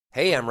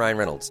Hey, I'm Ryan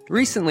Reynolds.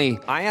 Recently,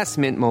 I asked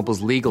Mint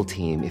Mobile's legal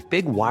team if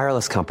big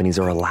wireless companies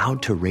are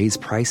allowed to raise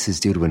prices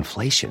due to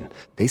inflation.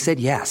 They said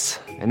yes.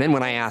 And then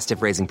when I asked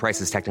if raising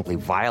prices technically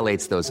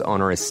violates those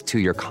onerous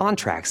two-year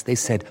contracts, they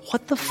said,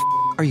 "What the f***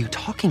 are you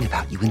talking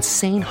about, you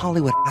insane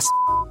Hollywood ass?"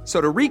 So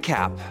to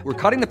recap, we're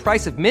cutting the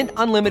price of Mint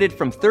Unlimited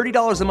from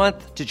 $30 a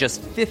month to just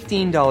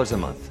 $15 a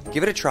month.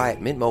 Give it a try at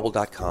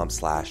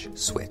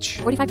mintmobile.com/switch.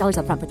 $45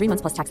 up front for 3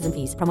 months plus taxes and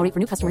fees. Promo rate for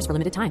new customers for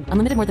limited time.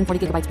 Unlimited more than 40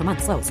 gigabytes per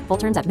month. Slows full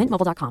terms at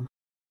mintmobile.com.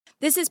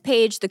 This is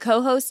Paige, the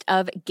co-host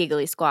of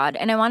Giggly Squad,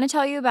 and I want to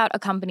tell you about a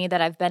company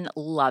that I've been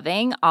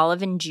loving,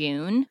 Olive and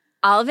June.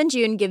 Olive and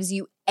June gives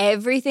you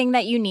everything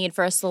that you need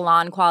for a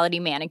salon-quality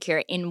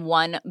manicure in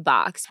one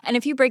box. And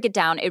if you break it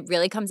down, it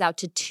really comes out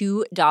to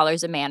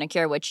 $2 a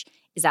manicure, which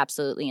is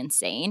absolutely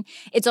insane.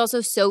 It's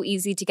also so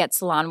easy to get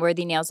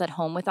salon-worthy nails at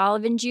home with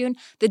Olive and June.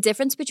 The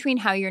difference between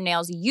how your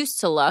nails used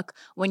to look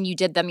when you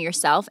did them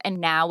yourself and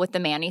now with the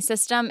Mani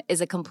system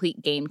is a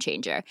complete game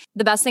changer.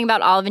 The best thing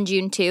about Olive and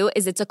June, too,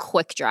 is it's a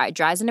quick dry.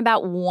 Dries in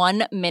about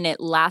 1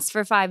 minute, lasts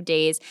for 5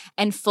 days,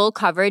 and full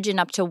coverage in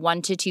up to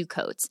 1 to 2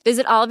 coats.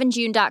 Visit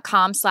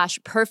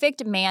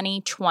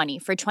oliveandjune.com/perfectmani20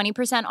 for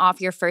 20%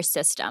 off your first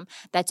system.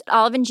 That's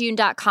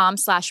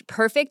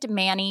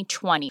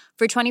oliveandjune.com/perfectmani20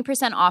 for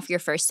 20% off your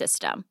first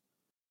system.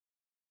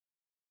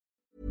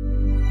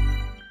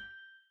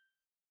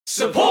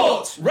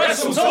 Support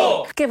Wrestle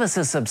Talk! Give us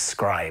a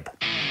subscribe.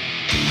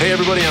 Hey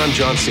everybody, I'm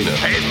John Cena.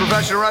 Hey, it's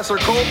professional wrestler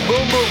Colt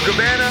Boom Boom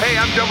Cabana.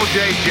 Hey, I'm Double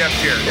J Jeff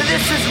Jarrett.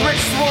 This is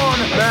Rich Swann.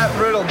 Matt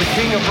Riddle, the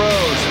King of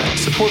Bros.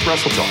 Support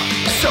Wrestle Talk.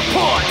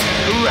 Support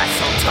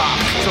Wrestle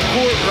Talk.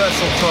 Support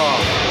Wrestle Talk.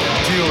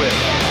 Do it,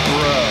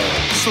 bro.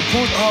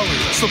 Support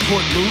Ollie.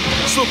 Support Luke.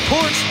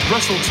 Support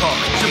Wrestle Talk.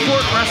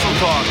 Support Wrestle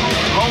Talk.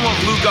 Home of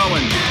Luke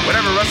Owen.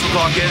 Whatever Wrestle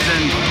Talk is,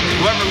 and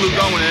whoever Luke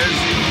Owen is,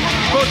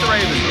 support the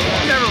Raven.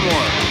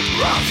 Nevermore.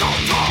 Wrestle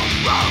Talk.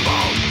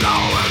 Rambo. Now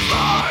is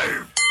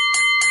live.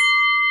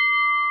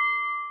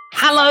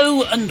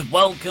 Hello and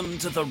welcome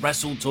to the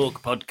Wrestle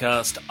Talk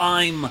podcast.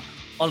 I'm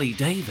Ollie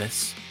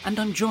Davis and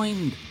I'm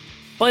joined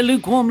by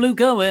lukewarm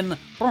Luke Owen.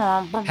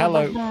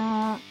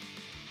 Hello.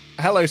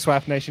 Hello,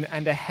 Swaff Nation,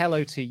 and a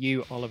hello to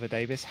you, Oliver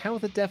Davis. How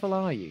the devil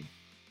are you?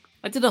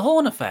 I did a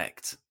horn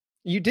effect.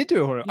 You did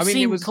do a horn. I mean,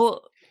 it was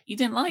caught. You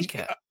didn't like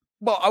it.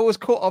 Well, I was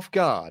caught off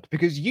guard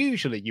because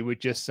usually you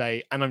would just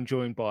say, and I'm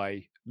joined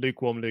by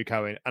lukewarm Luke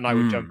Owen, and I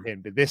would jump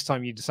in. But this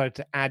time you decided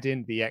to add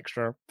in the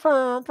extra.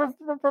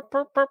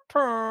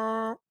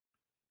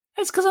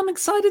 It's because I'm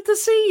excited to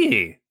see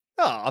you.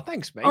 Oh,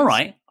 thanks, mate. All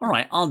right.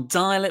 I'll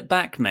dial it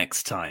back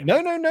next time.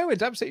 No.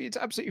 It's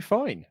absolutely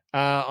fine.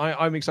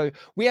 I'm excited.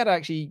 We had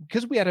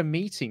because we had a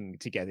meeting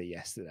together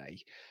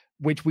yesterday,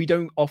 which we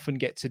don't often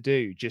get to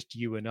do, just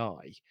you and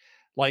I.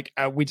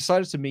 We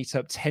decided to meet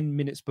up 10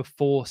 minutes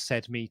before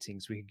said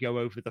meetings. We could go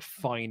over the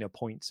finer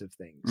points of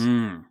things.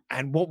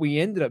 And what we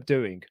ended up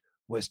doing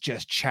was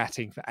just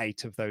chatting for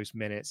 8 of those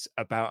minutes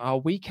about our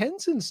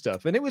weekends and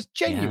stuff. And it was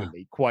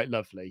genuinely quite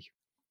lovely.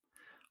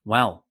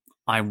 Well,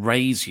 I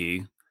raise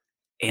you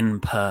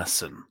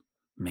in-person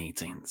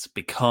meetings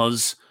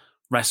because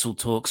Wrestle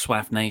Talk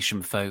Swaff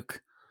Nation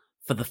folk,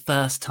 for the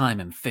first time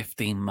in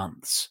 15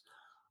 months,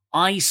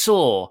 I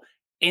saw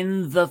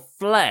in the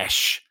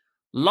flesh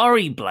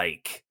Laurie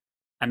Blake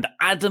and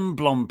Adam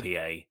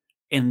Blompier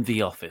in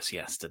the office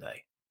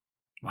yesterday.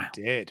 Wow. You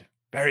did.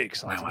 Very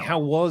exciting. Wow. How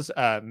was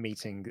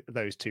meeting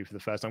those two for the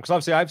first time? Because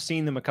obviously I've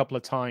seen them a couple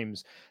of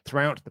times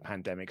throughout the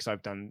pandemic, because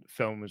I've done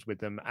films with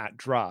them at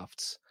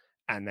drafts,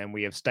 and then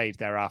we have stayed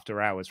there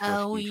after hours for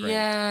a few drinks.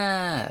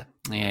 Yeah,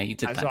 you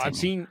did that. So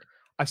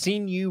I've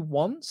seen you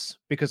once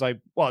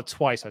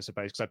twice, I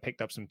suppose, because I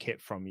picked up some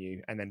kit from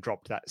you and then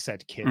dropped that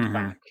said kit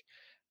back,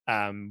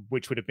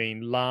 which would have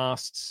been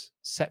last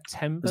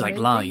September. It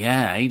was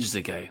ages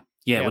ago.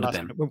 Yeah, it would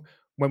have been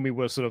when we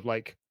were sort of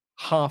like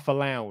half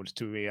allowed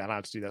to do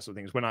that sort of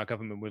things. When our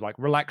government would like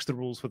relax the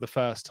rules for the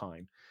first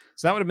time,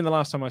 so that would have been the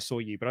last time I saw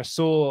you. But I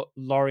saw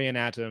Laurie and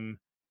Adam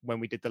when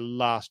we did the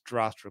last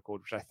draft record,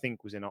 which I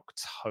think was in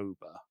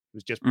October. It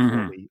was just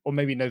before or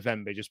maybe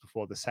November, just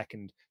before the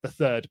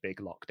third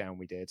big lockdown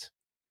we did.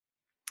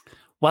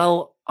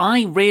 Well,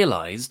 I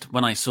realized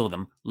when I saw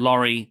them,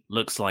 Laurie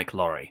looks like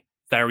Laurie.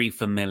 Very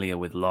familiar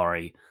with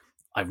Laurie.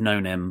 I've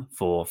known him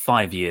for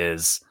 5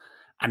 years,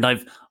 and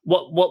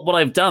what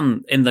I've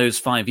done in those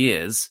 5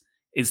 years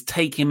is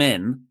take him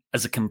in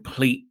as a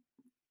complete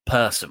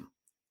person,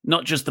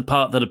 not just the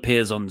part that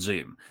appears on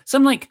Zoom. So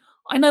I'm like,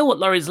 I know what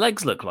Laurie's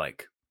legs look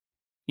like.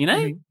 You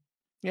know?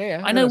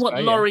 Yeah. I know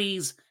what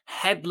Laurie's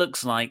head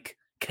looks like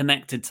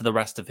connected to the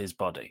rest of his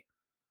body.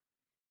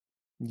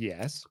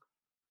 Yes.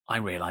 I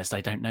realized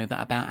I don't know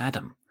that about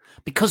Adam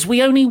because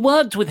we only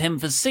worked with him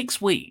for 6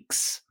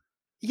 weeks.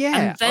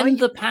 Yeah. And then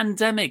the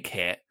pandemic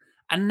hit.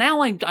 And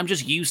now I'm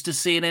just used to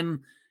seeing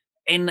him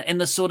in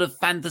the sort of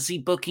fantasy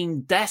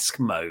booking desk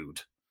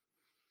mode.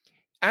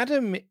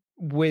 Adam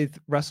with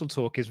Wrestle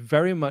Talk is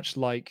very much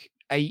like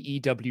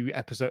AEW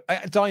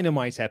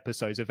Dynamite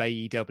episodes of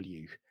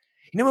AEW.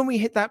 You know, when we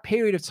hit that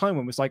period of time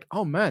when it was like,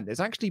 oh man, there's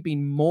actually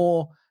been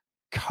more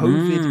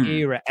COVID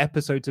era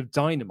episodes of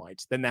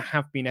Dynamite than there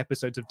have been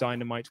episodes of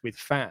Dynamite with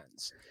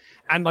fans.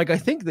 And like, I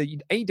think that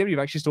AEW have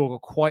actually still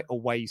got quite a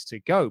ways to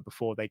go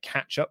before they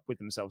catch up with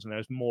themselves and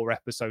there's more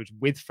episodes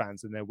with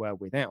fans than there were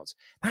without.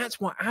 That's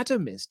what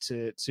Adam is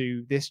to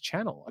this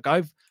channel. Like,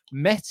 I've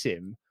met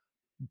him,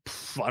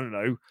 I don't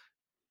know,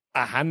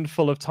 a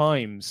handful of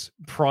times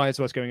prior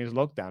to us going into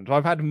lockdown.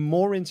 I've had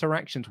more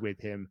interactions with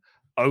him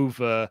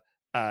over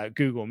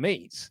Google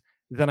Meet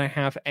than I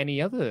have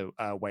any other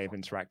way of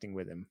interacting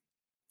with him.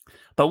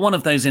 But one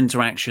of those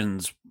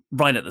interactions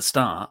right at the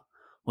start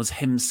was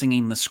him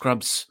singing the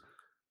Scrubs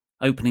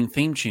opening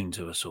theme tune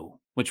to us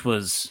all, which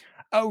was...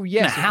 Oh,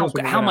 yes.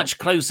 How much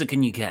closer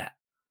can you get?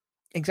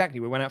 Exactly.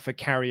 We went out for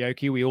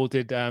karaoke. We all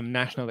did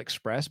National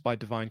Express by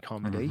Divine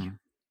Comedy.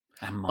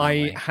 Mm-hmm.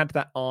 I had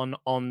that on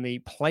the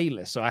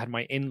playlist. So I had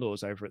my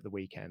in-laws over at the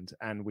weekend,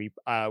 and we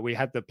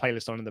had the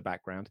playlist on in the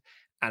background,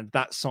 and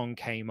that song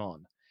came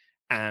on.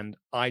 And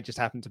I just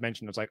happened to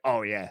mention, I was like,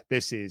 oh yeah,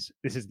 this is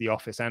the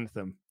Office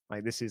anthem.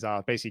 Like, this is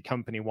our basically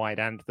company-wide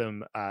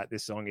anthem.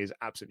 This song is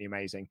absolutely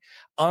amazing.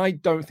 I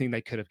don't think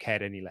they could have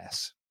cared any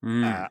less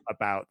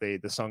about the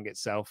song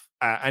itself.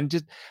 And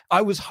just,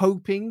 I was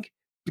hoping,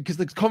 because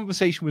the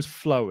conversation was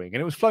flowing,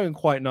 and it was flowing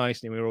quite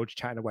nicely, and we were all just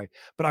chatting away.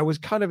 But I was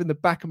kind of in the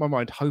back of my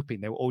mind hoping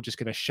they were all just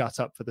going to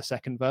shut up for the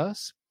second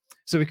verse,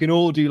 so we can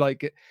all do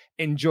like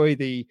enjoy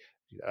the.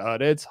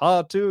 And it's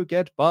hard to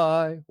get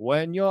by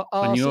when your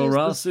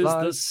ass is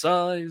the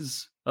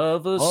size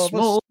of a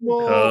small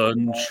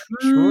country.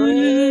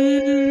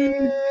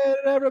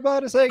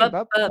 Everybody sing.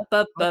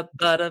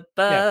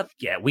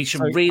 Yeah, we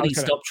should really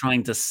stop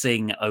trying to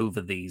sing over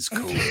these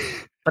calls.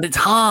 But it's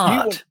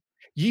hard.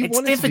 It's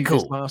wanted difficult.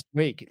 To do this last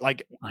week,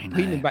 like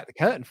peeling back the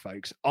curtain,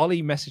 folks.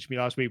 Ollie messaged me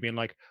last week being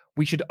like,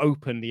 we should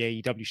open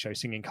the AEW show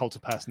singing Cult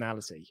of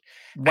Personality.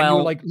 Well, and you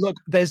were like, look,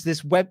 there's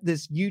this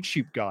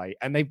YouTube guy,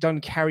 and they've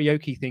done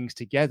karaoke things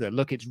together.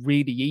 Look, it's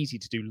really easy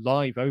to do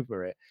live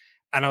over it.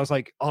 And I was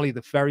like, Ollie,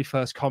 the very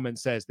first comment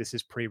says this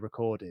is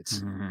pre-recorded,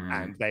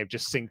 and they've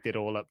just synced it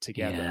all up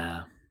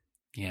together.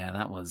 Yeah,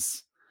 that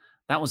was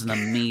an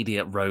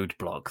immediate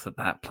roadblock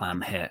that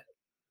plan hit.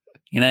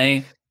 You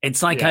know,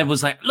 it's like I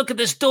was like, look at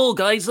this door,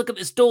 guys, look at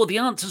this door. The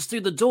answer's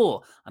through the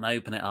door. And I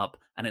open it up,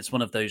 and it's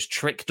one of those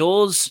trick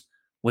doors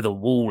with a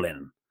wall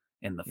in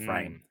the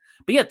frame.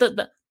 But yeah,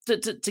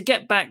 to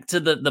get back to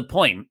the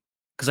point,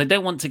 because I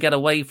don't want to get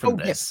away from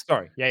this. Yes.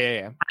 Sorry.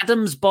 Yeah.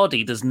 Adam's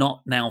body does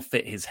not now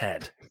fit his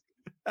head.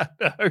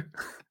 No.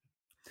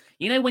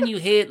 You know, when you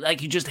hear,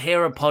 like, you just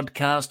hear a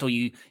podcast or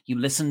you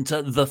listen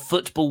to the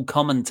football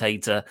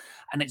commentator,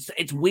 and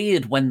it's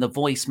weird when the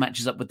voice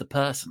matches up with the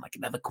person. Like,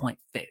 it never quite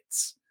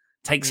fits.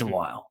 Takes a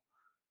while.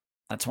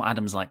 That's what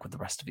Adam's like with the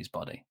rest of his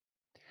body.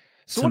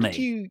 So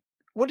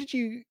what did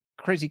you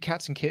crazy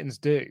cats and kittens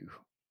do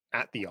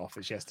at the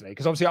office yesterday?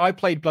 Because obviously I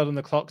played Blood on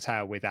the Clock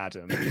Tower with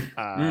Adam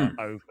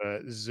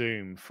over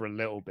Zoom for a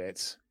little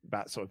bit,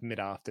 about sort of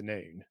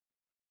mid-afternoon.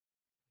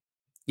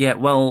 Yeah,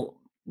 well,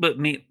 but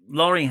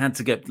Laurie had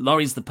to go.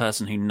 Laurie's the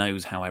person who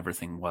knows how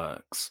everything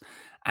works.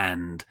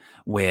 And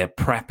we're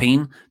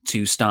prepping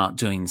to start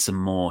doing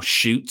some more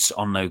shoots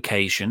on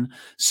location.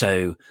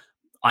 So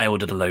I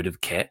ordered a load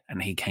of kit,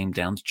 and he came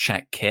down to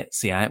check kit,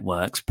 see how it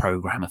works,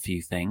 program a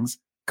few things.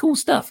 Cool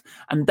stuff.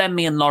 And then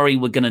me and Laurie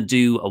were going to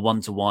do a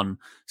one-to-one.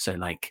 So,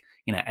 like,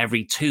 you know,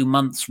 every 2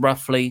 months,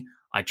 roughly,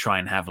 I try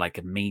and have like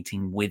a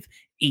meeting with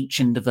each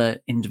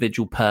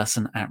individual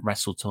person at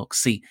Wrestle Talk,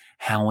 see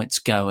how it's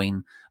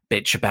going,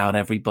 bitch about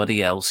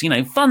everybody else, you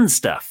know, fun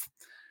stuff.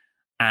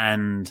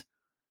 And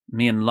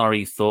me and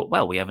Laurie thought,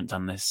 well, we haven't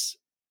done this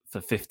for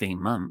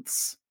 15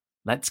 months.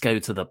 Let's go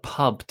to the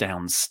pub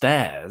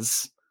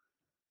downstairs.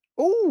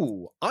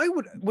 Oh,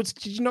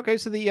 did you not go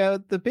to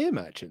the beer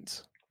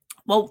merchant?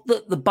 Well,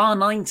 the Bar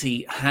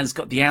 90 has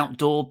got the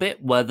outdoor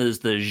bit where there's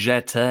the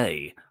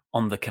jetée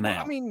on the canal.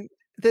 Well, I mean,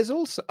 there's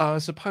also, I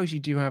suppose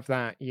you do have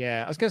that.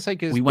 Yeah, I was going to say,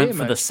 because we went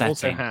for the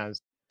setting.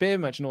 Beer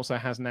merchant also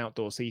has an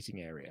outdoor seating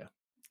area.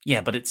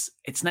 Yeah, but it's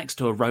next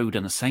to a road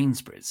and a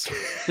Sainsbury's.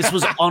 This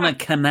was on a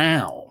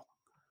canal.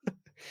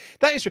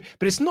 That is true,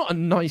 but it's not a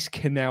nice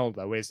canal,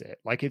 though, is it?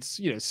 Like, it's,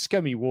 you know,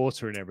 scummy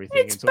water and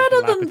everything. It's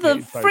better than the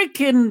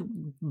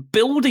freaking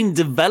building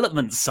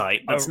development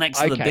site that's next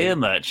to the beer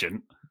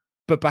merchant.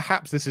 But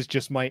perhaps this is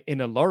just my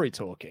inner Laurie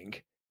talking.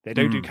 They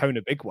don't do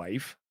Kona Big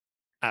Wave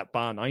at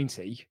Bar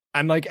 90,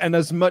 and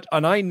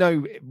I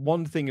know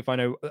one thing. If I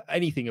know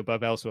anything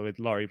above elsewhere with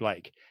Laurie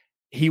Blake,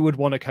 he would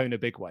want a Kona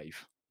Big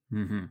Wave.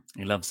 Mm-hmm.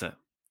 He loves it.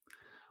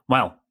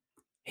 Well,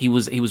 he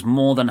was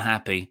more than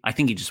happy. I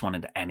think he just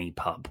wanted any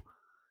pub.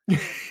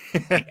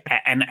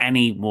 And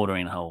any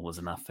watering hole was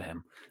enough for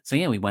him. So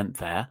yeah, we went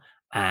there,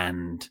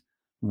 and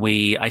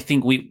I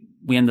think we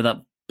ended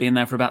up being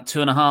there for about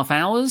 2.5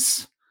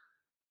 hours,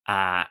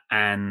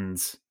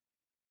 and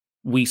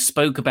we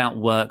spoke about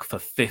work for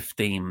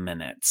 15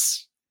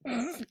 minutes.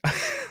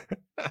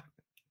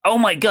 Oh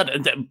my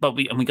god! But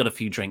we got a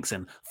few drinks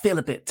in. Feel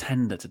a bit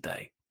tender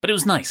today, but it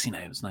was nice. You know,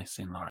 it was nice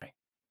seeing Laurie.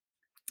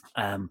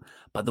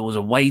 But there was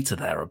a waiter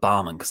there, a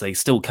barman, because they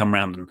still come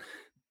around and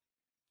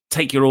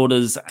take your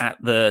orders at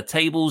the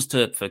tables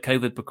for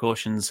COVID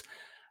precautions.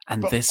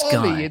 And but this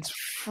Ollie, guy, it's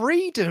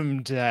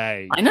Freedom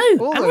Day. I know,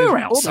 and we were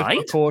outside. All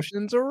those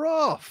precautions are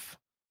off.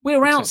 We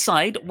were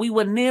outside. We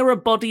were near a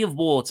body of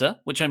water,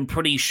 which I'm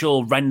pretty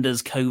sure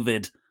renders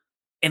COVID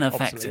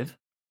ineffective.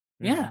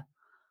 Yeah.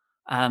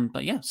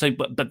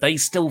 But they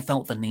still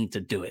felt the need to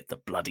do it, the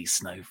bloody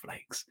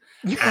snowflakes.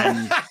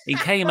 And he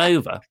came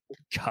over.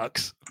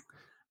 Cucks.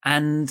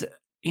 And,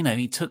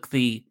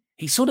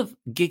 he sort of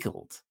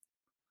giggled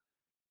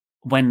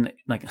when,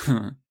 like,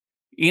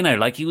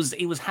 like he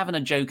was having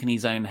a joke in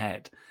his own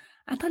head.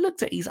 And I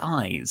looked at his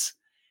eyes.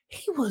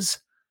 He was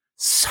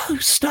so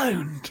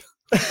stoned.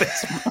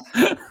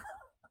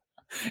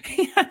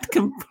 He had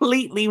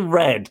completely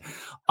red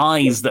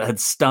eyes that had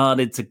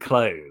started to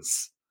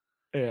close.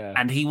 Yeah.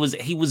 And he was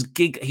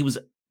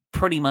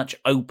pretty much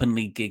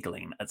openly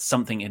giggling at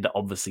something he'd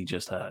obviously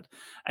just heard.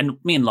 And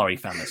me and Laurie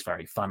found this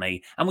very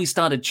funny. And we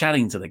started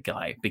chatting to the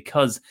guy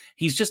because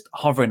he's just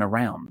hovering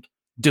around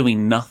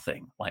doing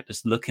nothing, like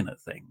just looking at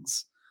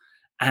things.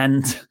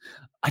 And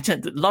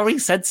Laurie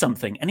said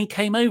something and he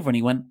came over and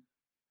he went,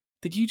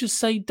 "Did you just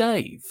say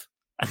Dave?"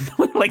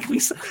 And like we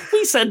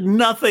said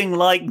nothing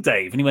like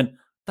Dave. And he went,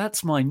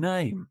 "That's my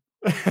name."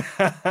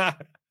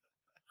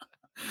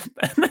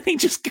 And then he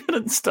just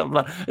couldn't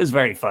stop. It was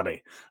very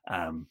funny.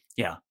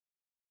 Yeah.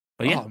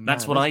 But yeah,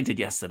 that's what I did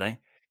yesterday.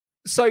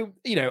 So,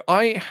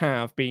 I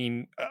have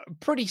been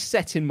pretty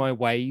set in my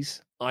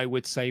ways, I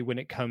would say, when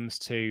it comes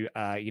to,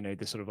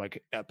 the sort of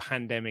like a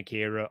pandemic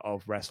era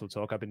of Wrestle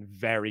Talk. I've been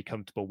very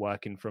comfortable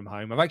working from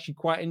home. I've actually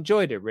quite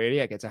enjoyed it,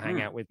 really. I get to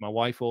hang out with my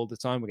wife all the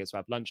time. We get to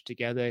have lunch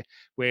together.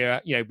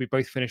 We're, we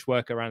both finish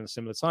work around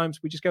similar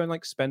times. We just go and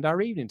like spend our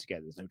evening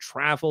together. There's no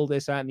travel,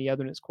 this, that, and the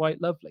other, and it's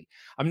quite lovely.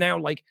 I'm now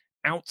like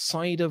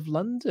outside of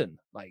London,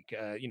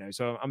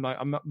 so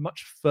I'm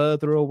much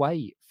further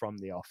away from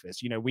the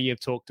office. We have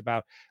talked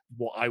about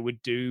what I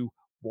would do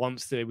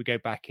once we go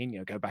back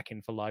in, go back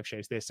in for live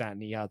shows, this, that, and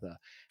the other.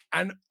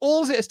 And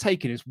all it has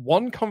taken is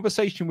one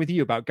conversation with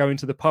you about going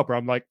to the pub where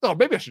I'm like, oh,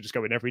 maybe I should just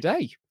go in every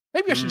day.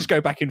 Maybe I should just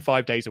go back in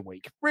 5 days a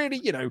week.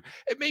 Really,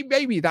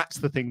 maybe that's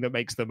the thing that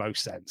makes the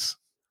most sense.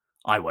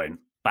 I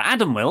won't, but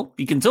Adam will.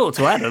 You can talk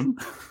to Adam.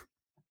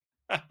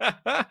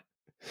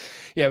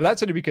 Yeah, but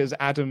that's only because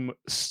Adam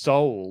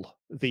stole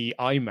the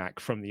iMac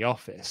from the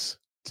office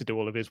to do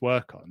all of his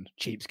work on.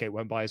 Cheapskate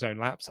went by his own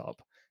laptop.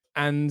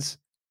 And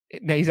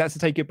he's had to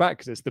take it back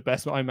because it's the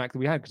best iMac that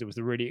we had because it was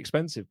the really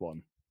expensive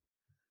one.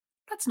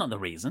 That's not the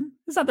reason.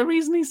 Is that the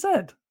reason he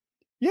said?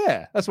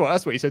 Yeah, that's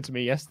what he said to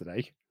me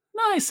yesterday.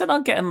 No, he said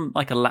I'll get him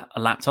like a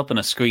laptop and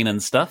a screen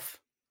and stuff.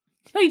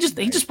 No, he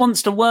just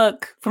wants to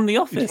work from the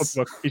office.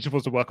 He just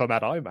wants to work on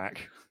that iMac.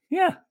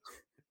 Yeah.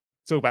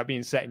 It's all about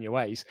being set in your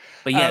ways.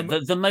 But yeah,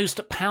 the most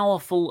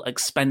powerful,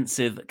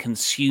 expensive,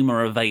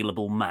 consumer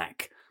available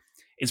Mac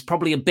is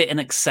probably a bit in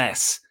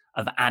excess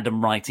of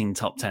Adam writing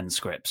top 10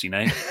 scripts,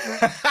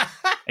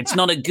 It's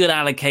not a good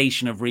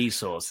allocation of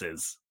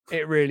resources.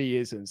 It really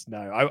isn't. No,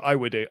 I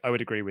would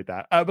agree with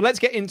that. But let's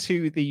get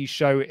into the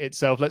show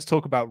itself. Let's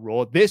talk about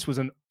Raw. This was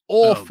an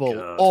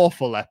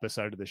awful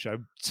episode of the show.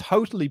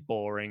 Totally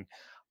boring.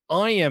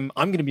 I'm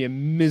going to be a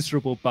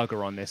miserable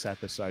bugger on this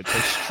episode. So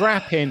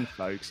strap in,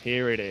 folks.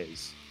 Here it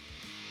is.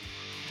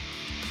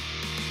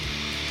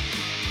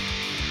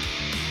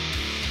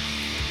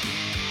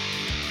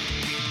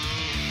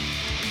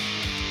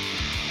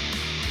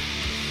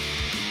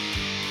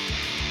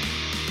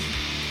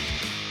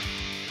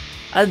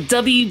 A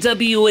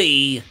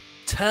WWE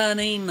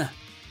turning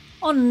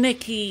on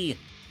Nikki,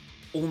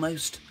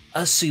 almost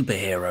a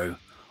superhero.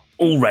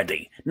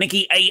 Already.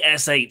 Nikki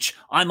ASH.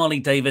 I'm Ollie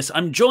Davis.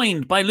 I'm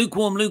joined by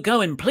Lukewarm Luke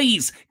Owen.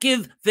 Please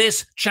give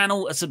this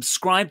channel a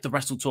subscribe, the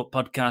Wrestle Talk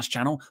podcast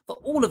channel, for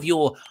all of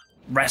your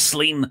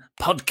wrestling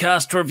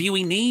podcast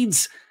reviewing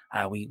needs.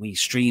 We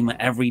stream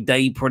every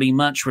day pretty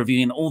much,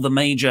 reviewing all the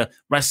major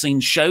wrestling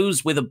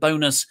shows with a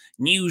bonus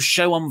news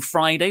show on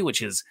Friday,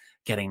 which is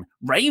getting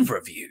rave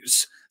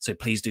reviews. So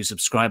please do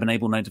subscribe,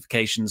 enable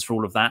notifications for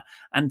all of that.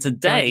 And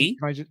today...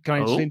 Can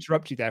I just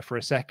interrupt you there for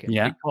a second?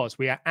 Yeah. Because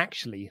we are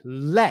actually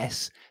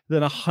less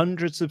than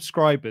 100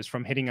 subscribers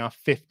from hitting our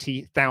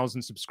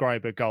 50,000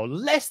 subscriber goal.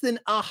 Less than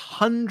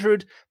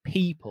 100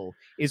 people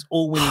is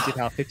all we need to hit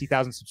our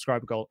 50,000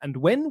 subscriber goal. And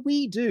when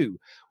we do,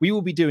 we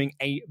will be doing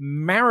a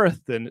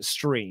marathon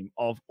stream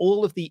of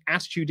all of the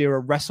Attitude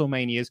Era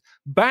WrestleManias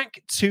back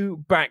to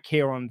back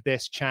here on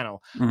this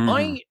channel.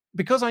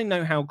 Because I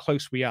know how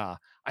close we are,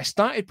 I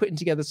started putting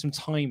together some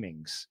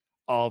timings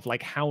of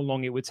like how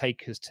long it would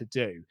take us to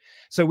do.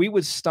 So we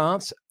would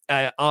start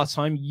our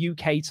time,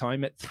 UK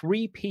time, at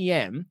 3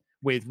 p.m.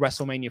 with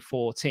WrestleMania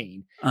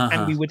 14,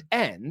 and we would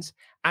end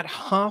at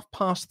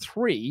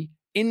 3:30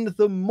 in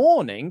the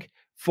morning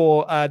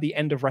for the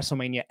end of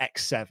WrestleMania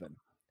X7.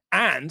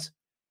 And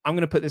I'm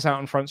going to put this out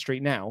on Front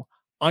Street now.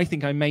 I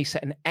think I may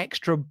set an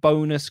extra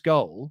bonus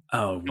goal,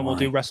 and we'll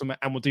do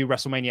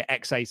WrestleMania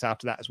X8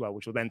 after that as well,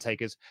 which will then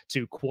take us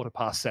to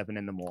 7:15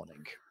 in the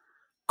morning.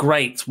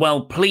 Great.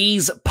 Well,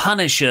 please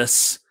punish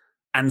us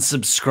and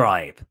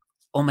subscribe.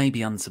 or maybe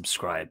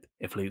unsubscribe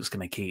if Luke's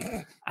going to keep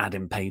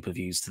adding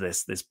pay-per-views to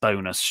this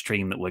bonus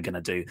stream that we're going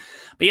to do.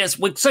 But yes,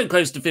 we're so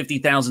close to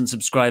 50,000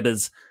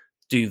 subscribers.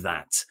 Do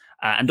that.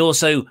 And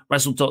also,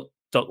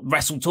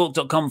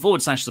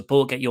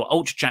 WrestleTalk.com/support. Get your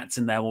Ultra Chats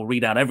in there. We'll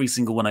read out every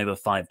single one over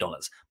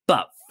 $5.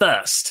 But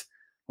first,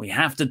 we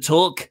have to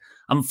talk,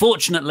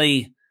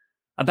 unfortunately,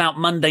 about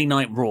Monday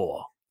Night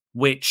Raw,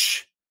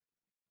 which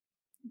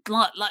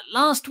like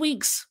last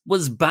week's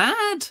was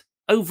bad.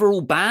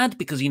 Overall bad,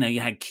 because, you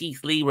had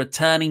Keith Lee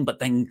returning, but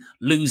then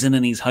losing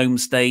in his home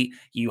state.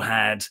 You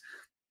had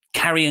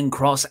Karrion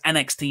Kross,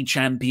 NXT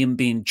champion,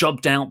 being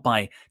jobbed out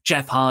by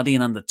Jeff Hardy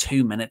in under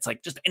 2 minutes.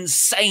 Like, just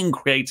insane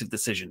creative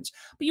decisions.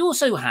 But you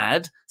also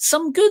had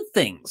some good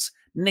things.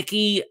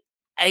 Nikki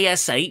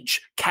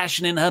ASH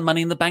cashing in her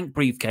Money in the Bank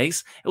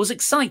briefcase. It was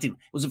exciting.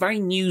 It was a very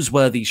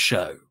newsworthy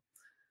show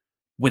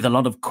with a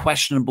lot of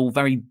questionable,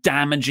 very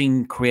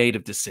damaging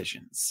creative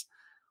decisions.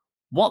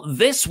 What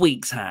this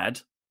week's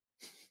had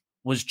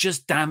was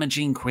just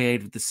damaging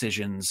creative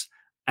decisions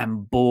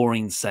and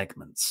boring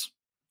segments.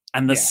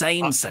 And the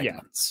same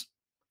segments.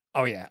 Yeah.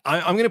 Oh, yeah.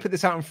 I'm going to put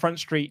this out on Front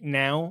Street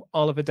now,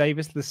 Oliver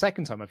Davis. The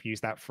second time I've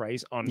used that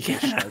phrase on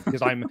this show,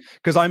 because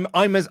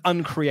I'm as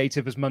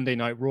uncreative as Monday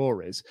Night Raw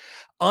is.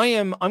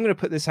 I'm going to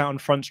put this out on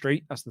Front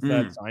Street. That's the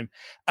third time.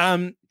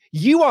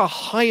 You are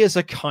high as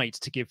a kite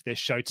to give this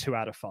show 2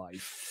 out of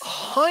 5.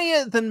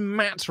 Higher than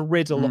Matt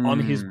Riddle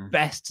on his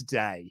best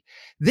day.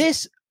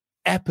 This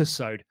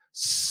episode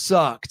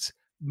sucked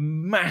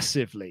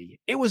massively.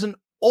 It was an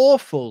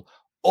awful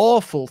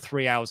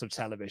 3 hours of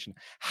television.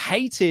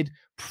 Hated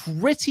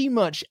pretty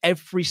much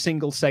every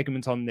single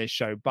segment on this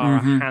show, bar a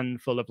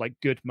handful of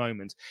good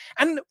moments.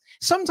 And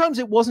sometimes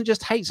it wasn't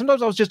just hate.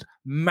 Sometimes I was just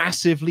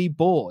massively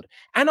bored.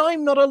 And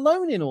I'm not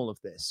alone in all of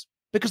this,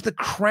 because the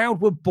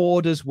crowd were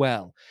bored as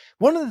well.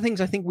 One of the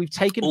things I think we've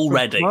taken for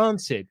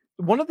granted.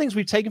 One of the things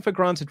we've taken for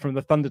granted from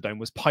the Thunderdome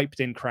was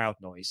piped-in crowd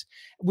noise,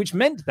 which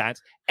meant that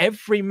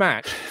every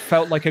match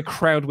felt like a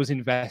crowd was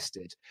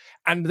invested.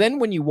 And then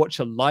when you watch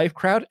a live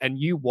crowd and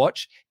you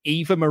watch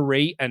Eva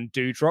Marie and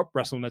Doudrop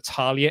wrestle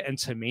Natalya and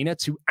Tamina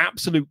to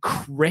absolute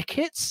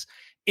crickets,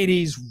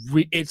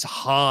 it's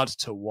hard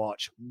to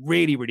watch.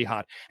 Really, really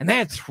hard. And they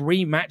had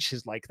 3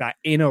 matches like that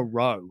in a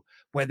row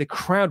where the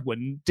crowd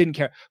didn't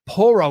care.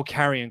 Poor old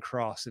Karrion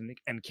Kross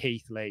and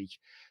Keith Lee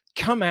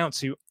come out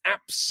to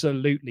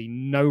absolutely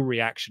no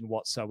reaction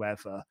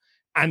whatsoever,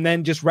 and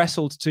then just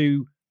wrestled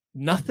to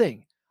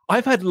nothing.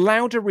 I've had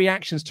louder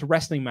reactions to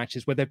wrestling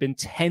matches where there have been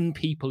 10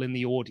 people in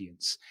the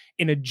audience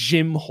in a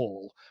gym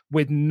hall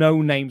with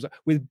no names.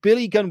 With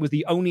Billy Gunn was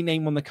the only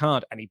name on the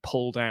card, and he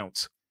pulled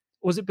out.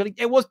 Was it Billy?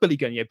 It was Billy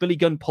Gunn. Yeah, Billy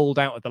Gunn pulled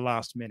out at the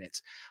last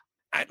minute.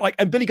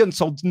 And Billy Gunn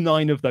sold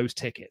 9 of those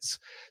tickets.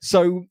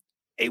 So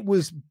it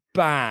was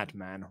bad,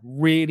 man.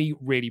 Really,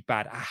 really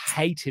bad. I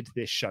hated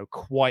this show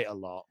quite a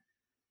lot.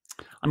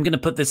 I'm going to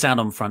put this out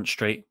on Front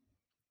Street.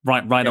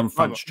 Right on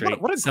Front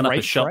Street. What a set up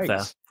a shop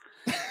there.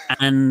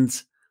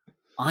 And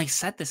I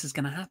said this is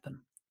going to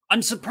happen.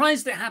 I'm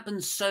surprised it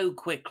happened so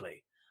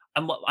quickly.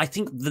 And what I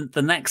think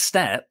the next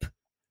step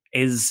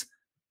is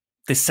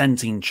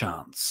dissenting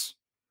chants.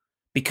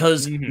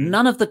 Because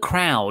none of the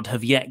crowd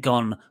have yet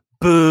gone,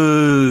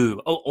 boo.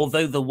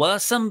 Although there were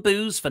some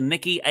boos for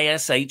Nikki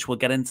ASH. We'll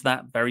get into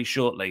that very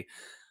shortly.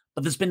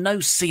 But there's been no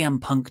CM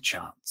Punk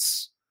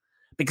chants.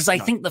 Because I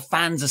think the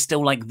fans are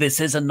still like, this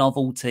is a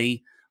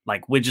novelty.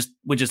 Like, we're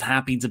just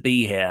happy to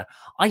be here.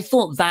 I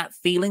thought that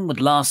feeling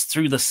would last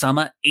through the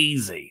summer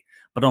easy.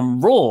 But on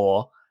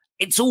Raw,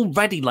 it's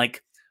already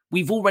like,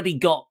 we've already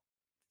got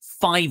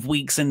 5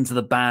 weeks into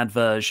the bad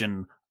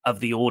version of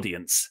the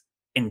audience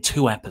in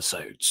 2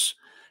 episodes.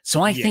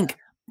 So I think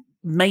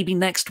maybe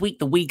next week,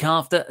 the week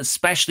after,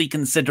 especially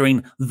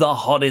considering the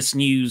hottest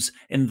news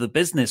in the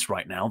business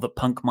right now, that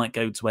Punk might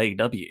go to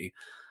AEW.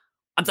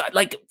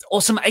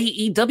 Or some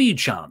AEW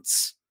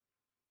chants.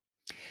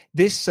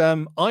 This,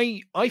 I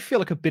feel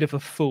like a bit of a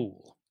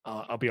fool.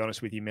 I'll be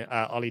honest with you,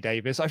 Ollie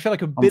Davis. I feel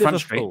like a bit of a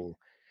fool.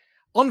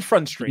 On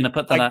Front Street. You're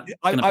going to put that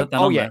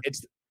on there?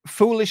 It's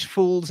Foolish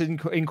Fools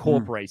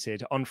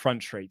Incorporated on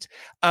Front Street.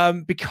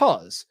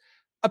 Because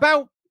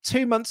about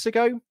 2 months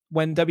ago,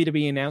 when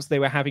WWE announced they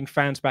were having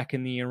fans back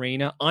in the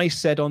arena, I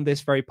said on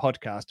this very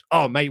podcast,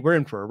 oh, mate, we're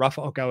in for a rough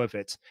go of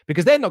it.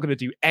 Because they're not going to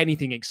do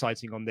anything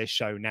exciting on this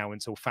show now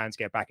until fans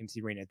get back into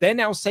the arena. They're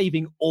now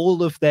saving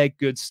all of their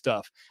good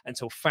stuff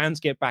until fans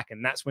get back,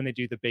 and that's when they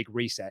do the big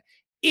reset.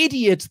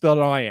 Idiot that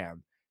I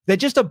am. They're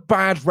just a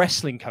bad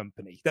wrestling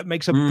company that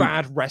makes a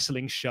bad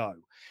wrestling show.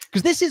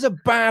 Because this is a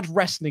bad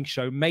wrestling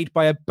show made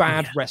by a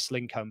bad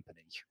wrestling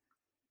company.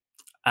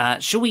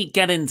 Shall we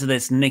get into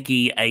this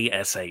Nikki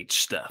ASH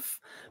stuff?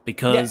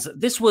 Because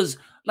this was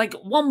like,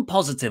 one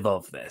positive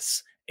of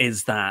this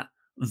is that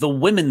the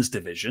women's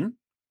division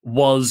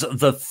was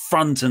the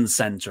front and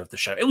center of the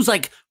show. It was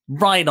like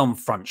right on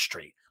Front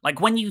Street.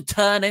 Like when you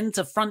turn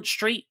into Front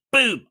Street,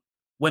 boom,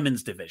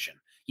 women's division.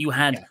 You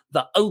had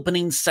the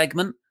opening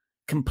segment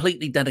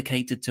completely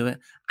dedicated to it,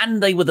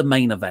 and they were the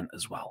main event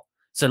as well.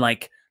 So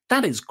like,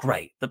 that is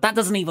great. That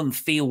doesn't even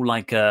feel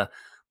like a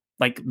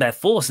like they're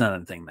forcing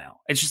anything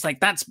now. It's just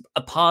like that's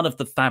a part of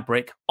the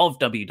fabric of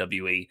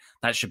WWE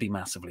that should be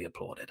massively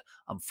applauded.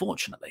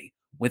 Unfortunately,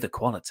 with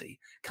equality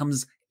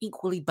comes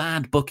equally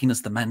bad booking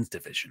as the men's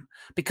division,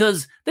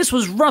 because this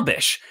was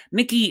rubbish.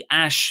 Nikki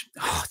Ash,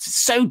 it's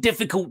so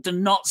difficult to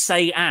not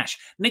say Ash.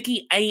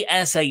 Nikki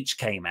ASH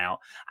came out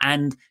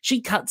and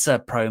she cuts a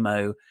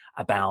promo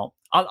about,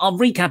 I'll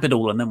recap it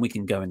all and then we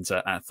can go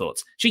into our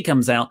thoughts. She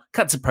comes out,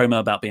 cuts a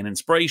promo about being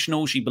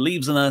inspirational. She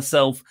believes in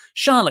herself.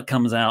 Charlotte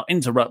comes out,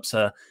 interrupts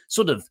her,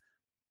 sort of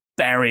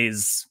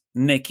buries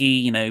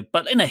Nikki,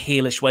 but in a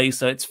heelish way,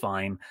 so it's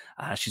fine.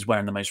 She's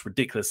wearing the most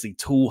ridiculously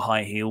tall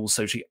high heels,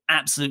 so she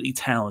absolutely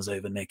towers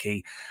over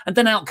Nikki. And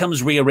then out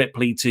comes Rhea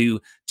Ripley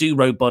to do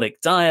robotic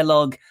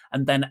dialogue,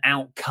 and then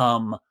out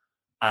come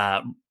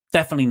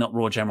definitely not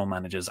Raw general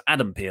managers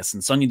Adam Pearce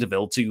and Sonya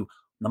Deville to,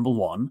 number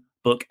one,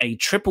 book a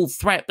triple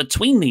threat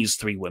between these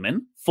three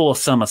women for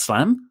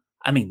SummerSlam.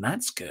 I mean,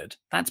 that's good.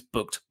 That's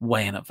booked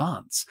way in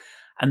advance.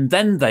 And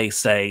then they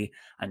say,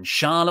 and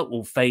Charlotte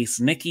will face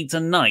Nikki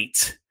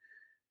tonight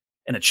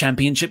in a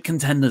championship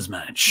contenders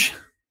match.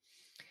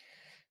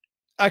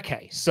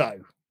 Okay, so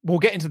we'll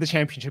get into the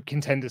championship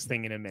contenders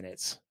thing in a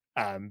minute,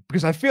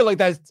 because I feel like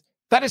that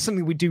is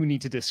something we do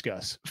need to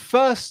discuss.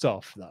 First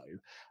off, though,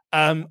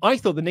 I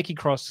thought the Nikki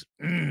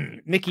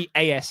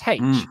ASH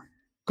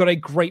got a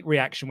great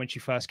reaction when she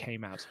first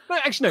came out. No,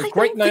 actually, no,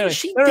 great. No,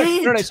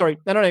 sorry.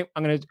 No.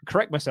 I'm going to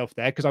correct myself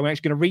there because I'm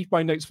actually going to read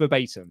my notes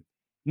verbatim.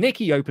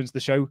 Nikki opens the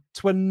show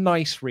to a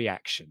nice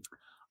reaction.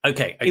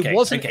 Okay. It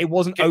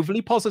wasn't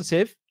overly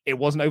positive. It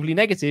wasn't overly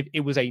negative. It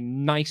was a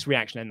nice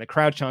reaction, and the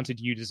crowd chanted,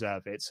 "You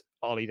deserve it,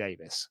 Ollie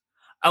Davis."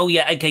 Oh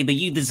yeah, okay, the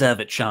 "You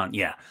deserve it" chant.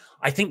 Yeah,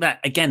 I think that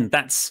again.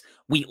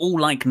 We all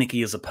like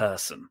Nikki as a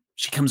person.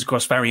 She comes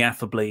across very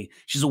affably.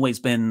 She's always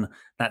been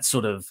that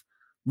sort of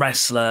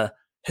wrestler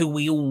who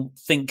we all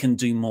think can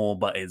do more,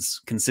 but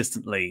is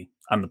consistently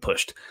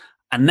underpushed.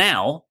 And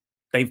now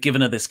they've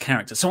given her this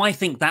character, so I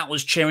think that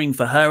was cheering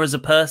for her as a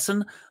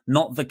person,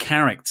 not the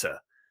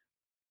character.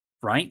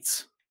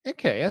 Right?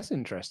 Okay, that's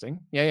interesting.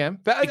 Yeah.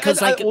 But because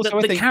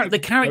the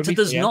character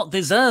does not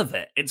deserve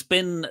it. It's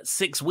been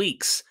 6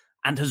 weeks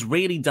and has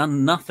really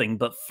done nothing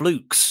but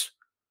flukes.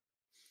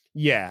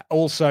 Yeah.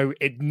 Also,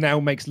 it now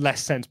makes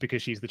less sense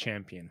because she's the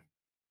champion.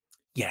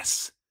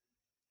 Yes.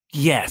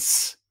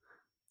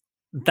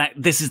 That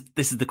this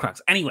is the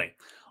crux. Anyway,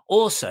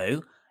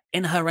 also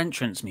in her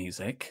entrance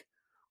music,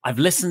 I've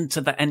listened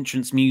to the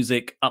entrance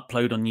music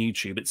upload on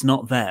YouTube. It's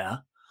not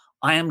there.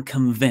 I am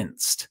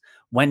convinced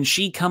when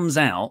she comes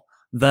out,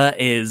 there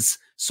is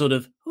sort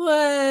of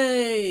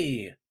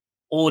way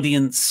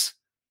audience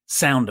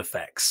sound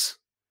effects,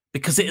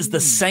 because it is the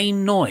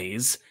same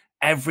noise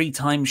every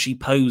time she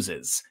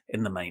poses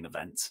in the main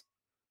event.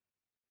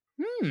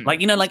 Like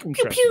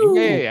pew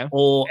pew,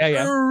 or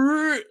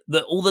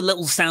all the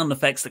little sound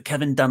effects that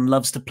Kevin Dunn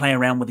loves to play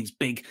around with his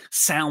big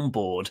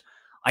soundboard.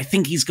 I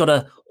think he's got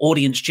a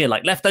audience cheer,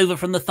 like left over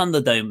from the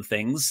Thunderdome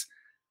things,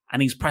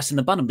 and he's pressing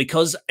the button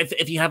because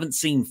if you haven't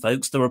seen,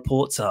 folks, the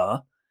reports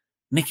are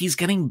Nikki's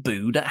getting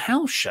booed at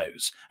house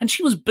shows. And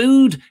she was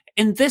booed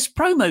in this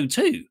promo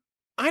too.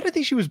 I don't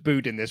think she was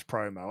booed in this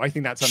promo. I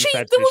think that's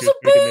unfair. There was a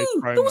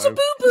boo! There was a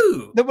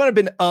boo-boo! There would have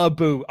been a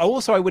boo.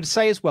 Also, I would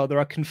say as well, there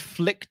are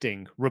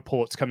conflicting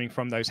reports coming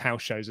from those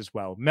house shows as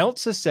well.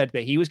 Meltzer said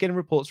that he was getting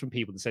reports from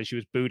people that said she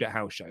was booed at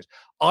house shows.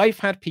 I've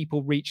had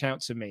people reach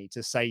out to me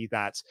to say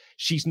that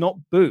she's not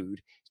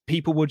booed.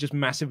 People were just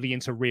massively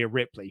into Rhea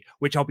Ripley,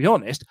 which I'll be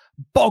honest,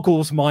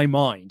 boggles my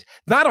mind.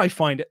 That I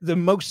find the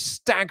most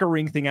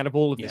staggering thing out of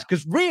all of this,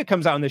 because Rhea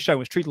comes out on this show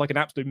and is treated like an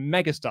absolute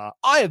megastar.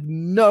 I have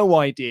no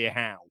idea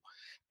how.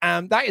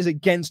 And that is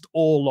against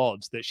all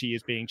odds that she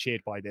is being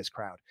cheered by this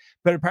crowd.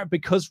 But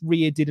because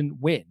Rhea didn't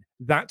win,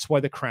 that's why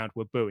the crowd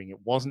were booing.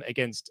 It wasn't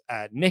against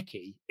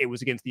Nikki. It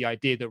was against the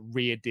idea that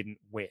Rhea didn't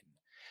win.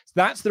 So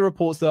that's the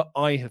reports that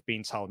I have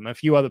been told. And a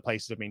few other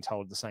places have been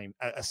told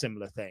a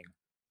similar thing.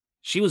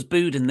 She was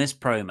booed in this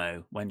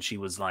promo when she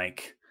was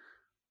like,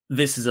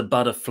 "This is a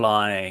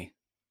butterfly.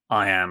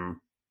 I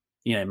am,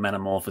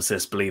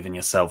 metamorphosis, believe in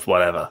yourself,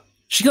 whatever."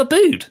 She got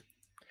booed.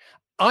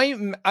 Do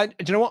you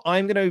know what?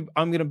 I'm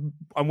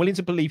willing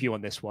to believe you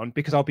on this one,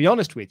 because I'll be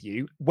honest with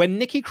you. When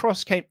Nikki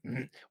ASH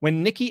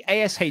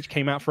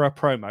came out for her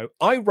promo,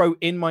 I wrote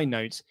in my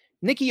notes,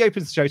 Nikki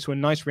opens the show to a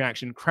nice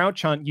reaction. Crowd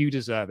chant, "You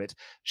deserve it."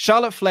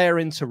 Charlotte Flair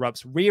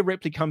interrupts. Rhea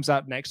Ripley comes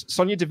out next.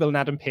 Sonya Deville and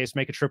Adam Pearce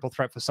make a triple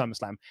threat for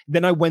SummerSlam.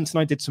 Then I went and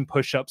I did some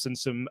push-ups and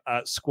some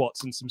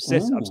squats and some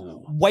sit-ups,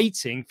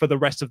 waiting for the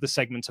rest of the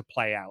segment to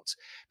play out.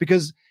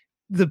 Because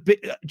do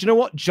you know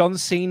what? John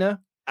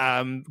Cena,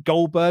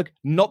 Goldberg,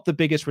 not the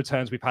biggest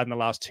returns we've had in the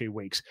last 2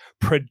 weeks.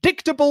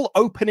 Predictable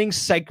opening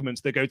segments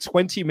that go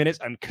 20 minutes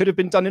and could have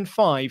been done in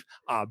 5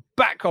 are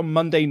back on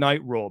Monday Night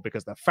Raw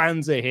because the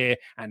fans are here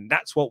and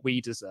that's what we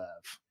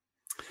deserve.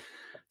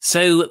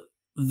 So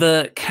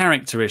the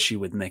character issue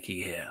with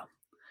Nikki here,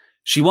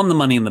 she won the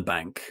Money in the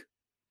Bank,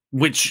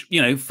 which,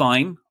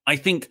 fine. I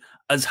think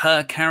as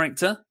her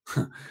character,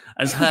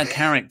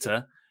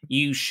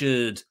 you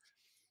should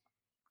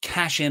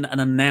cash in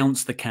and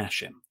announce the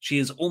cash in. She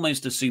is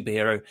almost a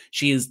superhero.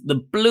 She is the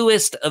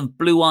bluest of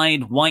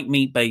blue-eyed white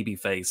meat baby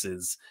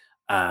faces.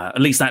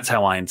 At least that's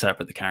how I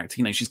interpret the character.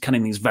 You know, she's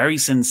cutting these very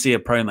sincere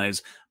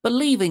promos.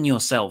 Believe in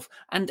yourself,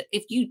 and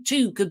if you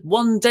too could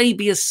one day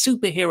be a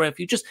superhero, if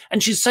you just,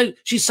 and she's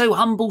so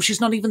humble.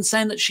 She's not even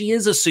saying that she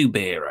is a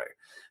superhero.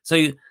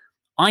 So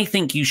I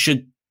think you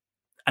should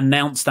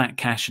announce that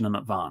cash in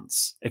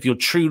advance if you're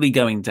truly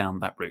going down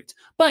that route.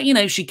 But you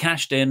know, she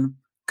cashed in.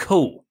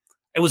 Cool.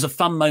 It was a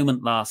fun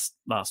moment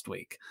last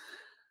week.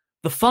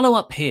 The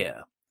follow-up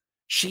here,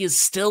 she is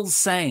still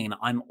saying,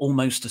 I'm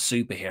almost a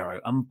superhero.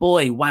 And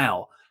boy,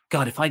 wow.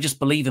 God, if I just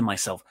believe in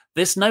myself,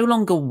 this no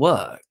longer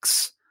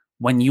works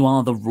when you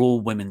are the Raw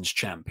Women's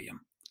Champion.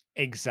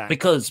 Exactly.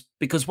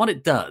 Because what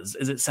it does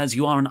is it says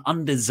you are an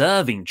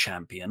undeserving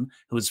champion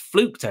who has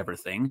fluked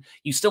everything.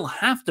 You still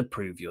have to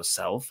prove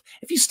yourself.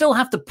 If you still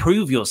have to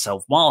prove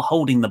yourself while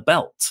holding the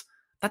belt,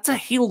 that's a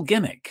heel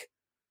gimmick.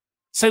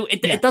 So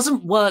it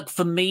doesn't work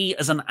for me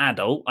as an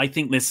adult. I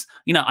think this,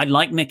 you know, I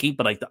like Nikki,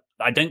 but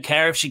I don't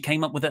care if she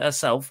came up with it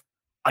herself.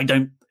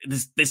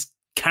 This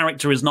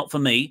character is not for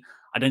me.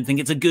 I don't think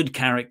it's a good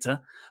character,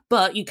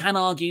 but you can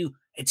argue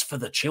it's for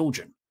the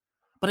children.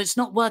 But it's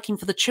not working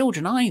for the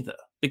children either,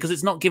 because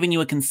it's not giving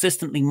you a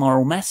consistently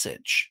moral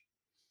message.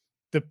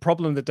 The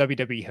problem that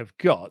WWE have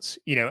got,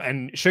 you know,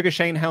 and Sugar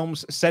Shane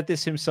Helms said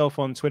this himself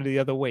on Twitter the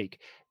other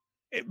week,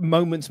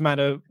 moments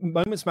matter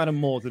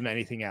more than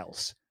anything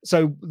else.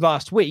 So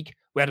last week,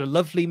 we had a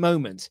lovely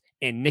moment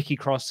in Nikki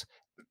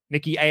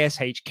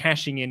ASH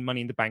cashing in Money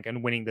in the Bank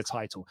and winning the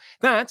title.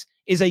 That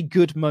is a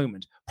good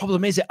moment.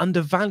 Problem is, it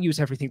undervalues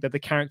everything that the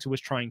character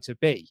was trying to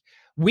be.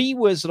 We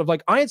were sort of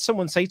like, I had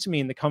someone say to me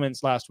in the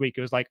comments last week,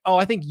 it was like, oh,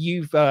 I think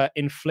you've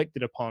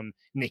inflicted upon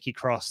Nikki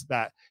Cross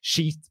that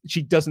she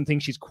doesn't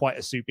think she's quite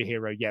a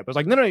superhero yet. But I was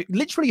like, no,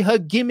 literally her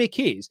gimmick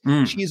is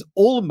she is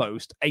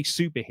almost a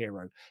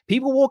superhero.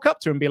 People walk up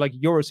to her and be like,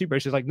 you're a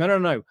superhero. She's like,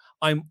 no,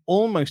 I'm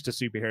almost a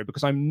superhero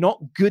because I'm not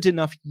good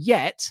enough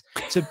yet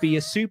to be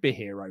a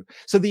superhero.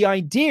 So the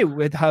idea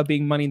with her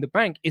being Money in the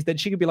Bank is that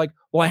she could be like,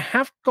 well, I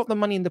have got the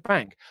Money in the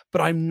Bank,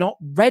 but I'm not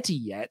ready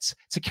yet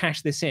to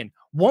cash this in.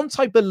 Once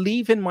I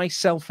believe in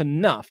myself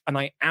enough and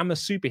I am a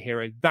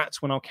superhero,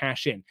 that's when I'll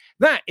cash in.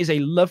 That is a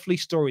lovely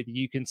story that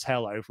you can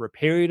tell over a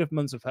period of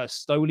months of her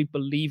slowly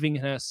believing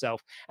in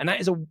herself. And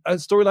that is a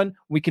storyline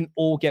we can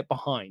all get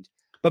behind.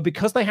 But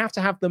because they have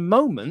to have the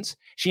moment,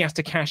 she has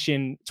to cash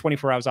in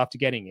 24 hours after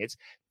getting it,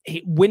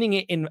 winning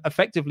it in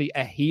effectively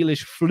a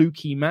heelish,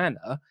 fluky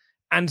manner,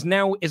 and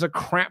now is a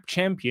crap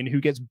champion who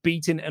gets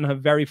beaten in her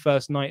very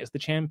first night as the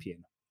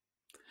champion.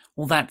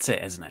 Well, that's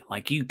it, isn't it?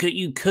 Like you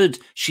could,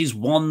 she's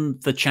won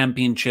the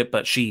championship,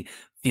 but she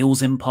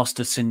feels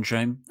imposter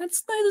syndrome.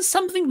 There's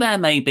something there,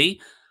 maybe.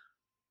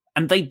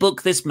 And they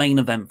book this main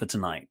event for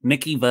tonight,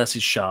 Nikki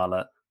versus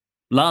Charlotte.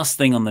 Last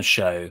thing on the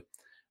show,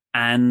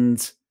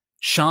 and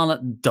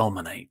Charlotte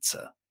dominates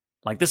her.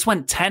 Like this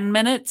went 10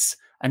 minutes,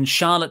 and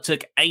Charlotte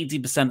took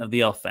 80% of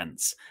the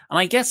offense. And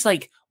I guess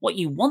like what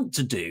you want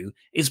to do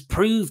is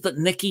prove that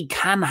Nikki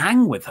can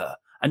hang with her.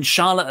 And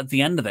Charlotte at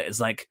the end of it is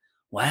like,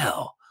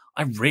 well,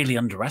 I really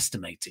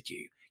underestimated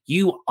you.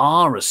 You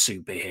are a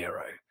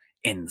superhero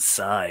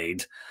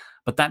inside.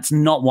 But that's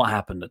not what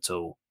happened at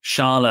all.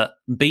 Charlotte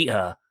beat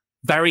her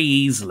very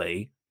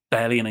easily,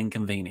 barely an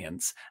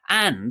inconvenience.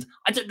 And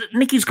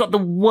Nikki's got the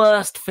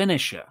worst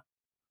finisher.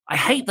 I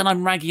hate that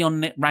I'm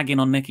ragging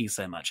on Nikki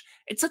so much.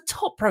 It's a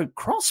top rope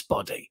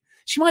crossbody.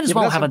 She might as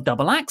well have a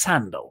double axe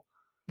handle.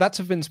 That's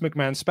a Vince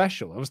McMahon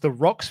special. It was The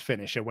Rock's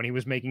finisher when he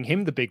was making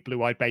him the big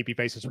blue-eyed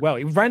babyface as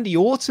well. Randy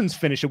Orton's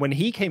finisher when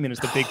he came in as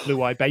the big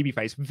blue-eyed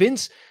babyface.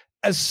 Vince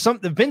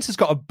has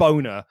got a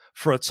boner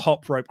for a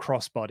top rope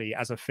crossbody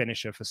as a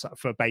finisher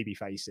for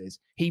babyfaces.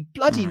 He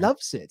bloody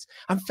loves it.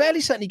 I'm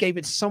fairly certain he gave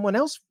it to someone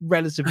else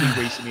relatively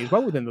recently as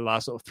well, within the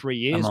last sort of 3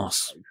 years.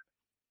 Amos.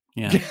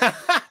 Yeah.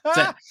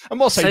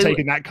 I'm also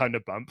taking that kind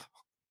of bump.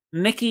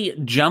 Nikki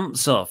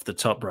jumps off the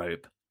top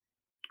rope,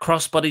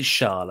 crossbodies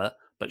Charlotte,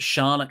 but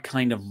Charlotte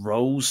kind of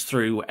rolls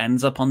through,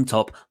 ends up on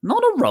top.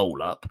 Not a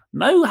roll up,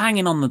 no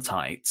hanging on the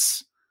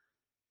tights.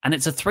 And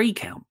it's a 3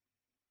 count.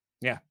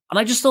 Yeah. And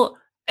I just thought,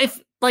 if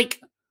like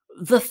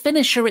the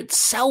finisher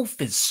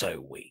itself is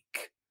so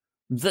weak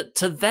that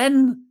to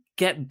then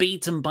get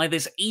beaten by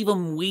this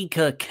even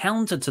weaker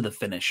counter to the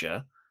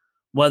finisher,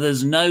 where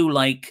there's no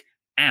like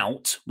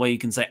out where you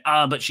can say,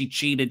 but she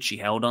cheated, she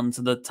held on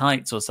to the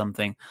tights or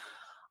something.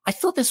 I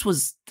thought this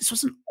was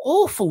an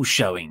awful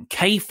showing,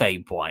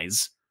 kayfabe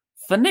wise,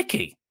 for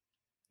Nikki.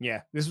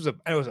 Yeah,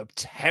 it was a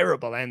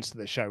terrible end to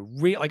the show.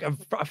 Like a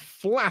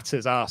flat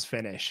as ass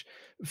finish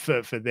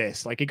for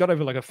this. Like it got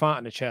over like a fart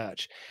in a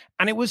church,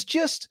 and it was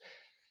just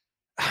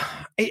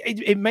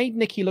it made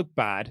Nikki look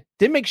bad.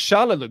 Didn't make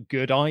Charlotte look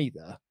good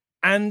either.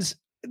 And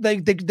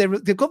they've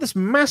got this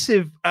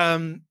massive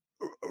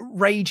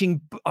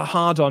raging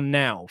hard on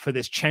now for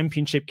this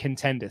championship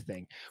contender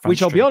thing,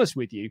 which I'll be honest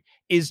with you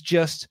is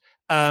just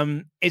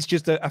it's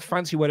just a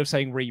fancy word of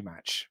saying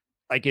rematch.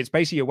 Like, it's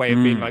basically a way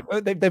of being like, oh,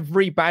 they've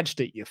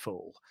rebadged it, you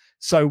fool.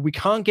 So we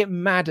can't get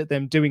mad at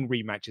them doing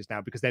rematches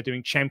now because they're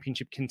doing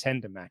championship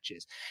contender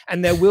matches.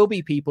 And there will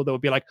be people that will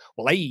be like,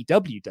 well,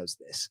 AEW does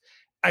this.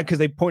 And because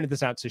they pointed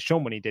this out to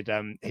Sean when he did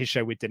his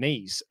show with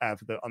Denise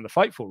on the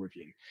Fightful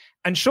review.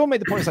 And Sean made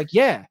the point, it's like,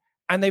 yeah.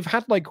 And they've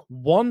had like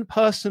one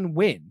person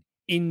win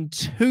in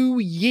 2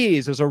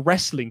 years as a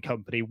wrestling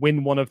company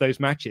win one of those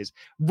matches.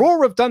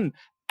 Raw have done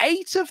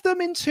 8 of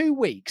them in 2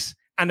 weeks.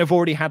 And have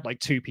already had like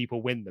 2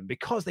 people win them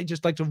because they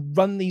just like to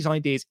run these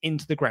ideas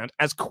into the ground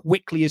as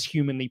quickly as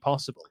humanly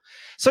possible.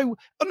 So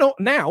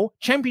now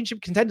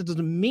championship contender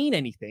doesn't mean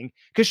anything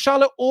because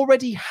Charlotte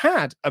already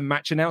had a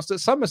match announced at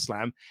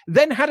SummerSlam,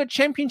 then had a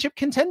championship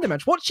contender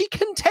match. What's she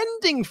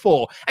contending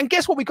for? And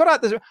guess what? We got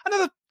out there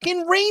another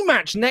fucking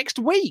rematch next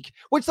week,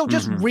 which they'll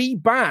just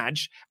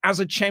rebadge as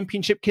a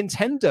championship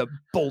contender.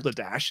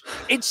 Balderdash.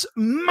 It's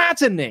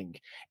maddening.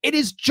 It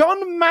is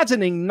John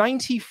Maddening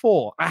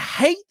 94. I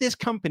hate this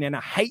company and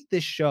I hate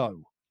this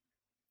show.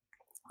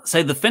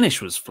 So the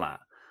finish was flat,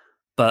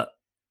 but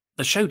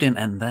the show didn't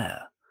end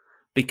there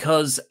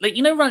because, like,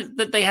 you know, right,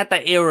 that they had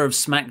that era of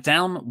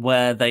SmackDown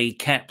where they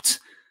kept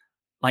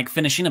like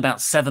finishing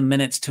about 7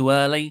 minutes too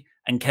early,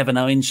 and Kevin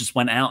Owens just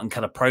went out and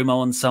cut a promo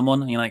on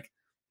someone, and you're like,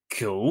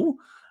 cool.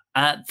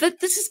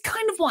 This is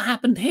kind of what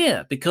happened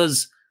here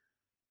because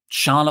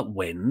Charlotte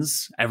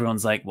wins.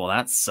 Everyone's like, well,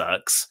 that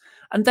sucks.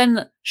 And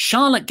then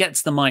Charlotte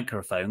gets the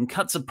microphone,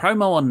 cuts a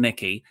promo on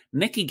Nikki.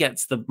 Nikki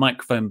gets the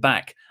microphone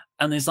back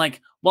and is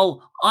like,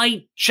 well,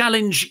 I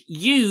challenge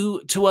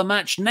you to a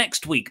match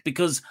next week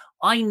because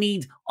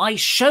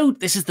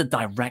this is the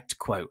direct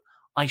quote,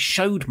 I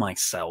showed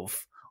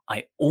myself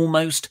I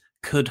almost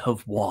could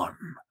have won.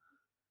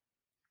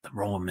 The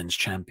Raw Women's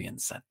Champion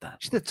said that.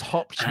 She's the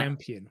top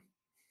champion.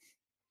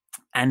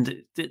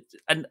 And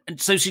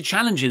so she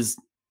challenges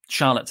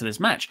Charlotte to this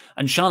match,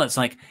 and Charlotte's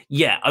like,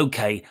 yeah,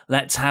 okay,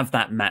 let's have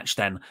that match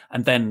then,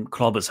 and then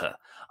clobbers her.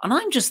 And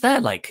I'm just there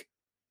like,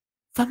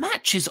 the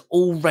match is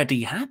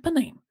already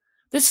happening.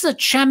 This is a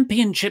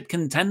championship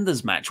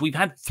contenders match. We've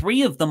had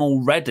 3 of them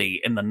already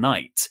in the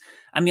night,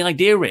 and the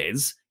idea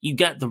is you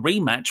get the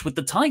rematch with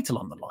the title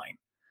on the line.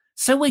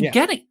 So we're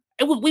getting,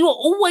 we were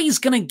always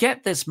going to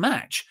get this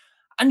match.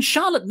 And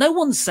Charlotte, no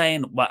one's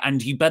saying, well,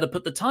 and you better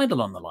put the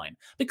title on the line,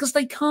 because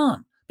they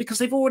can't, because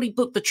they've already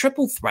booked the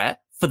triple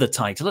threat for the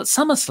title at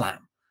SummerSlam.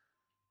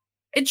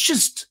 It's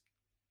just,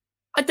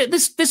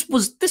 this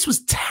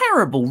was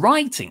terrible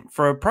writing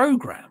for a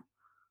program.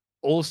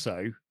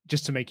 Also,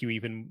 just to make you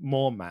even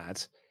more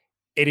mad,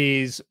 it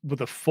is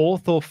the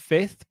 4th or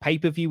 5th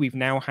pay-per-view we've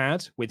now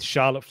had with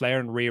Charlotte Flair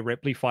and Rhea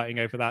Ripley fighting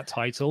over that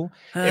title.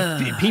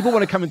 If people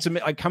want to come into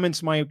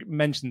my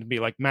mention and be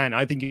like, man,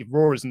 I think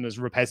Raw isn't as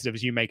repetitive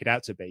as you make it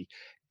out to be.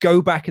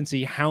 Go back and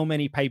see how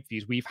many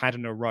pay-per-views we've had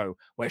in a row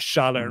where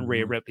Charlotte and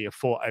Rhea Ripley have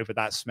fought over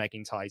that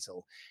smacking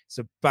title. It's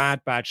a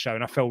bad show,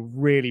 and I feel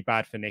really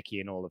bad for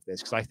Nikki in all of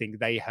this because I think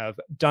they have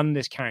done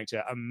this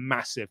character a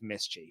massive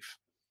mischief.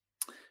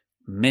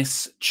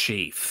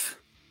 Mischief.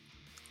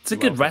 It's a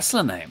good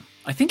wrestler name.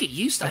 I think she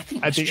used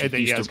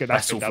to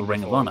wrestle for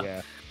Ring of Honor.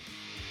 Yeah.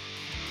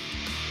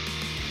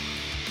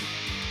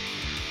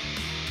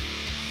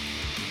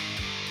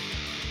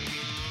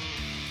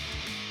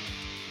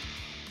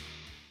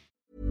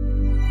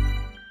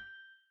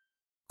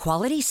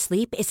 Quality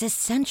sleep is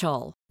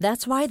essential.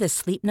 That's why the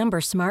Sleep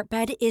Number Smart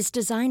Bed is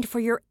designed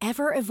for your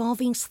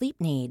ever-evolving sleep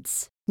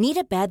needs. Need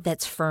a bed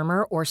that's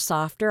firmer or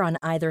softer on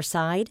either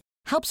side?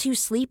 Helps you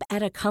sleep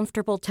at a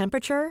comfortable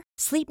temperature?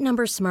 Sleep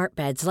Number Smart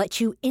Beds let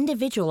you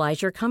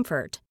individualize your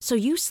comfort so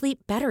you sleep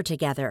better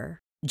together.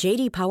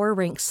 J.D. Power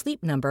ranks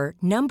Sleep Number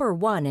number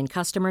 1 in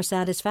customer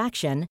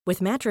satisfaction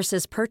with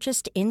mattresses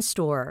purchased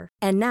in-store.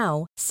 And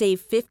now,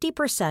 save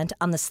 50%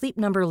 on the Sleep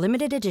Number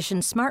Limited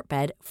Edition Smart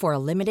Bed for a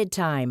limited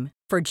time.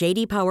 For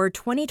J.D. Power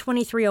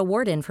 2023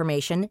 award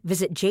information,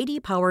 visit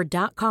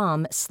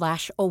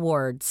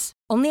jdpower.com/awards.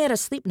 Only at a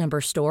Sleep Number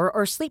store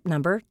or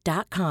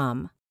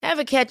sleepnumber.com.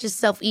 Ever catch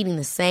yourself eating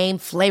the same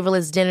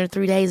flavorless dinner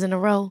 3 days in a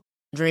row?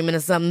 Dreaming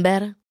of something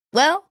better?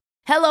 Well,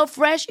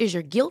 HelloFresh is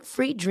your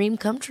guilt-free dream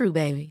come true,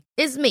 baby.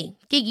 It's me,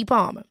 Keke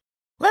Palmer.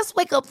 Let's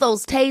wake up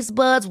those taste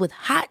buds with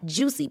hot,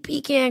 juicy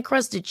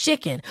pecan-crusted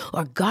chicken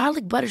or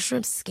garlic butter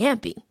shrimp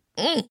scampi.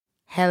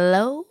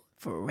 Hello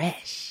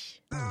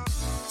Fresh.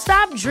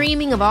 Stop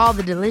dreaming of all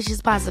the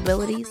delicious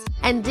possibilities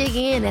and dig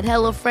in at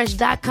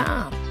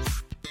HelloFresh.com.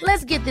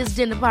 Let's get this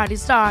dinner party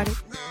started.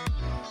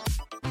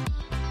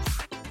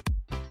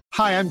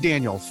 Hi, I'm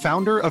Daniel,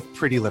 founder of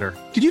Pretty Litter.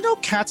 Did you know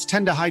cats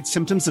tend to hide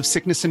symptoms of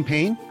sickness and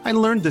pain? I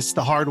learned this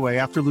the hard way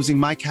after losing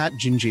my cat,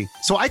 Gingy.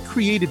 So I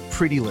created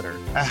Pretty Litter,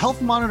 a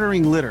health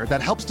monitoring litter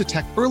that helps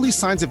detect early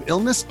signs of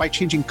illness by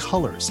changing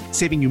colors,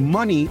 saving you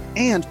money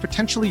and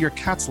potentially your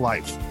cat's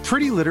life.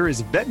 Pretty Litter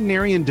is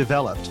veterinarian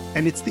developed,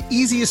 and it's the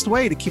easiest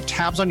way to keep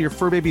tabs on your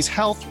fur baby's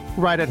health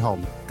right at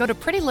home. Go to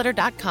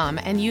prettylitter.com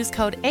and use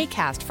code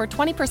ACAST for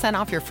 20%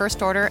 off your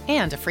first order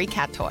and a free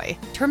cat toy.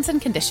 Terms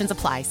and conditions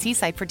apply. See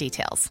site for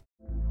details.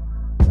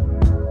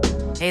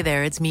 Hey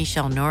there, it's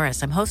Michelle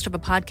Norris. I'm host of a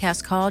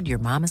podcast called Your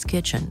Mama's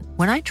Kitchen.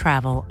 When I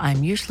travel,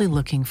 I'm usually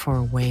looking for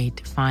a way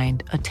to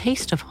find a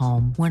taste of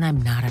home when I'm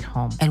not at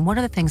home. And one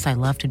of the things I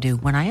love to do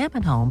when I am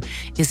at home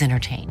is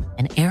entertain.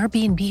 And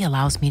Airbnb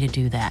allows me to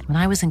do that. When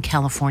I was in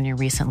California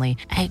recently,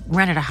 I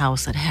rented a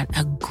house that had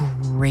a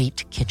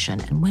great kitchen.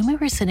 And when we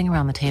were sitting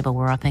around the table,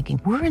 we're all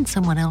thinking, we're in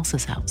someone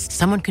else's house.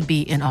 Someone could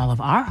be in all of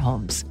our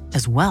homes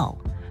as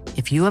well.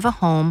 If you have a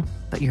home,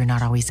 but you're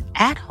not always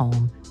at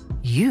home,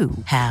 you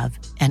have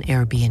an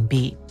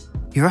Airbnb.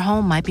 Your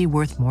home might be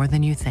worth more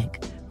than you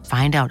think.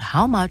 Find out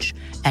how much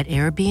at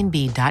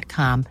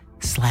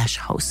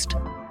airbnb.com/host.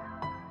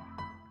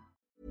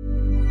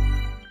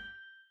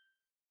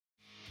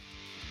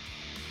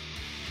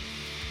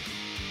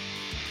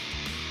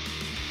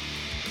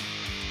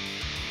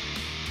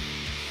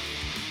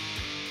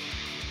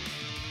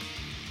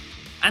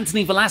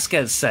 Anthony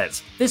Velasquez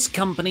says, this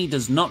company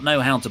does not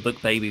know how to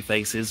book baby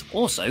faces.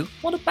 Also,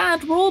 what a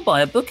bad Raw by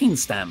a booking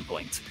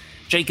standpoint.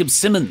 Jacob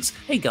Simmons,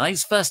 hey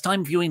guys, first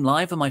time viewing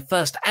live and my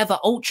first ever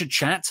Ultra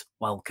Chat.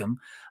 Welcome.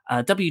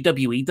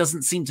 WWE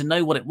doesn't seem to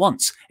know what it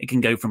wants. It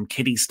can go from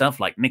kiddie stuff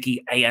like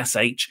Nikki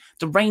ASH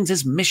to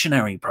Reigns'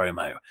 missionary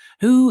promo.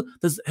 Who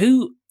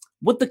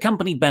would the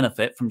company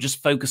benefit from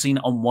just focusing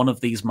on one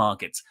of these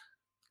markets?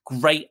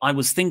 Great. I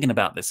was thinking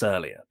about this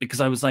earlier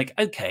because I was like,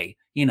 okay,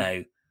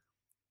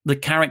 the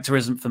character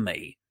isn't for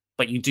me,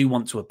 but you do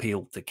want to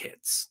appeal to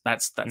kids.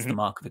 That's the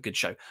mark of a good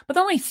show. But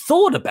then I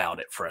thought about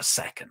it for a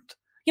second.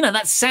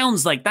 That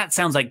sounds like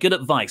good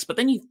advice, but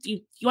then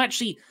you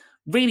actually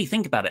really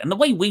think about it. And the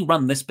way we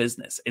run this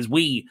business is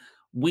we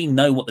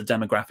know what the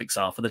demographics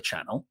are for the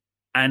channel.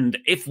 And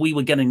if we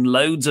were getting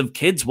loads of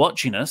kids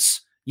watching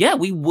us, yeah,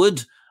 we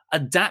would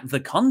adapt the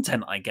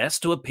content, I guess,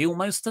 to appeal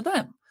most to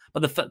them.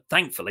 But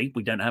thankfully,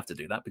 we don't have to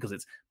do that because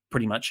it's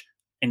pretty much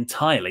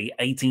entirely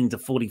 18 to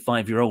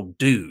 45-year-old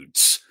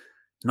dudes.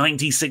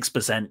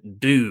 96%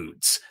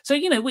 dudes. So,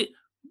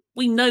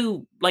 we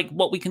know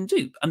what we can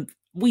do. And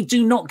we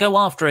do not go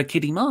after a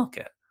kiddie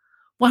market.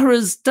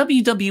 Whereas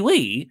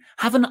WWE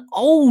have an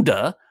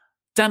older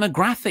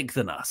demographic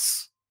than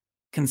us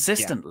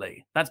consistently.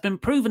 Yeah. That's been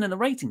proven in the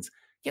ratings.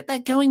 Yet they're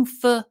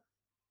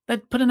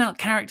putting out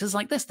characters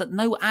like this that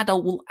no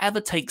adult will ever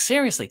take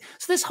seriously.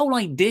 So this whole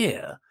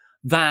idea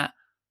that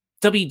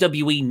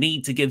WWE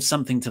need to give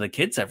something to the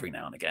kids every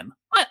now and again,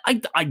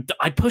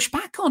 I push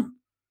back on.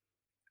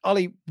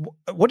 Ollie,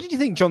 what did you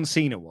think John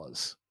Cena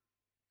was?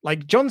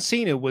 John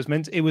Cena was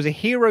it was a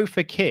hero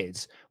for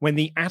kids when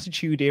the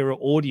Attitude Era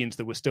audience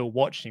that were still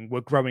watching were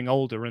growing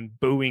older and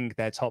booing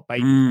their top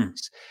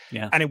babyface.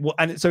 Yeah. And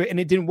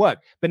it didn't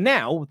work. But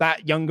now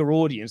that younger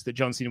audience that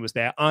John Cena was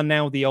there are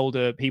now the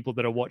older people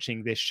that are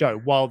watching this show,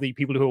 while the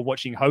people who are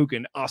watching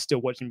Hogan are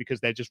still watching because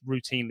they're just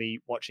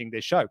routinely watching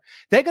this show.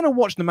 They're going to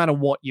watch no matter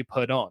what you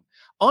put on.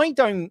 I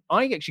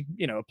actually,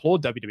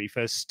 applaud WWE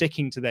for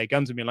sticking to their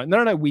guns and being like,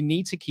 no, we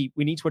need to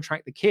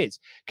attract the kids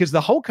because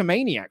the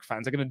Hulkamaniac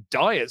fans are going to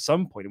die at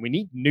some point, and we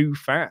need new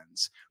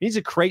fans. We need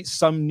to create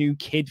some new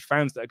kid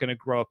fans that are going to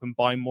grow up and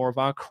buy more of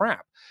our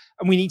crap,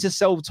 and we need to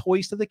sell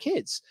toys to the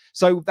kids.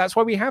 So that's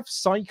why we have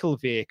cycle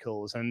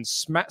vehicles and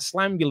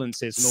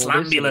slambulances and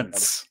all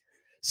this.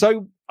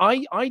 So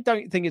I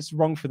don't think it's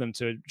wrong for them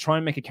to try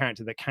and make a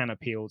character that can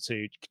appeal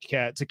to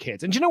kids.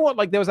 And do you know what?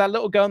 There was that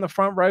little girl in the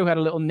front row who had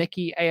a little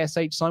Nikki ASH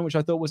sign, which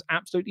I thought was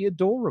absolutely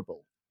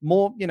adorable.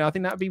 More, I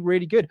think that would be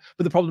really good.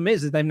 But the problem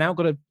is they've now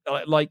got to,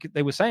 like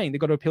they were saying, they've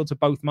got to appeal to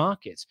both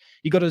markets.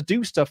 You got to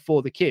do stuff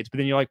for the kids, but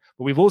then you're like,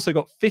 but we've also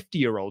got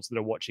 50-year-olds that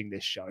are watching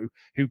this show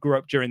who grew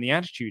up during the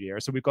Attitude Era.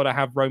 So we've got to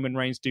have Roman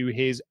Reigns do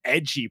his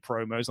edgy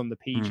promos on the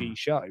PG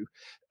show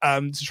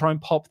to try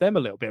and pop them a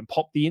little bit and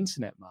pop the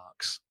internet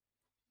marks.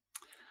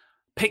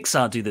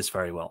 Pixar do this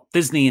very well.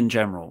 Disney in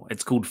general.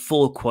 It's called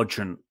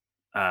 4-quadrant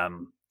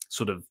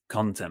sort of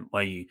content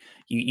where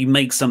you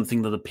make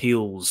something that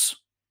appeals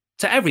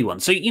to everyone.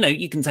 So,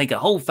 you can take a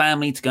whole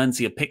family to go and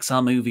see a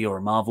Pixar movie or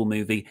a Marvel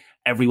movie.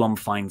 Everyone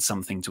finds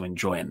something to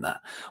enjoy in that.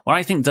 Where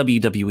I think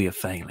WWE are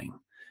failing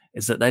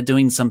is that they're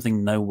doing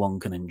something no one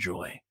can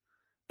enjoy.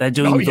 They're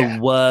doing the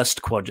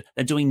worst quadrant.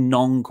 They're doing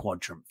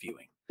non-quadrant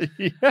viewing.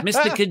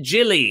 Mr.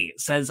 Kajili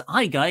says,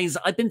 hi guys,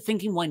 I've been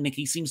thinking why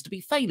Nikki seems to be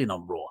failing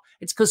on Raw.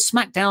 It's because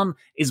SmackDown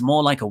is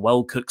more like a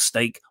well-cooked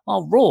steak,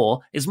 while Raw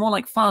is more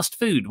like fast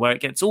food, where it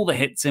gets all the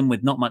hits in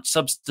with not much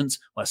substance,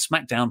 where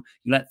SmackDown,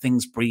 you let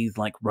things breathe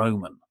like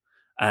Roman.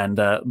 And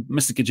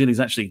Mr.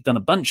 Kajili's actually done a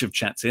bunch of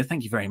chats here.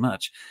 Thank you very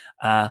much.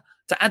 To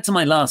add to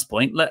my last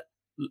point,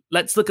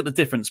 let's look at the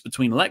difference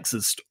between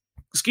Alexa's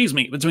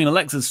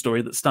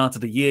story that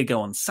started a year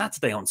ago on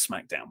Saturday on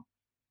SmackDown.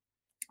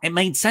 It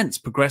made sense,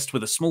 progressed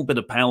with a small bit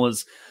of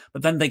Powers,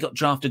 but then they got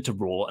drafted to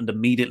Raw, and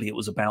immediately it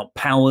was about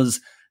Powers,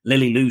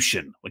 Lily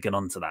Lucian. We'll get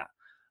on to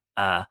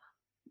that.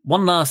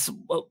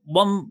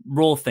 One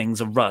Raw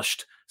things are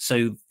rushed,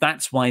 so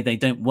that's why they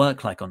don't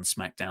work like on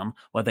SmackDown,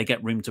 where they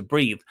get room to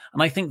breathe.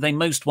 And I think they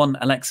most want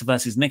Alexa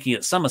versus Nikki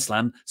at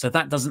SummerSlam, so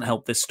that doesn't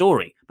help this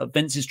story. But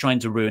Vince is trying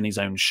to ruin his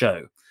own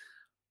show.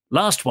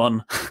 Last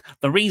one.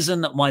 The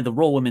reason why the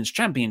Raw Women's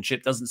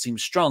Championship doesn't seem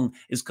strong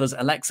is because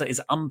Alexa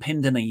is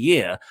unpinned in a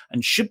year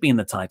and should be in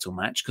the title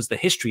match because the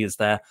history is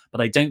there,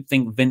 but I don't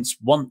think Vince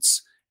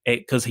wants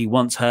it because he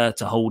wants her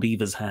to hold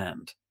Eva's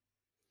hand.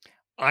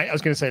 I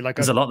was going to say, like,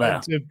 there's a lot there.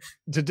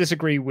 To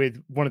disagree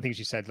with one of the things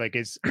you said, like,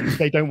 is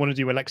they don't want to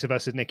do Alexa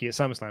versus Nikki at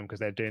SummerSlam because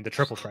they're doing the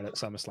triple threat at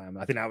SummerSlam.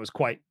 I think that was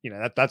quite,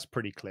 that's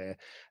pretty clear.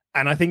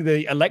 And I think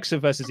the Alexa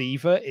versus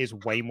Eva is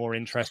way more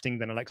interesting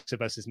than Alexa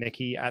versus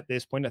Nikki at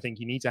this point. I think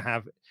you need to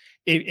have,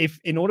 if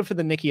in order for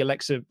the Nikki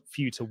Alexa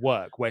feud to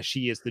work, where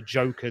she is the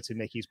Joker to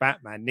Nikki's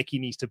Batman, Nikki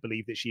needs to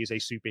believe that she is a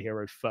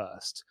superhero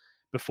first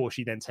before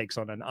she then takes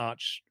on an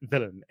arch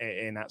villain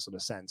in that sort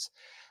of sense.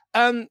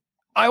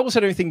 I also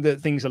don't think that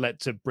things are let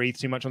to breathe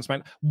too much on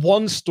SmackDown.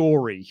 One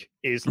story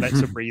is let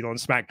to breathe on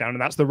SmackDown, and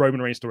that's the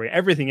Roman Reigns story.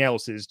 Everything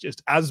else is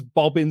just as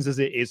bobbins as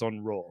it is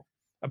on Raw.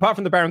 Apart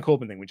from the Baron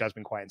Corbin thing, which has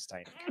been quite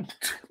entertaining.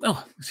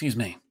 Oh, excuse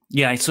me.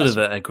 Yeah, I sort of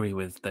agree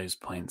with those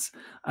points.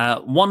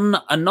 One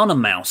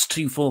Anonymous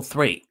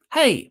 243.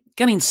 Hey,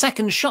 getting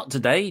second shot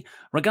today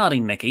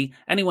regarding Nikki.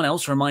 Anyone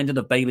else reminded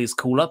of Bayley's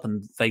call-up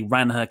and they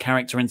ran her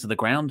character into the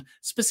ground?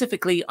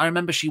 Specifically, I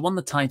remember she won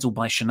the title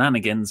by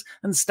shenanigans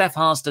and Steph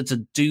asked her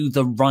to do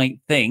the right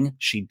thing.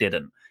 She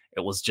didn't.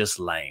 It was just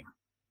lame.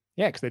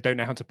 Yeah, because they don't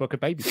know how to book a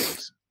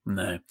babyface.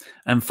 No.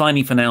 And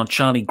finally for now,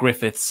 Charlie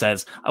Griffith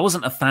says, I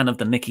wasn't a fan of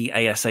the Nikki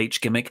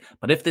ASH gimmick,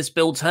 but if this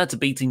builds her to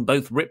beating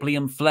both Ripley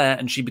and Flair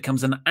and she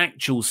becomes an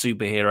actual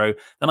superhero,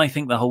 then I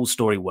think the whole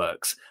story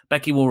works.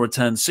 Becky will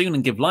return soon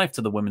and give life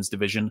to the women's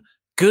division.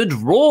 Good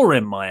Raw,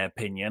 in my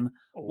opinion.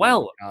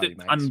 Well, Charlie,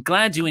 I'm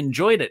glad you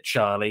enjoyed it,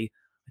 Charlie.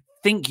 I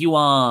think you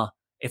are,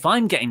 if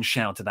I'm getting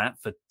shouted at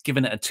for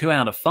giving it a 2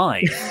 out of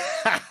 5.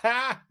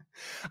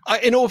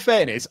 In all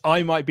fairness,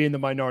 I might be in the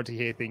minority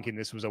here thinking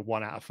this was a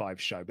 1 out of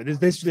 5 show, but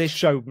this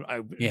show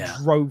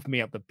drove me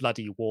up the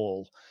bloody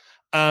wall.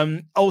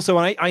 Also,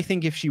 I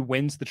think if she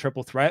wins the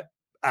triple threat,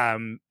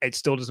 it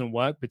still doesn't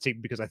work,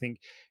 particularly because I think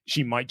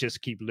she might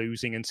just keep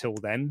losing until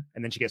then,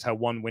 and then she gets her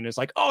one win. It's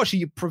like, oh,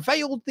 she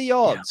prevailed the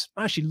odds.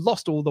 Yeah. She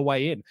lost all the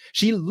way in.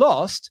 She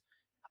lost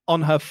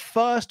on her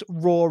first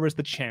Raw as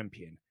the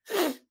champion.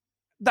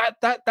 That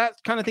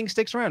kind of thing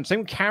sticks around.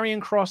 Same with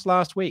Karrion Kross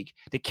last week.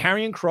 Did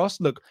Karrion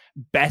Kross look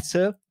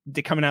better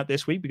coming out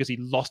this week because he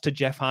lost to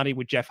Jeff Hardy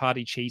with Jeff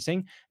Hardy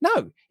cheating?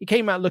 No, he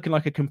came out looking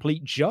like a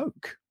complete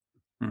joke.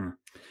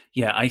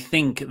 Yeah, I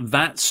think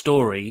that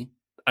story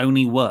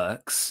only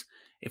works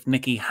if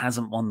Nikki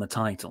hasn't won the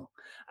title.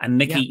 And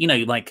Nikki,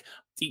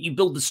 you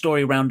build the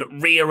story around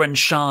Rhea and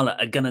Charlotte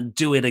are going to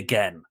do it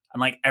again. And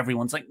like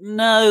everyone's like,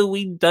 no,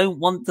 we don't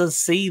want to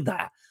see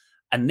that.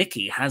 And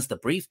Nikki has the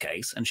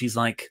briefcase and she's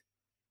like,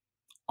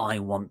 I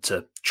want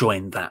to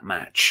join that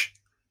match.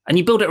 And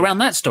you build it around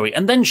that story.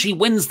 And then she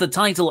wins the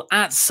title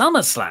at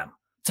SummerSlam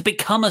to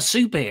become a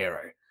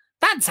superhero.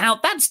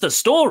 That's the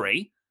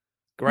story.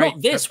 Great.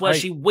 Not this where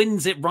she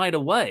wins it right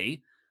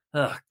away.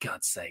 Oh,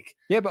 God's sake.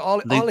 Yeah, but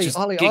Ollie,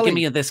 give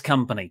me a this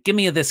company. Give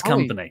me a this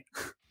company.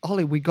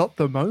 Ollie, we got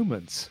the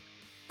moment.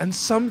 And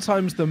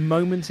sometimes the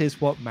moment is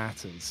what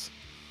matters.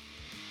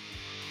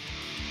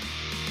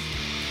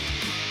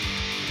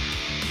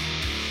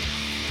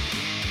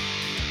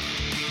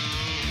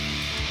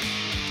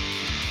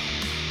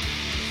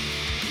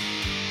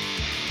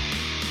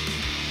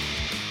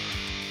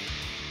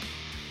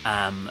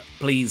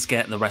 Please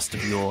get the rest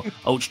of your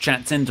Ultra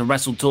Chats into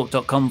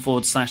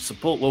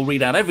WrestleTalk.com/support. We'll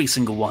read out every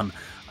single one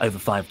over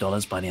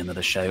 $5 by the end of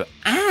the show.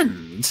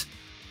 And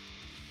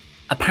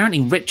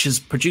apparently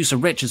producer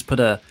Rich has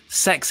put a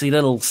sexy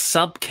little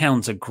sub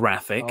counter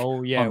graphic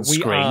on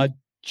screen. We are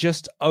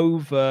just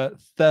over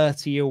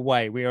 30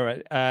 away. We are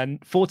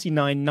at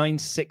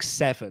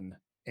 49,967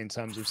 in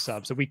terms of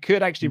subs. So we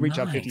could actually reach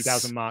our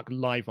 50,000 mark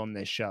live on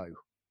this show.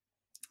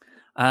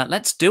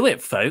 Let's do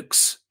it,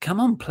 folks. Come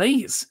on,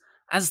 please.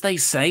 As they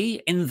say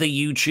in the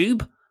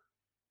YouTube,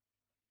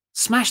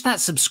 smash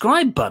that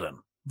subscribe button,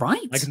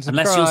 right?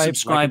 Unless you're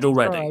subscribed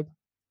already.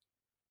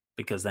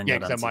 Because then you're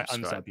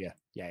unsubscribed.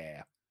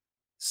 Yeah.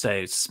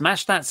 So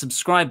smash that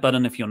subscribe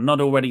button if you're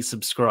not already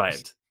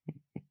subscribed.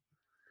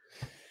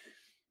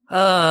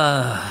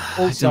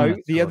 Also,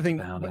 the other thing...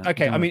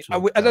 Okay, I mean,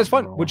 that's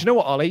fine. Well, do you know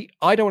what, Ollie?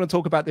 I don't want to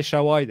talk about this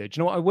show either. Do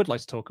you know what I would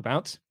like to talk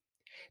about?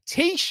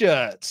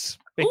 T-shirts!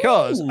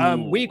 Because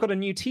we've got a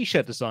new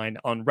T-shirt design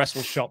on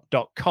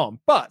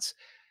WrestleShop.com, but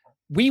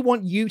we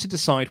want you to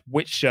decide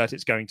which shirt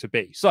it's going to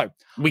be. So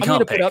we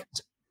can't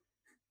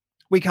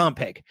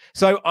pick.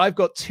 So I've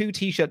got 2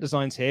 T-shirt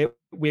designs here.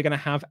 We're going to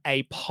have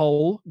a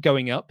poll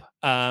going up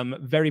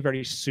very,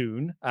 very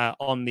soon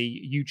on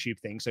the YouTube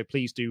thing. So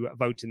please do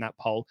vote in that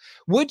poll.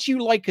 Would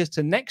you like us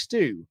to next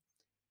do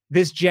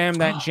this Jam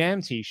That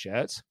Jam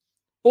T-shirt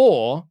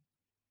or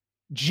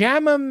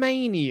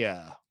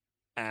Jamamania?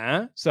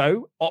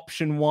 So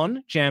option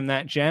 1, Jam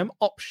That Jam.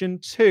 Option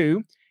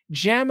 2,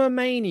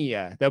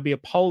 Jamamania. There'll be a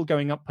poll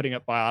going up, putting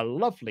up by our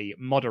lovely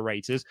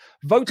moderators.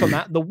 Vote on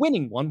that. The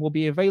winning one will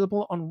be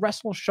available on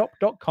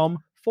WrestleShop.com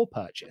for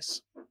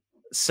purchase.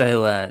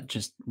 So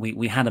just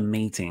we had a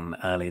meeting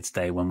earlier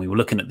today when we were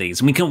looking at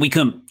these, and we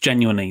couldn't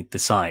genuinely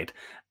decide.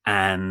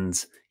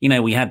 And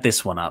we had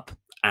this one up,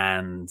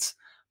 and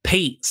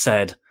Pete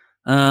said,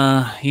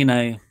 it's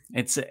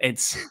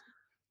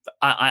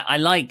I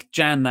like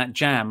Jam That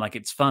Jam, like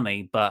it's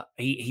funny, but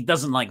he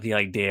doesn't like the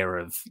idea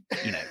of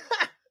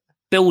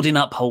building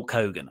up Hulk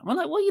Hogan. I'm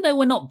like, well,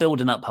 we're not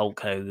building up Hulk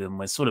Hogan.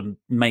 We're sort of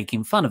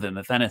making fun of him,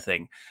 if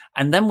anything.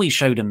 And then we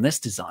showed him this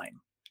design,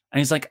 and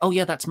he's like, oh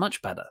yeah, that's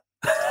much better.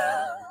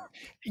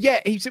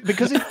 Yeah,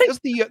 because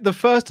the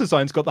first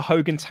design's got the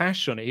Hogan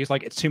tash on it. He's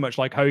like, it's too much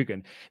like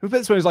Hogan. And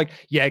this one was like,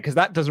 yeah, because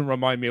that doesn't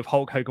remind me of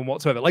Hulk Hogan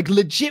whatsoever. Like,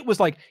 legit was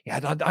like, yeah,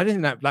 I don't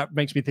think that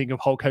makes me think of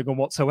Hulk Hogan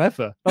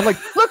whatsoever. I'm like,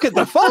 look at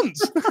the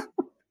fonts.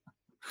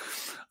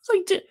 It's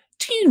like, do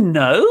you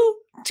know?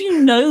 Do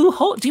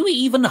you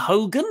even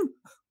Hogan?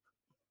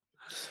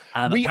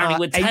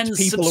 We're 10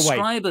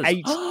 subscribers.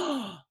 Away.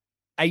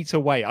 Eight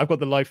away. I've got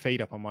the live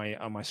feed up on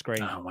my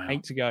screen. Oh, wow.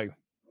 8 to go.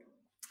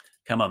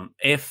 Come on.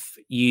 If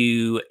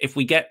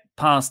we get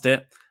past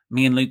it,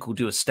 me and Luke will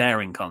do a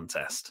staring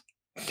contest.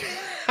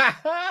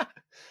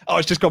 Oh,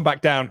 it's just gone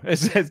back down.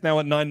 It's now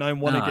at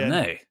 991 again.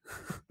 No.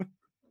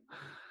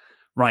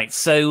 Right.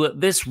 So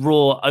this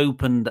Raw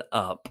opened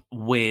up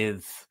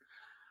with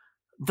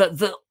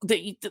a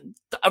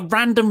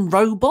random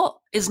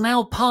robot is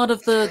now part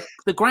of the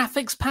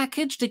graphics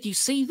package. Did you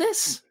see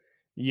this?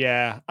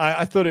 Yeah,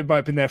 I thought it might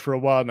have been there for a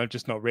while, and I've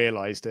just not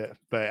realized it.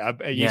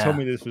 But you told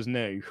me this was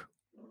new.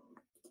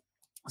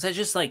 So it's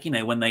just like,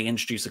 when they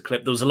introduced a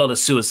clip, there was a lot of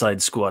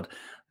Suicide Squad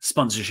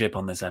sponsorship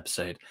on this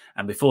episode.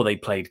 And before they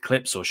played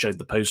clips or showed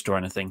the poster or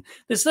anything,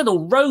 this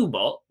little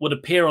robot would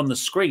appear on the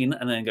screen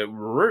and then go,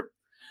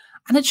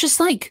 and it's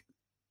just like,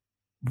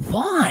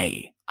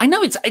 why? I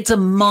know it's a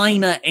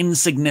minor,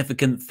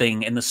 insignificant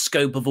thing in the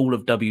scope of all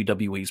of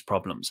WWE's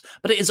problems,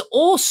 but it is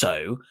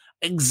also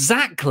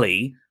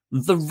exactly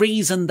the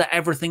reason that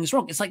everything's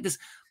wrong. It's like this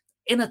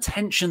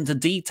inattention to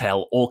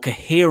detail or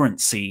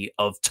coherency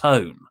of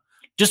tone.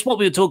 Just what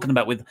we were talking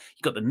about with,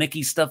 you've got the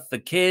Nikki stuff for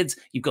kids,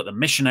 you've got the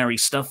missionary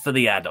stuff for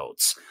the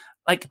adults.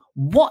 Like,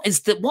 what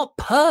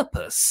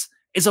purpose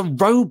is a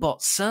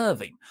robot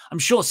serving? I'm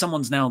sure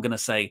someone's now going to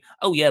say,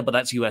 oh yeah, but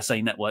that's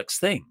USA Network's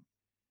thing.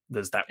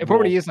 There's that. It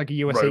probably is like a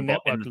USA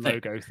Network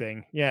logo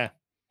thing. Yeah.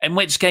 In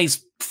which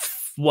case,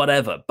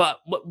 whatever. But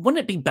wouldn't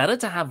it be better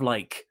to have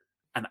like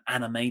an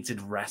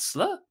animated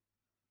wrestler?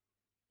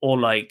 Or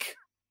like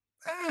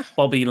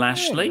Bobby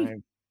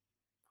Lashley?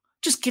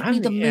 Just give me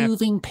the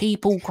moving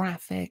people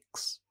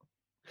graphics.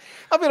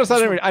 I'll be honest, I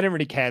didn't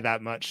really care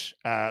that much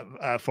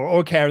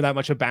care that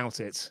much about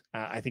it.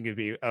 I think it would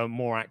be a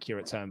more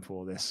accurate term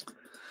for this.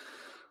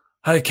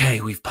 Okay,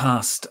 we've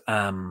passed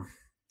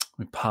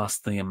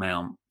the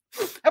amount.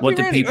 What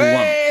did people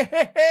want?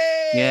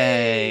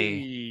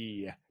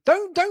 Yay!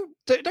 Don't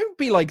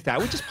be like that.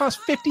 We just passed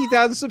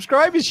 50,000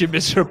 subscribers, you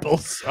miserable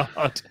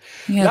sod.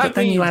 Yeah, but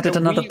then you added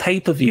another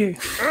pay-per-view.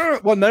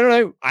 Well,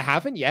 no, I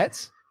haven't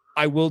yet.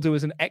 I will do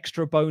as an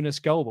extra bonus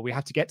goal, but we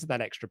have to get to that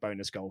extra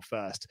bonus goal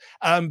first.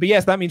 But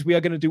yes, that means we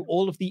are going to do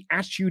all of the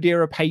Attitude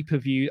Era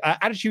pay-per-view,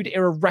 Attitude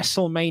Era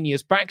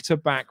WrestleManias back to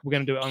back. We're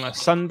going to do it on a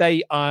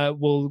Sunday.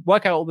 We'll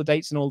work out all the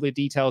dates and all the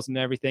details and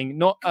everything.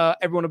 Not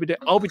everyone will be doing.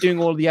 I'll be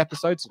doing all of the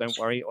episodes, so don't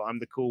worry. I'm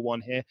the cool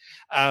one here.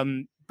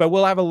 But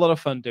we'll have a lot of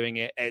fun doing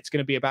it. It's going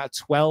to be about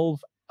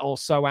 12 or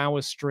so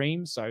hours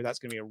stream, so that's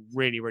going to be a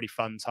really, really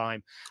fun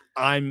time.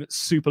 I'm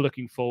super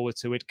looking forward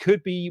to it.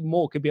 Could be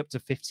more, could be up to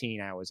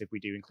 15 hours if we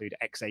do include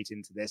X8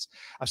 into this.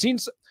 I've seen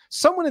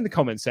someone in the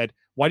comments said,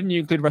 why didn't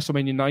you include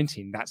WrestleMania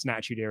 19? That's an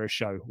Attitude Era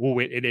show. Oh,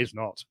 it is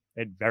not.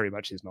 It very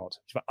much is not.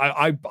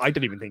 I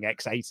don't even think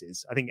X8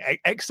 is. I think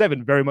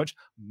X7 very much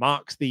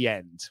marks the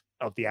end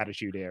of the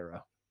Attitude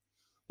Era.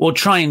 We'll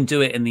try and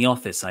do it in the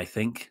office, I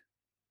think.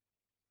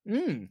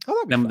 Then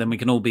we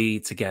can all be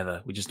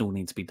together. We just all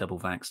need to be double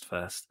vaxxed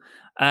first.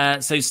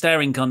 So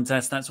staring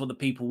contest, that's what the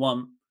people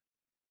want.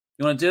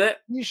 You want to do it?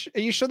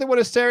 Are you sure they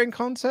want a staring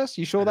contest?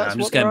 You sure that's I'm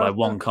just going by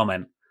one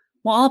comment.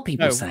 What are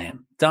people saying?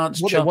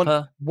 Dance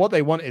chopper? What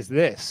they want is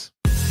this.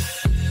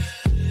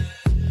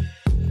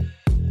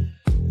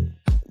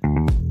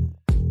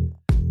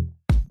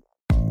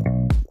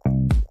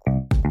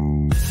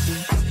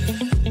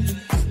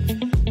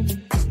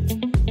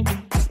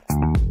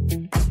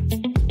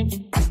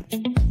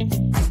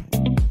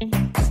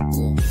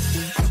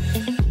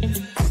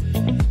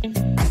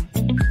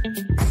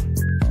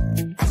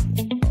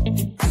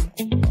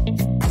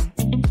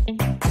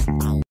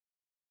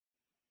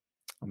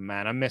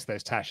 Man, I miss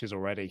those tashes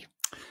already.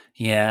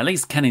 Yeah, at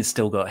least Kenny's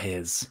still got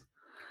his.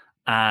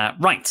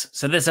 Right,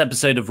 so this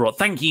episode of Raw.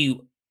 Thank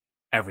you,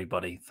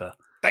 everybody, for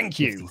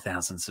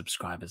 50,000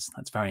 subscribers.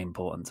 That's very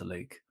important to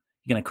Luke.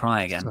 You're going to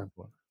cry again,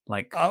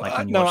 like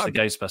when you watched the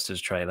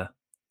Ghostbusters trailer.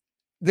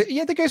 The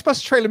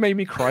Ghostbusters trailer made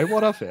me cry.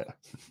 What of it?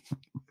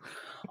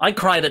 I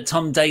cried at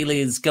Tom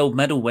Daly's gold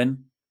medal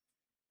win.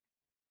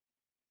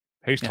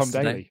 Who's Tom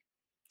Daly?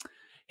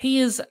 He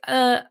is.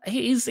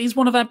 He's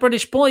one of our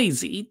British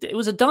boys. It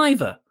was a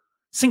diver,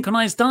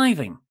 synchronized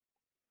diving.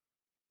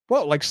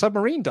 What, like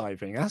submarine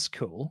diving? That's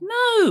cool.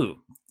 No.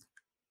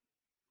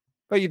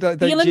 But The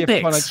do you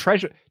Olympics. find like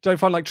treasure? Don't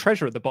find like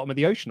treasure at the bottom of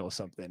the ocean or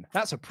something?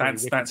 That's a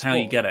pretty. That's how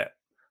you get it.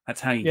 That's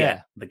how you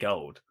get the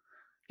gold.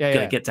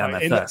 Yeah, Get down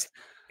there in first.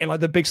 In like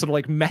the big sort of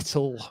like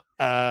metal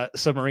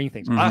submarine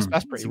things.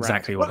 That's pretty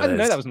exactly rad. what I didn't it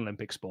know is. that was an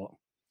Olympic sport.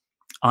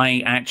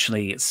 I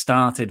actually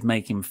started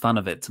making fun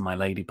of it to my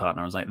lady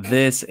partner. I was like,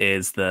 this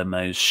is the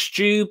most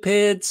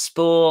stupid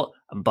sport.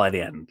 And by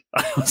the end,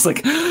 I was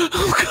like,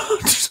 oh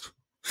God,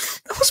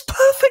 that was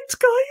perfect,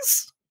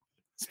 guys.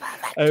 It's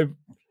perfect.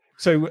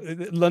 So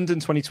London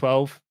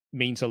 2012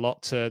 means a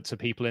lot to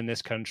people in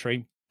this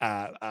country,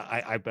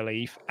 I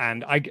believe.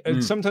 And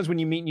sometimes when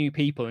you meet new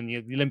people and the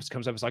Olympics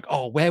comes up, it's like,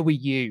 oh, where were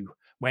you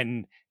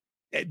when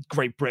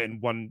Great Britain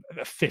won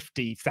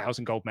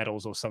 50,000 gold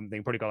medals or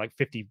something? Probably got like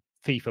 50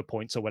 FIFA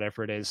points or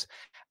whatever it is.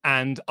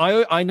 And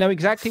I know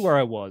exactly where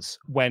I was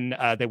when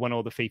they won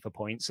all the FIFA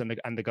points and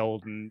the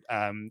golden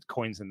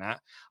coins and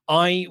that.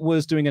 I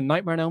was doing a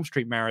Nightmare on Elm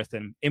Street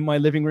marathon in my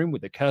living room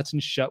with the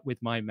curtains shut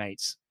with my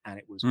mates. And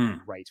it was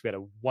great. We had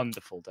a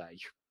wonderful day.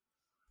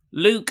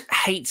 Luke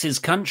hates his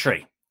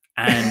country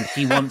and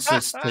he wants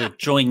us to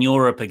join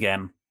Europe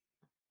again.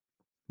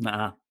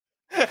 Nah.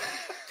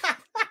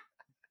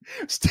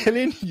 Still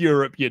in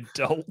Europe, you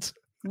dolt.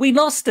 We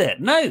lost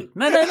it. No.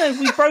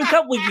 We broke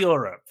up with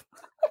Europe.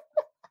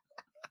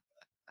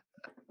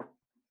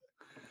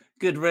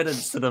 Good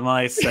riddance to them,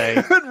 I say.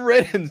 Good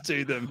riddance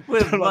to them.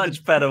 We're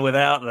much better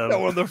without them.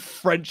 Don't want the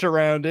French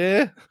around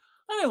here.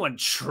 I don't want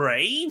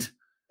trade.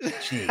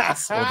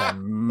 Jeez, all that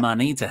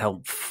money to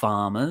help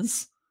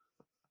farmers.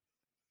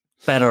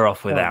 Better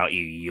off without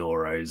you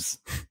Euros.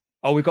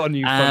 Oh, we've got a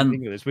new fun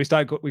thing with this. We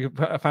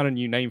found a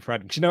new name for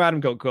Adam. Because you know,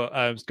 Adam got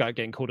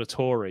getting called a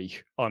Tory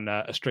on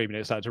a stream, and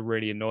it started to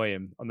really annoy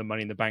him on the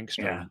Money in the Bank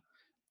stream.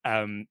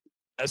 Yeah.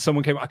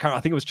 Someone came. I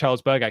think it was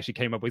Charles Berg actually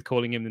came up with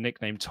calling him the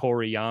nickname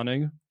Tory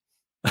Yanu.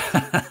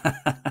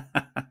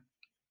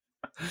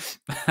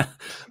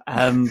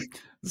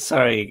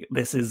 Sorry,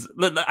 this is.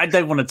 Look, I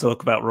don't want to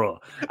talk about Raw.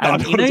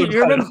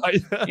 You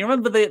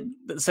remember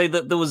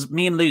that there was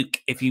me and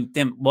Luke. If you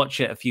didn't watch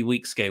it a few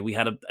weeks ago, we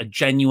had a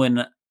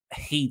genuine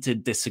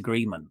heated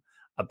disagreement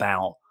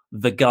about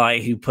the guy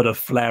who put a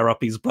flare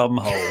up his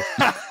bumhole.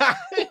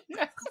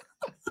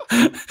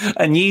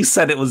 And you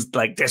said it was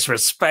like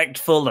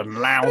disrespectful and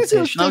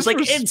loutish. And I was like,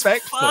 it's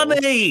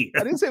funny.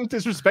 I didn't say it was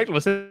disrespectful. I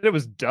said it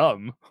was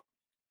dumb.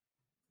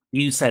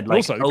 You said like,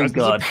 also, oh guys,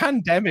 God. There's a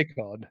pandemic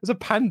on. There's a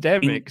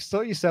pandemic.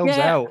 Sort yourselves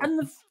out.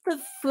 And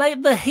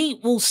the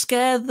heat will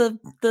scare the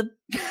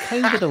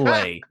COVID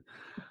away.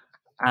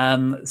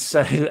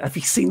 So have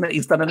you seen that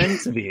he's done an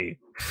interview?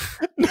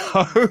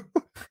 No.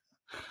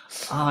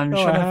 I'm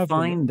trying to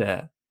find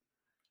it.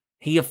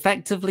 He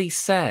effectively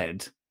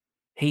said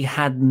he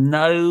had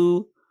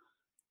no.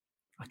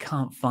 I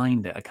can't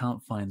find it. I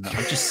can't find that.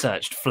 I just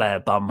searched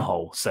flare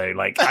bumhole. So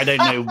like, I don't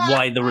know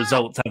why the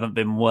results haven't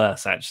been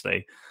worse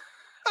actually.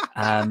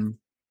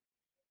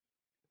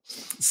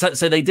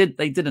 So they did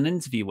an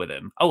interview with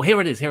him. Oh, here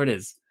it is.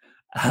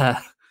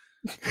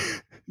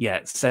 Yeah.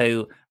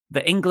 So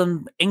the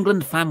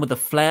England fan with a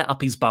flare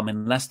up his bum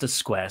in Leicester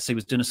Square. So he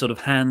was doing a sort of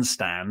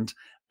handstand,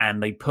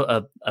 and they put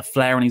a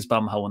flare in his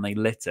bumhole and they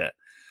lit it.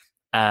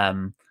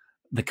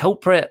 The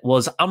culprit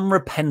was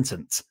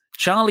unrepentant.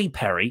 Charlie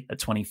Perry, a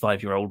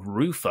 25-year-old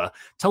roofer,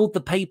 told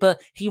the paper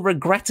he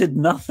regretted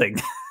nothing.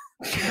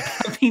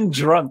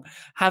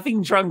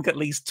 having drunk at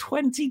least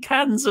 20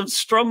 cans of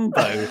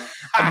Strongbow.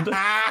 And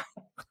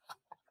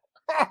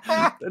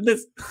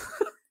this,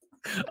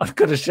 I've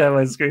got to share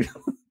my screen.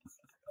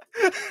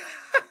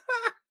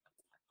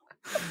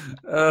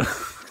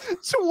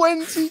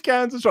 20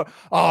 cans of strong.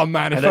 Oh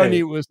man, if only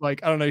it was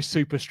like, I don't know,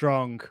 super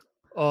strong,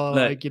 or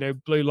like, you know,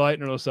 Blue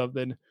Lightning or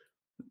something.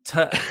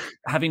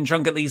 Having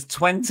drunk at least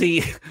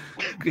 20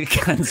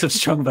 cans of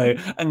Strongbow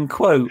and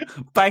quote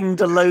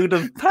banged a load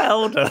of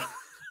powder.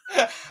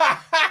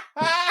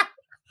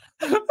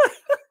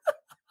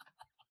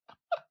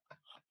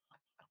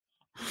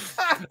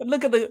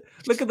 Look at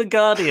the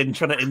Guardian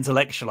trying to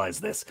intellectualize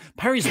this.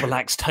 Perry's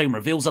relaxed tone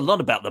reveals a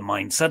lot about the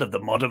mindset of the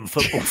modern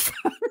football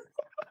fan.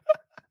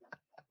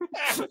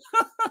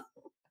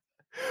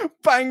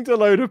 Banged a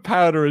load of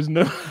powder is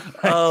no.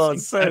 Oh,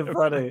 it's so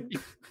funny.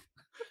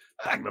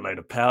 Banged a load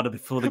of powder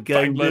before the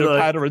game. Banged a load of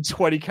powder and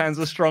 20 cans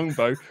of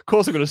Strongbow. Of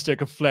course, I'm going to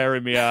stick a flare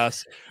in my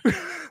ass.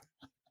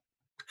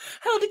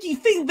 How did you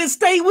think this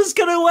day was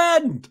going to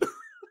end?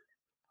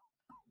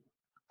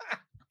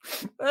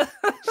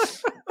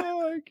 Oh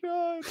my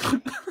God.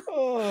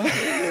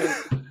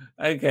 Oh.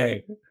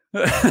 Okay.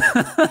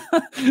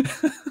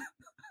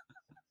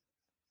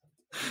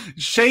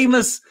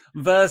 Sheamus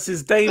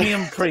versus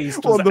Damian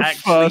Priest was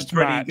actually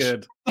pretty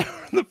good.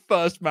 The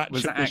first match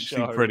was of the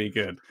actually show. pretty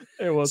good.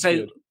 It was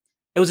good.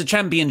 It was a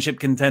championship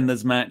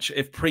contenders match.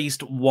 If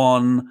Priest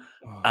won,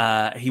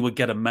 he would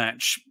get a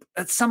match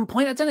at some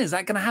point. I don't know. Is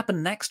that going to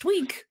happen next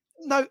week?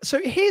 No, so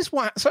here's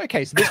what. So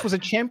okay, so this was a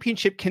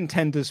championship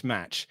contenders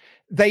match.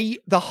 The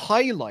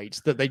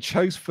highlights that they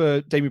chose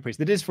for Damian Priest,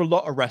 that is for a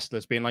lot of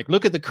wrestlers, being like,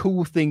 look at the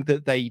cool thing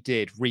that they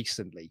did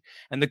recently.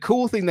 And the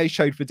cool thing they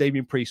showed for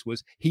Damian Priest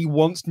was he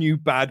once knew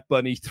Bad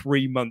Bunny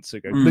 3 months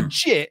ago.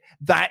 Legit,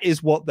 that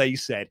is what they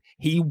said.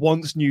 He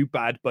once knew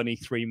Bad Bunny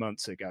 3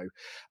 months ago.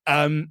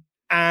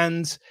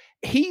 And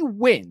he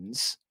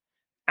wins.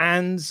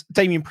 And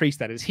Damian Priest,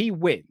 that is, he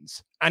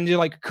wins. And you're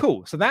like,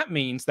 cool. So that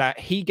means that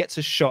he gets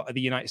a shot at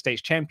the United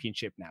States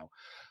Championship now.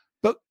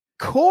 But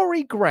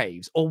Corey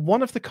Graves, or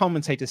one of the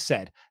commentators,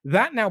 said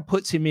that now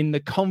puts him in the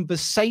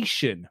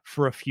conversation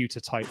for a future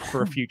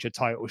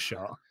title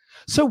shot.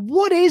 So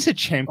what is a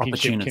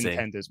championship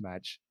contenders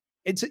match?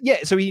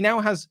 So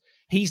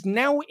he's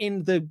now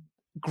in the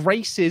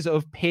graces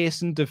of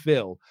Pearson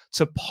DeVille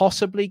to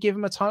possibly give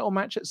him a title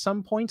match at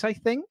some point, I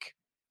think.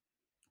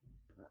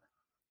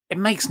 It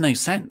makes no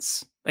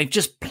sense. They've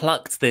just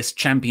plucked this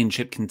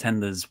championship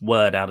contenders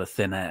word out of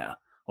thin air,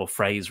 or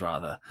phrase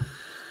rather.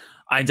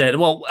 I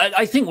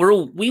think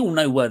we all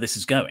know where this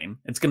is going.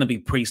 It's going to be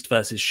Priest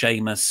versus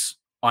Sheamus,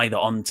 either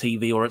on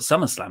TV or at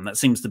SummerSlam. That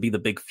seems to be the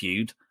big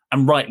feud,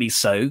 and rightly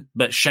so.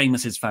 But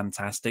Sheamus is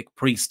fantastic.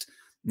 Priest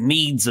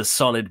needs a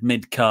solid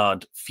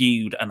mid-card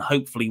feud and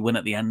hopefully win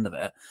at the end of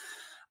it.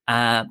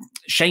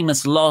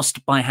 Sheamus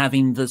lost by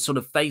having the sort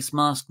of face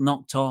mask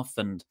knocked off,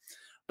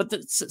 but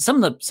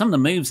some of the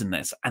moves in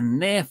this and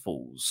near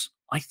falls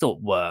I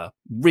thought were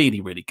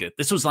really, really good.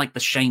 This was like the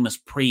Sheamus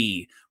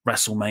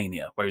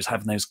pre-WrestleMania, where he was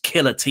having those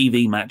killer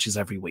TV matches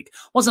every week.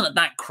 Wasn't at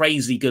that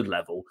crazy good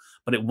level,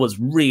 but it was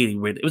really,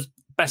 really. It was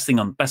best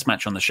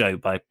match on the show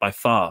by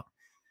far.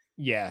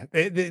 Yeah,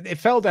 it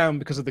fell down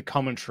because of the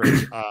commentary,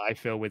 I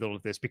feel, with all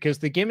of this, because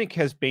the gimmick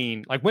has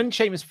been, like, when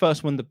Sheamus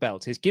first won the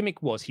belt, his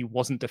gimmick was he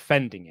wasn't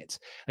defending it.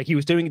 Like, he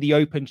was doing the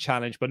open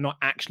challenge, but not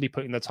actually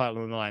putting the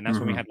title on the line. That's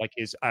when we had, like,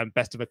 his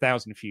Best of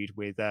 1,000 feud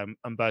with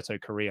Humberto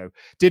Carrillo.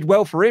 Did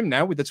well for him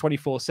now with the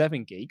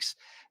 24/7 geeks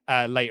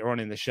later on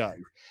in the show.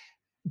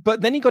 But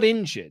then he got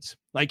injured.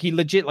 Like, he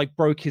legit, like,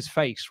 broke his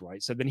face,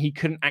 right? So then he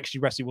couldn't actually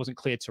wrestle. He wasn't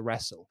cleared to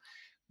wrestle.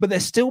 But they're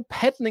still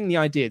peddling the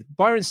idea.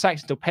 Byron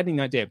Saxton still peddling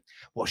the idea.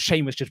 Well,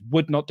 Sheamus just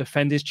would not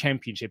defend his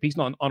championship. He's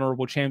not an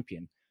honorable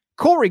champion.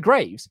 Corey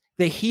Graves,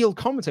 the heel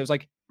commentator, was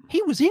like,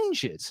 he was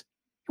injured.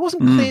 He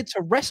wasn't cleared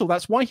to wrestle.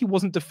 That's why he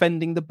wasn't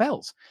defending the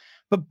belt.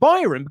 But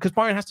Byron, because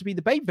Byron has to be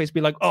the babyface, be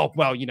like, oh,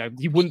 well, you know,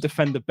 he wouldn't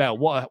defend the belt.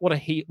 What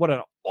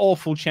an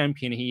awful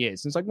champion he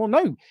is. And it's like, well,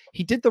 no,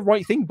 he did the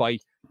right thing by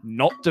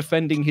not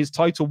defending his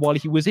title while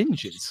he was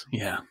injured.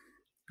 Yeah.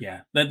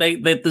 Yeah,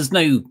 there's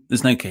no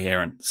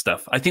coherent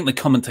stuff. I think the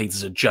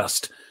commentators are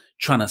just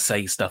trying to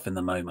say stuff in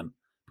the moment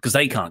because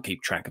they can't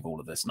keep track of all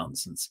of this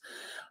nonsense.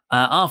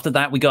 After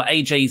that, we got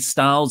AJ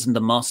Styles and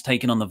Omos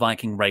taking on the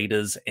Viking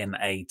Raiders in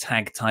a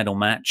tag title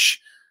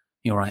match.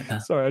 You all right there?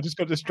 Sorry, I just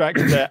got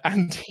distracted there.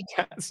 Andy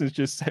Katz has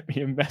just sent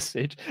me a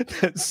message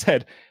that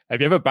said,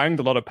 have you ever banged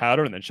a lot of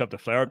powder and then shoved a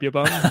flare up your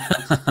bum?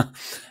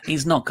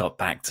 He's not got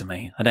back to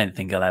me. I don't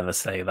think he'll ever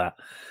say that.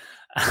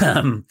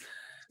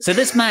 So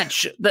this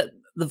match,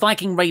 the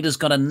Viking Raiders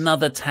got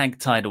another tag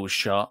title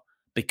shot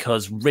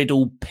because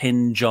Riddle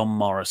pinned John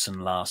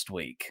Morrison last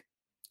week.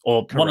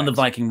 Or Correct. One of the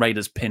Viking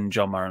Raiders pinned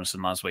John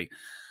Morrison last week.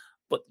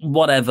 But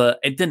whatever,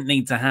 it didn't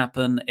need to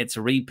happen. It's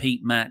a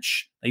repeat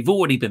match. They've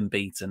already been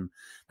beaten.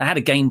 They had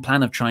a game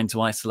plan of trying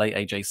to isolate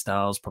AJ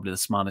Styles, probably the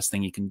smartest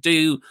thing you can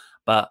do.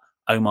 But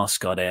Omos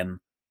got in,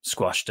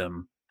 squashed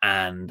him,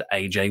 and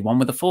AJ won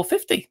with a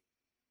 450.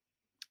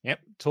 Yep,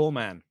 tall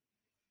man.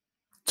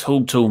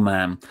 Tall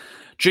man.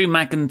 Drew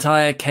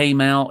McIntyre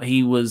came out.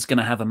 He was going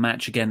to have a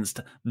match against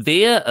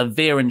Veer of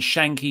Veer and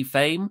Shanky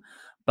fame,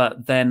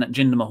 but then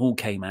Jinder Mahal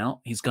came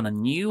out. He's got a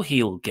new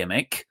heel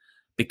gimmick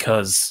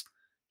because,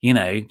 you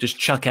know, just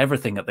chuck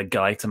everything at the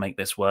guy to make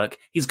this work.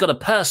 He's got a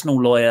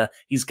personal lawyer.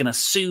 He's going to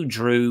sue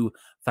Drew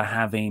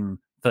for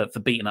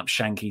beating up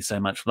Shanky so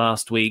much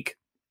last week.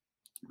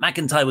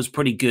 McIntyre was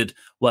pretty good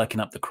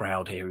working up the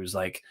crowd here. He was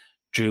like,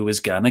 Drew is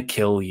going to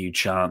kill you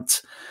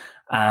chant.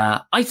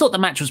 I thought the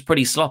match was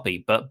pretty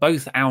sloppy, but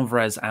both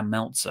Alvarez and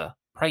Meltzer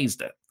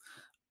praised it.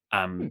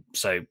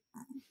 So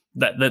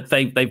that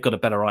they've got a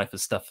better eye for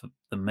stuff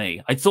than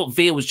me. I thought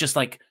Veer was just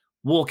like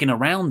walking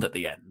around at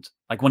the end,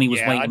 like when he was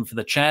waiting for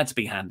the chair to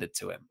be handed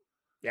to him.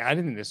 Yeah, I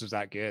didn't think this was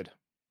that good.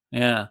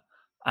 Yeah.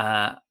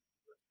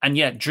 And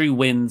yet Drew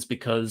wins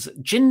because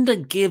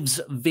Jinder gives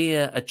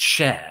Veer a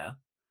chair.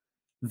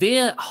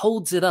 Veer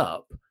holds it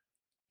up.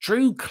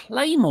 Drew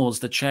claymores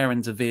the chair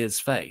into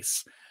Veer's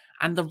face.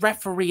 And the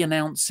referee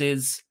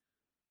announces,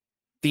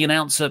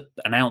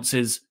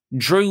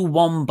 Drew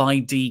won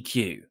by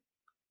DQ.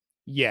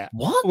 Yeah.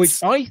 What?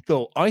 Which I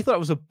thought it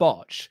was a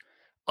botch.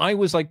 I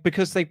was like,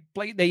 because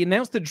they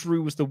announced that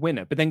Drew was the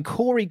winner, but then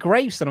Corey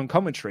Graves said on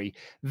commentary,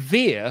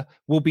 Veer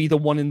will be the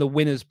one in the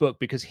winner's book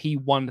because he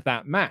won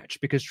that match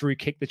because Drew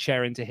kicked the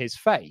chair into his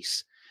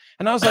face.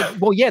 And I was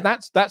like, well, yeah,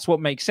 that's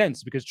what makes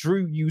sense because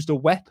Drew used a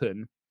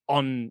weapon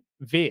on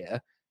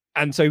Veer.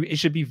 And so it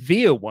should be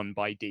Veer won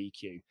by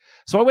DQ.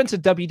 So I went to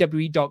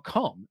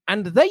WWE.com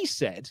and they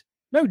said,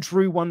 no,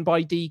 Drew won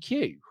by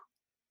DQ.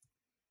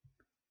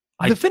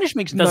 The finish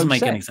makes no sense. Doesn't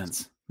make any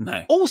sense.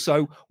 No.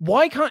 Also,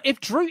 why can't if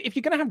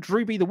you're going to have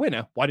Drew be the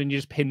winner, why didn't you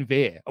just pin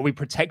Veer? Are we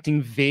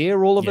protecting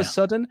Veer all of a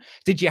sudden?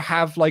 Did you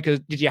have an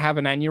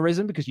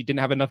aneurysm because you didn't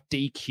have enough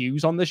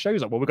DQs on the show?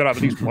 It's like, well, we've got to have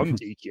at least one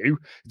DQ.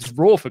 It's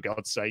Raw, for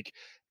God's sake.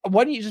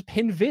 Why don't you just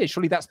pin Veer?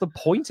 Surely that's the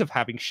point of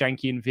having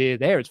Shanky and Veer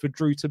there. It's for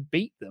Drew to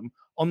beat them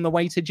on the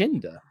way to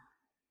Jinder.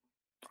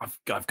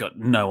 I've got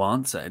no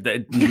answer.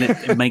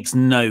 It makes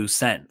no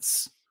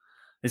sense.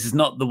 This is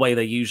not the way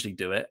they usually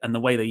do it, and the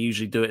way they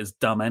usually do it is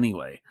dumb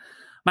anyway.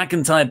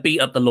 McIntyre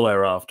beat up the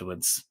lawyer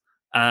afterwards.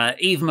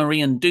 Eva Marie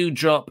and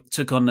Doudrop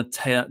took on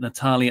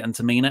Natalya and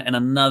Tamina in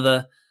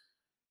another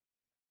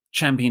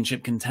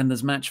championship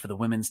contenders match for the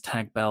women's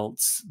tag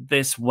belts.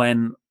 This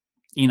went,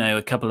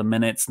 a couple of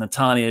minutes.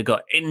 Natalya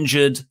got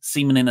injured,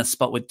 seeming in a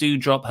spot with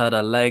Doudrop, hurt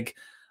her leg.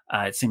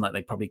 It seemed like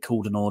they probably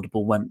called an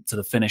audible, went to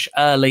the finish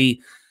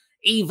early.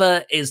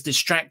 Eva is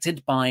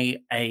distracted by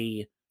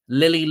a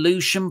Lily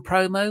Lucian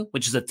promo,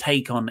 which is a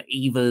take on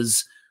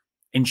Eva's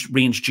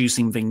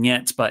reintroducing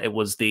vignettes, but it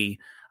was the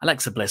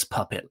Alexa Bliss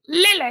puppet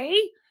Lily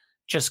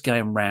just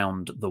going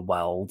round the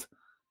world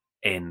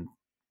in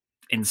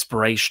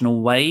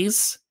inspirational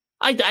ways.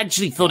 I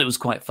actually thought it was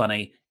quite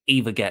funny.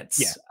 Eva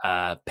gets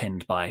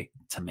pinned by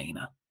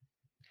Tamina.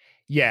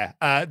 Yeah,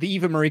 the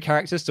Eva Marie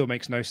character still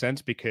makes no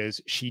sense because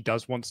she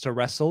does want to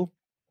wrestle.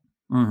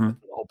 Mm-hmm.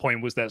 The whole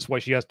point was that's why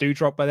she has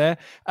Doudrop by there.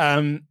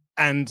 And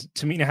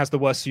Tamina has the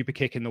worst super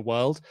kick in the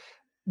world.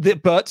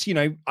 But,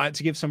 to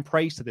give some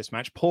praise to this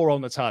match, poor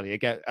old Natalya,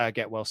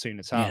 get well soon,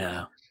 Natalya.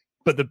 Yeah.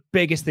 But the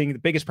biggest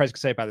praise I could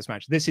say about this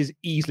match, this is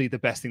easily the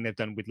best thing they've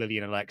done with Lily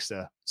and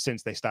Alexa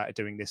since they started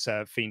doing this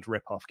Fiend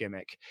ripoff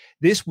gimmick.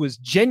 This was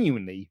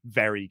genuinely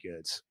very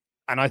good.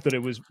 And I thought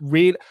it was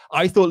real.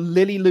 I thought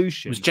Lily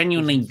Lucian was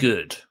genuinely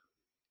good.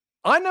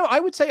 I know. I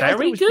would say I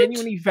thought it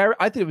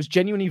was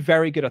genuinely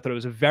very good. I thought it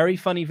was a very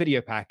funny video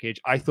package.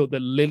 I thought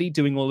that Lily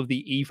doing all of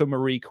the Eva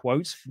Marie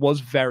quotes was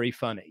very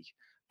funny.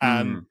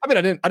 I mean,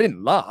 I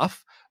didn't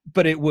laugh,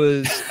 but it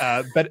was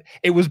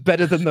it was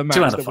better than the match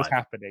that was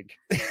happening.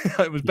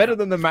 It was better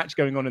than the match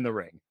going on in the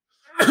ring.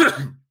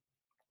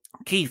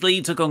 Keith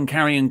Lee took on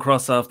Karrion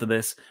Kross after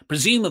this.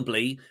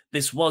 Presumably,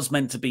 this was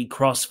meant to be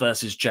Kross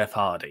versus Jeff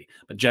Hardy,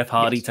 but Jeff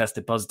Hardy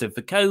tested positive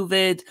for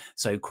COVID,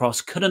 so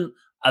Kross couldn't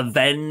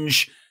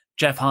avenge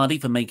Jeff Hardy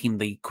for making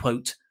the,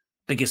 quote,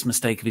 biggest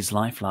mistake of his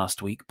life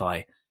last week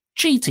by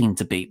cheating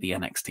to beat the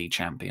NXT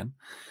champion.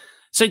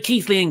 So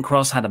Keith Lee and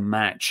Kross had a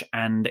match,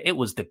 and it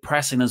was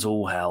depressing as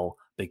all hell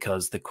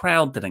because the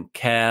crowd didn't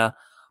care.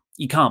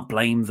 You can't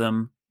blame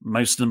them.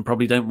 Most of them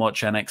probably don't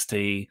watch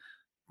NXT.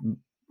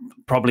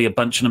 Probably a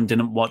bunch of them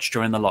didn't watch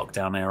during the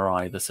lockdown era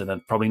either, so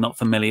they're probably not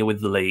familiar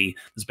with Lee.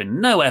 There's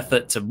been no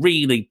effort to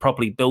really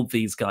properly build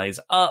these guys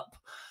up.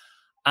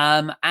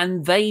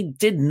 And they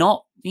did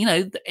not,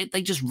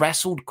 they just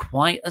wrestled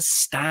quite a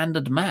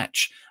standard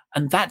match.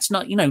 And that's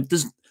not,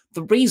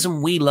 the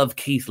reason we love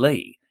Keith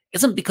Lee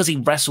isn't because he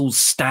wrestles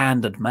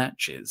standard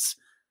matches.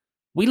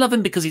 We love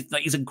him because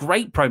he's a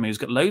great promo. He's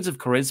got loads of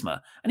charisma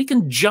and he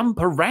can jump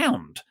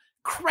around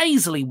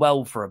crazily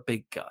well for a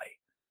big guy.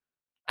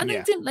 And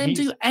they didn't let him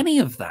do any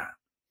of that.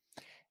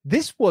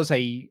 This was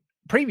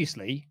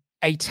previously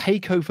a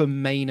takeover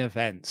main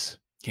event.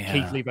 Yeah.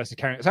 Keith Lee versus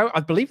Karrion. So I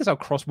believe that's how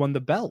Kross won the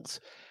belt.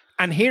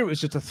 And here it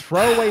was just a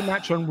throwaway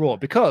match on Raw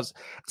because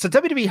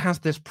WWE has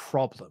this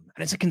problem,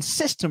 and it's a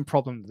consistent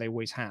problem that they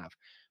always have,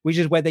 which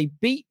is where they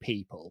beat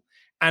people.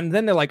 And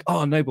then they're like,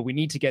 oh, no, but we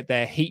need to get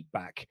their heat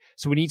back.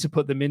 So we need to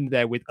put them in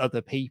there with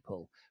other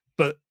people.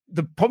 But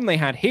the problem they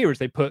had here is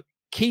they put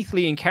Keith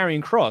Lee and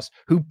Karrion Kross,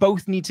 who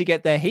both need to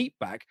get their heat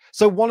back.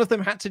 So one of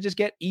them had to just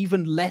get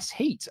even less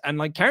heat. And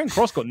Karrion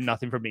Kross got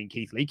nothing from being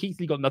Keith Lee. Keith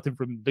Lee got nothing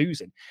from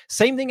losing.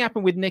 Same thing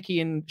happened with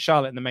Nikki and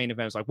Charlotte in the main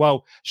event. It's like,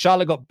 well,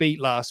 Charlotte got beat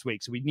last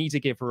week, so we need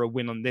to give her a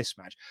win on this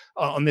match,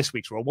 on this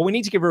week's Raw. Well, we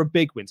need to give her a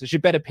big win, so she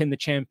better pin the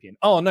champion.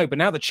 Oh, no, but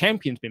now the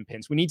champion's been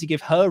pinned, so we need to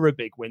give her a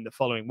big win the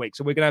following week.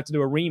 So we're going to have to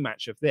do a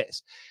rematch of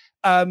this.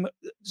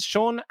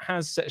 Sean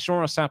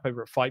Rossap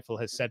over at Fightful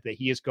has said that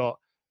he has got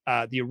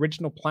the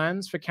original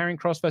plans for Karrion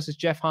Kross versus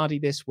Jeff Hardy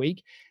this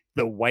week,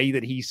 the way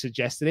that he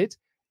suggested it.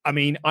 I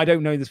mean, I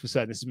don't know this for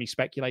certain. This is me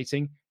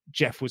speculating.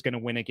 Jeff was going to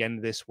win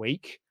again this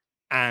week.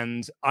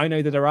 And I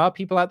know that there are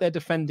people out there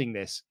defending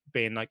this,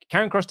 being like,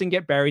 Karrion Kross didn't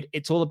get buried.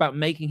 It's all about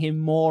making him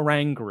more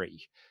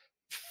angry.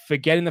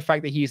 Forgetting the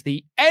fact that he is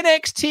the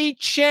NXT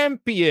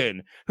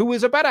champion who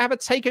was about to have a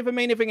takeover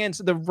main event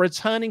against the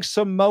returning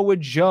Samoa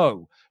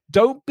Joe.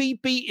 Don't be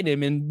beating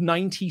him in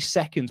 90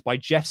 seconds by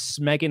Jeff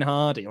Smeggin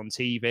Hardy on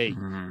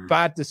TV.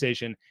 Bad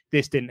decision.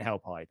 This didn't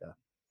help either.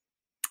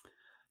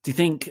 Do you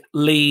think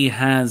Lee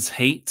has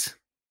hate?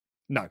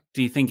 No.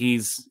 Do you think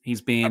he's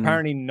being...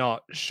 Apparently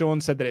not. Sean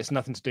said that it's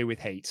nothing to do with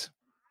hate.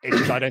 It's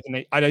just, I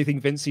don't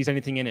think Vince sees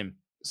anything in him.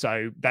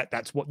 So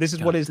that's what this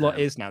is. What his lot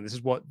is now. This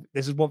is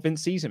what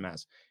Vince sees him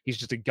as. He's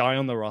just a guy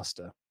on the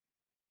roster.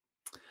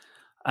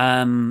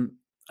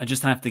 I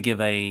just have to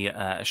give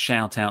a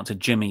shout out to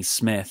Jimmy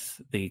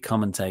Smith, the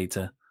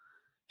commentator,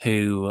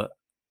 who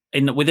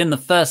within the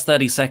first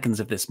 30 seconds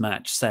of this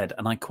match said,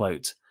 and I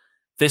quote,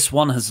 "This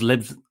one has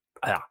lived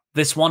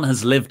This one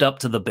has lived up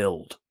to the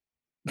build.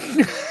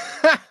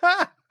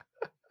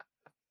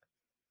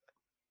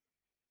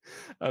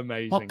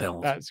 Amazing. What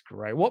build? That's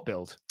great. What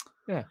build?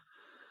 Yeah.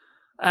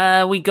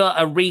 We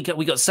got a recap.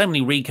 We got so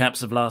many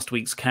recaps of last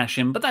week's cash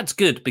in, but that's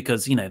good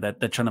because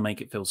they're trying to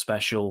make it feel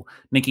special.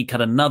 Nikki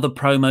cut another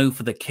promo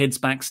for the kids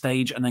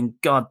backstage, and then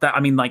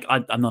I'm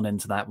not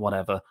into that,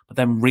 whatever. But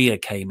then Rhea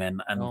came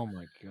in, and oh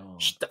my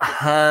god,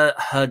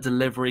 her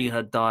delivery,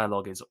 her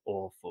dialogue is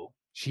awful.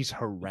 She's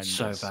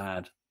horrendous. So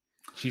bad.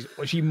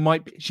 She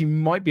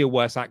might be a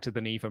worse actor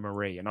than Eva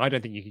Marie, and I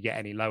don't think you could get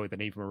any lower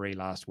than Eva Marie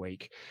last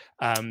week.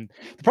 The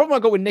problem I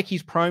got with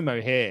Nikki's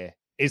promo here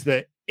is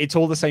that it's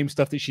all the same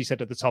stuff that she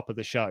said at the top of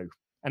the show.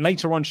 And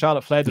later on,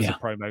 Charlotte Flair does a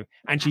promo,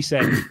 and she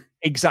said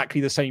exactly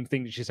the same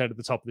thing that she said at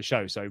the top of the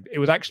show. So it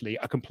was actually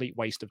a complete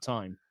waste of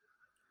time.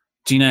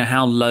 Do you know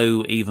how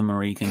low Eva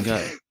Marie can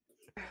go?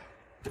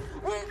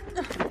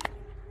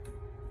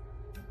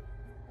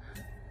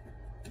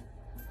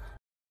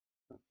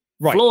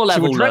 Right. Floor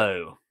level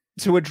low.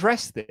 To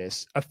address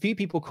this, a few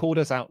people called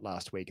us out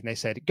last week and they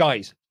said,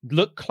 guys,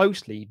 look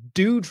closely.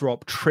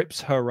 Doudrop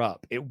trips her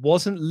up. It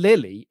wasn't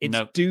Lily. It's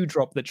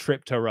Doudrop that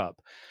tripped her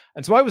up.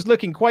 And so I was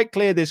looking quite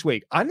clear this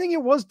week. I think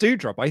it was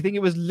Doudrop. I think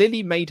it was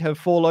Lily made her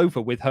fall over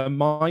with her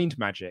mind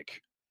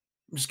magic.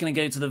 I'm just going to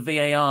go to the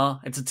VAR.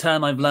 It's a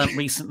term I've learnt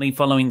recently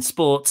following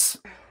sports.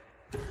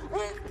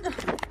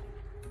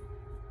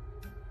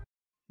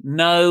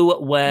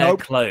 Nowhere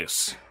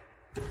close.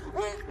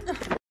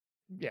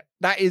 Yeah,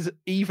 that is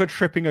Eva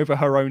tripping over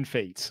her own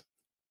feet.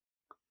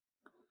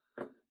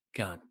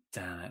 God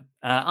damn it.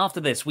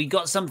 After this, we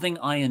got something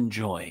I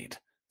enjoyed.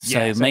 So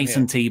Yeah,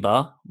 Mason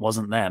T-Bar,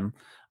 wasn't them.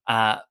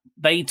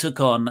 They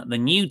took on the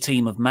new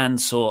team of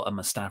Mansoor and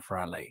Mustafa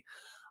Ali.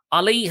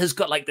 Ali has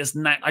got like this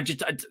knack.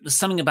 There's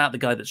something about the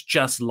guy that's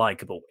just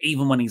likable,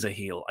 even when he's a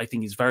heel. I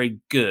think he's very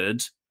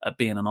good at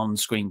being an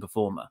on-screen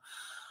performer.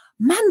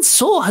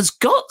 Mansoor has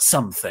got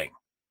something.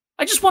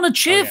 I just want to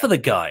cheer for the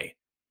guy.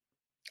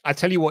 I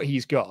tell you what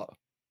he's got.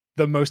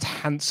 The most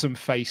handsome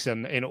face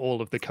in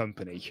all of the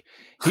company.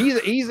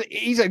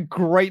 He's a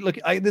great look.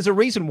 There's a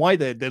reason why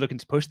they're looking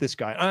to push this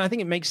guy. And I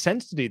think it makes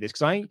sense to do this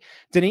because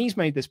Denise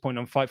made this point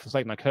on Fight for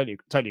Slate, and I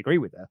totally agree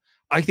with her.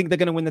 I think they're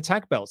going to win the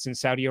tag belts in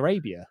Saudi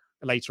Arabia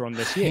later on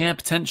this year. Yeah,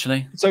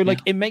 potentially. So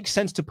it makes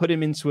sense to put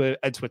him into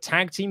a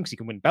tag team because he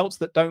can win belts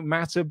that don't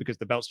matter because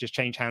the belts just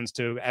change hands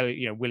to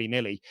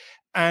willy-nilly.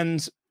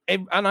 And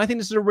I think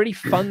this is a really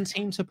fun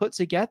team to put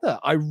together.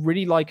 I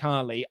really like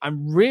Ali.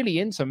 I'm really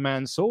into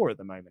Mansoor at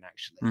the moment,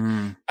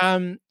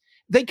 actually.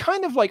 They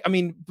kind of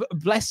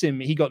bless him.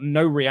 He got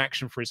no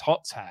reaction for his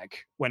hot tag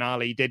when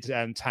Ali did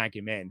tag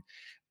him in.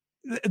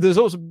 There's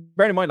also,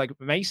 bear in mind,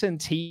 Mason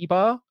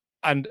T-Bar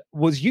and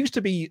was used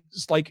to be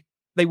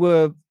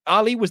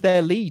Ali was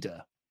their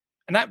leader.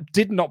 And that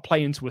did not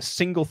play into a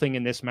single thing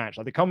in this match.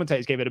 The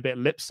commentators gave it a bit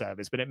of lip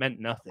service, but it meant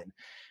nothing.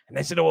 And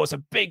they said, "Oh, it's a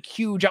big,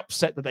 huge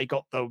upset that they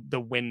got the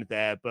win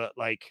there." But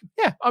I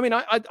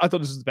thought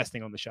this was the best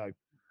thing on the show,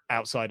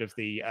 outside of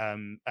the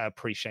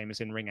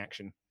pre-Sheamus in ring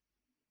action.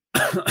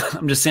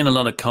 I'm just seeing a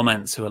lot of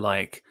comments who are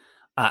like,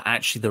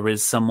 "Actually, there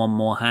is someone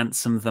more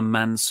handsome than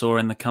Mansoor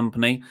in the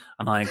company,"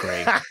 and I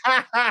agree.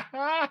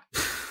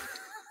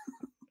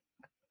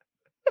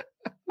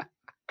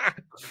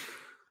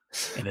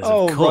 It is,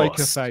 of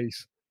course,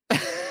 face.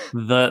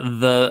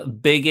 the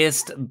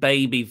biggest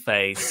baby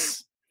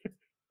face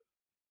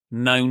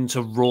known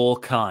to Raw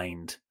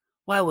kind.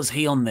 Where was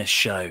he on this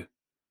show?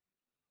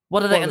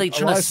 What are they? Are they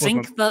trying to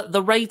sink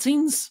the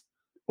ratings?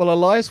 Well,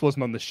 Elias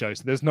wasn't on the show,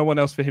 so there's no one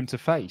else for him to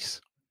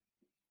face.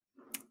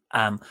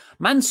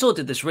 Mansoor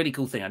did this really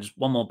cool thing.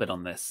 One more bit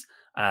on this.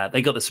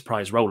 They got the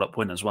surprise roll-up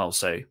win as well.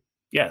 So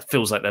yeah, it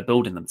feels like they're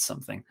building them to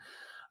something.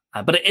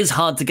 But it is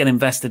hard to get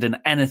invested in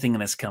anything in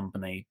this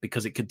company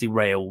because it could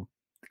derail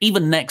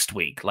even next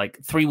week.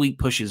 3-week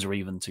pushes are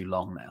even too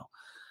long now.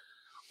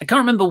 I can't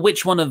remember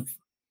which one of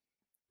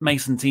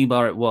Mason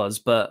T-Bar it was,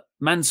 but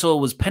Mansoor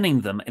was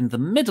pinning them in the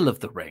middle of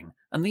the ring,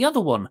 and the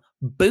other one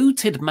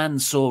booted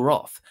Mansoor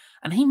off,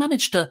 and he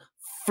managed to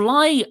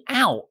fly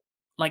out,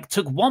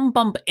 took one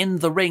bump in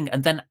the ring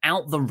and then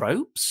out the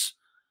ropes.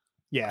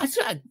 Yeah.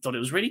 I thought it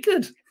was really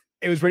good.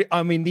 It was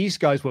really, these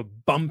guys were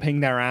bumping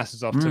their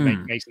asses off to make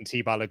Mason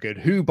T-Bar look good,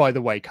 who, by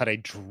the way, cut a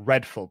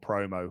dreadful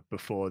promo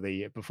before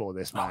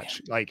this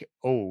match.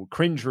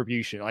 Cringe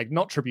Tribution,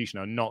 not Tribution,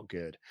 are not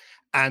good.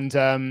 And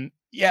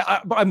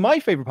but my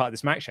favorite part of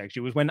this match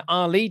actually was when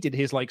Ali did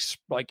his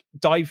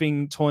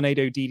diving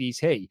tornado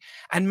DDT,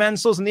 and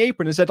Mansoor's in the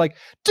apron and said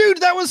 "Dude,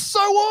 that was so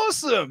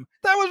awesome!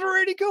 That was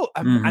really cool."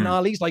 And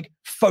Ali's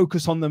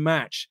 "Focus on the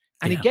match,"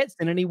 and he gets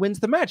in and he wins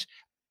the match.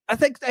 I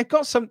think they've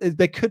got something.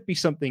 There could be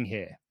something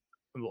here.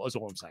 That's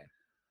all I'm saying.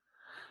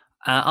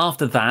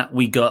 After that,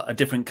 we got a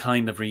different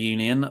kind of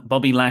reunion.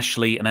 Bobby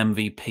Lashley and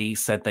MVP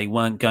said they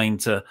weren't going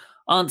to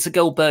answer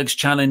Goldberg's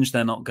challenge.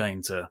 They're not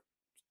going to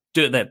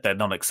do it. They're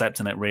not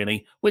accepting it,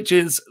 really, which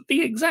is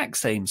the exact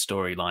same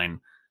storyline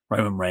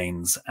Roman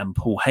Reigns and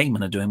Paul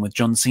Heyman are doing with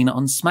John Cena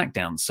on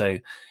SmackDown. So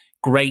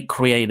great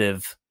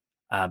creative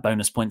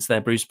bonus points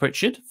there, Bruce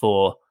Pritchard,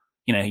 for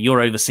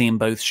you're overseeing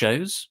both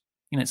shows.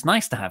 It's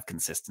nice to have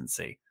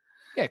consistency.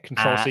 Yeah,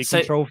 Control C,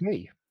 Control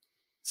V.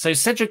 So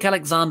Cedric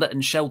Alexander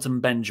and Shelton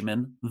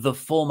Benjamin, the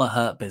former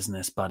Hurt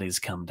Business buddies,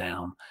 come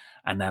down,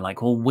 and they're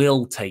like, well,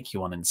 we'll take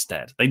you on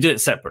instead. They do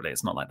it separately.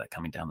 It's not like they're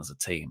coming down as a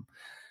team.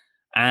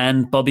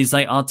 And Bobby's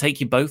like, I'll take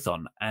you both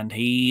on. And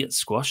he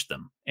squashed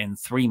them in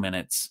 3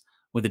 minutes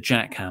with a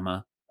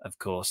jackhammer, of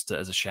course,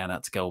 as a shout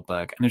out to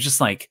Goldberg. And it was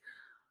just like,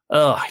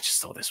 I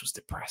just thought this was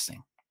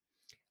depressing.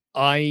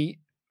 And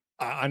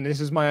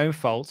this is my own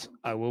fault.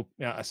 I will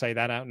say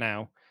that out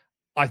now.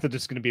 I thought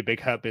this was going to be a big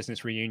Hurt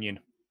Business reunion.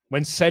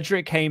 When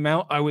Cedric came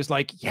out, I was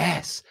like,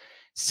 yes,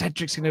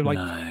 Cedric's going to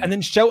And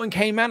then Shelton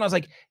came out, and I was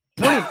like,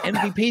 brilliant.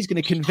 MVP is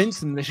going to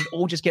convince them they should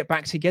all just get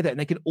back together and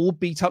they can all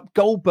beat up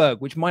Goldberg,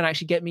 which might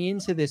actually get me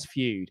into this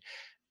feud.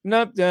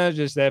 Nope, they're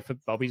just there for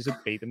Bobby to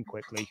beat them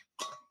quickly.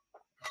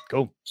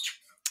 Cool.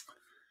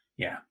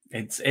 Yeah,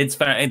 it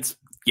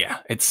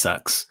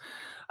sucks.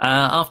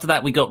 After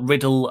that, we got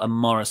Riddle and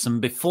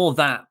Morrison. Before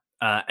that,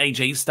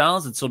 AJ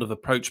Styles had sort of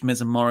approached Miz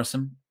and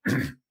Morrison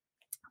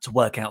to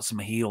work out some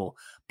heel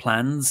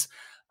plans.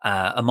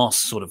 Amos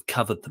sort of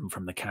covered them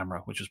from the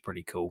camera, which was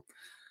pretty cool.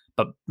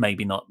 But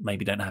maybe not.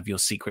 Maybe don't have your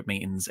secret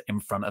meetings in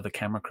front of a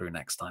camera crew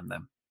next time.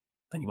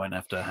 Then you won't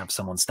have to have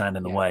someone stand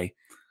in the way.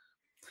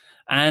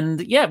 And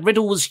yeah,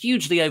 Riddle was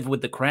hugely over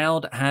with the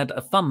crowd. Had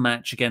a fun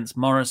match against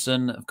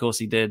Morrison. Of course,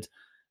 he did.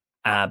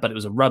 But it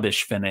was a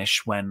rubbish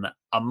finish when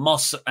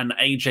Amos and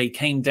AJ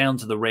came down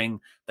to the ring.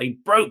 They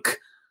broke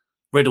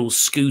Riddle's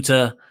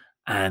scooter,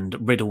 and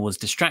Riddle was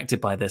distracted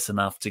by this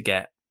enough to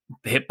get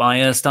hit by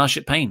a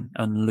Starship Pain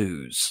and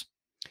lose.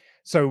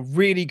 So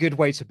really good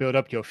way to build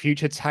up your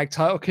future tag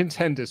title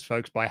contenders,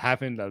 folks, by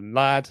having the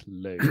lad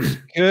lose.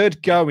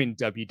 Good going,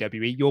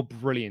 WWE. You're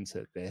brilliant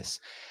at this.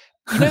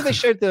 They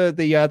showed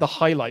the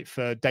highlight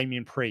for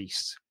Damian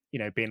Priest,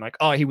 being like,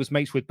 he was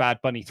mates with Bad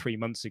Bunny 3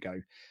 months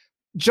ago.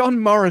 John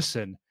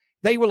Morrison,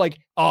 they were like,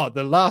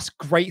 the last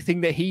great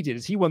thing that he did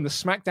is he won the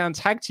SmackDown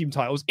tag team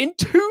titles in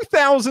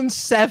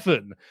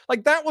 2007.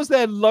 Like, that was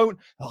their lone.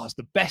 It's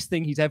the best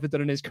thing he's ever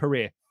done in his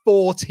career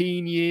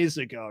 14 years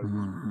ago.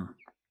 Mm-hmm.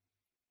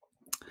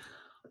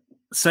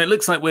 So it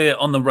looks like we're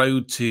on the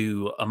road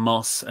to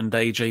Amos and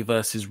AJ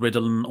versus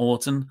Riddle and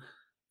Orton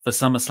for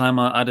SummerSlam.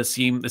 I'd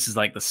assume this is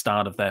like the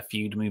start of their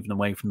feud, moving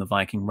away from the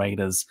Viking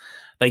Raiders.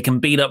 They can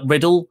beat up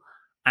Riddle,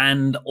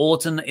 and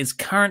Orton is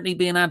currently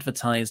being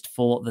advertised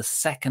for the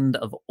 2nd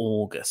of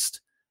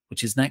August,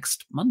 which is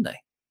next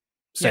Monday.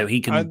 So he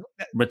can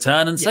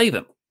return and save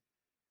him.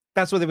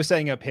 That's what they were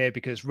saying up here,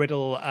 because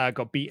Riddle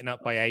got beaten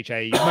up by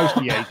AJ,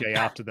 mostly AJ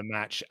after the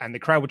match, and the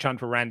crowd were chanting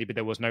for Randy, but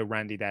there was no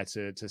Randy there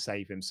to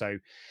save him. So,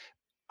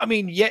 I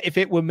mean, yeah, if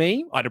it were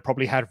me, I'd have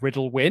probably had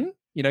Riddle win,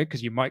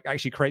 because you might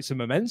actually create some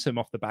momentum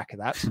off the back of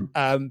that.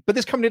 But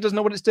this company doesn't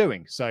know what it's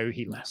doing, so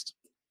he lost.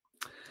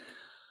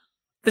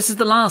 This is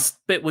the last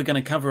bit we're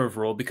going to cover of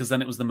Raw, because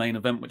then it was the main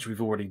event, which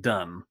we've already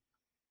done.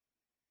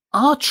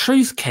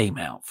 R-Truth came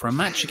out for a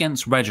match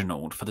against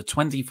Reginald for the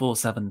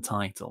 24/7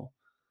 title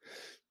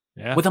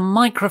with a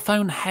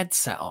microphone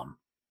headset on.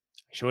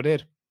 Sure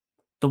did.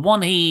 The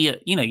one he,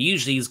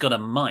 usually he's got a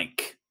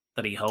mic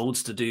that he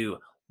holds to do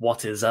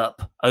what is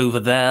up over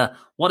there,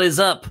 what is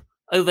up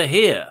over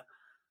here.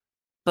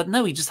 But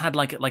no, he just had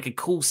like a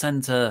call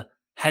center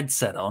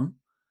headset on.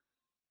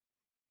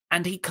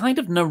 And he kind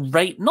of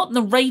not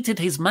narrated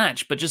his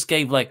match, but just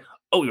gave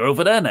oh, you're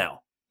over there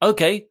now.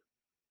 Okay.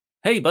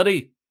 Hey,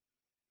 buddy.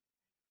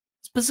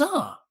 It's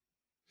bizarre.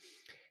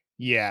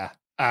 Yeah.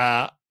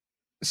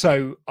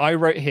 So I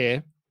wrote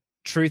here,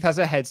 Truth has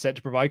a headset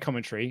to provide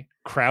commentary.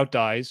 Crowd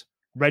dies.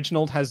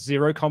 Reginald has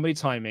 0 comedy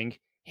timing.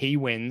 He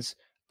wins.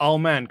 Oh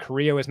man,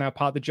 Carrillo is now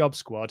part of the job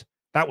squad.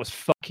 That was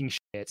fucking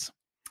shit.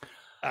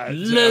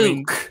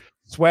 Luke.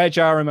 Swear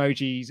jar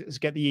emojis.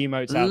 Get the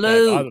emotes out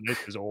there. I don't know,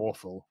 this was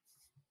awful.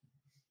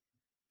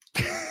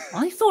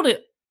 I thought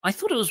it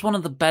was one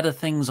of the better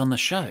things on the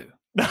show.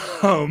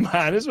 Oh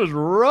man, this was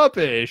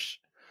rubbish.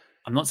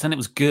 I'm not saying it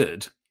was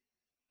good.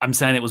 I'm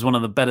saying it was one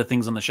of the better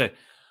things on the show.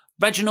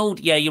 Reginald,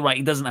 yeah, you're right.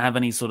 He doesn't have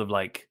any sort of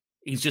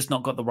he's just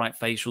not got the right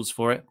facials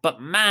for it. But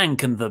man,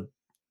 can the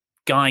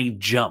guy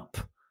jump.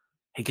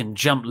 He can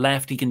jump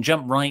left. He can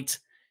jump right.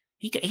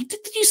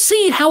 Did you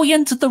see how he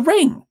entered the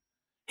ring?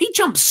 He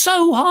jumped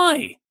so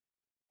high.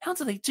 How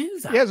do they do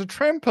that? He has a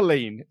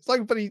trampoline. It's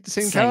like bloody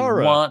Sin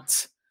Cara. Say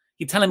what?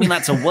 You're telling me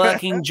that's a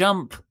working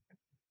jump?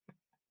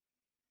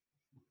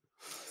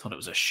 Thought it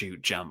was a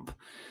shoot jump.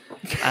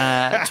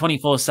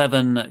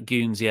 24/7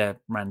 goons,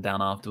 ran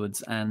down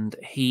afterwards, and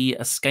he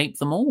escaped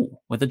them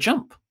all with a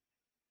jump.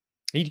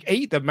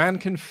 The man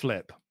can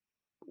flip.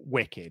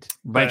 Wicked.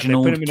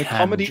 Reginald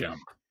can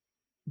jump.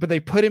 But they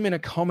put him in a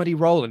comedy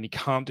role, and he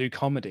can't do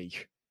comedy.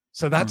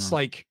 So that's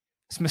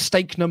it's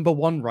mistake number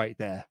 1 right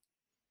there.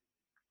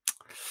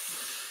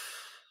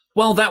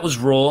 Well, that was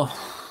Raw.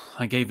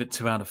 I gave it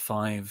 2 out of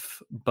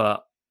 5,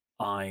 but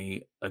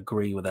I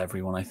agree with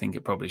everyone. I think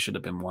it probably should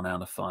have been 1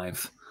 out of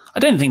 5. I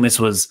don't think this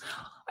was...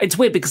 It's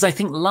weird because I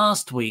think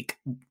last week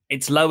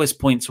its lowest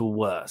points were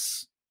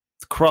worse.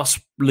 Cross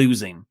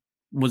losing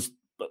was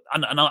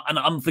an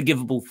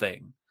unforgivable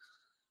thing.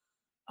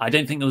 I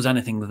don't think there was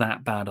anything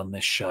that bad on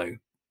this show,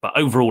 but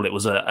overall it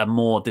was a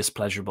more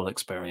displeasurable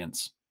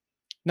experience.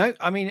 No,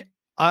 I mean,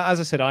 as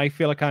I said, I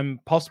feel like I'm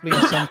possibly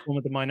in some form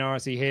of the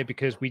minority here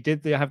because we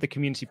did have the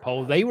community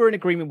poll. They were in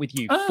agreement with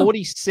you.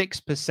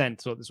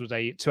 46% thought this was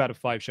a 2 out of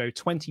 5 show.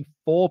 24%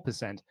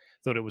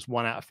 thought it was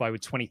 1 out of 5,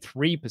 with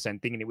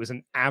 23% thinking it was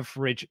an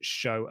average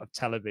show of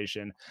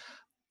television.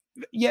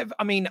 Yeah,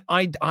 I mean,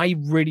 I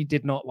really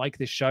did not like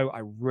this show.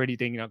 I really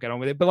did not get on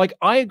with it. But like,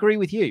 I agree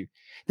with you.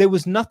 There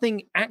was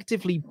nothing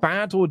actively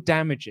bad or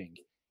damaging.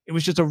 It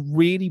was just a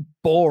really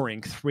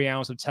boring 3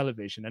 hours of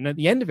television. And at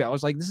the end of it, I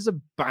was like, this is a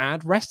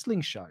bad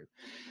wrestling show.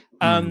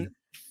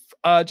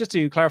 Just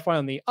to clarify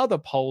on the other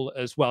poll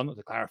as well, not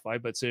to clarify,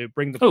 but to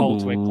bring the poll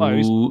to a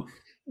close.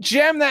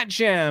 Jam That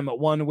Jam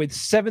won with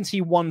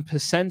 71%,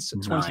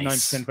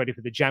 29% voted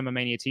for the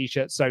Jammermania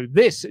t-shirt. So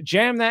this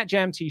Jam That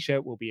Jam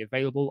t-shirt will be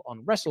available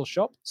on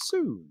WrestleShop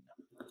soon.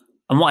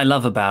 And what I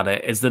love about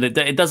it is that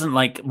it doesn't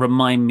like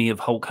remind me of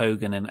Hulk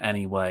Hogan in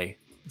any way.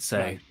 So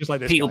no, just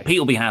like this Pete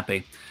will be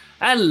happy.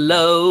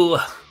 Hello,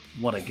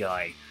 what a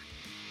guy.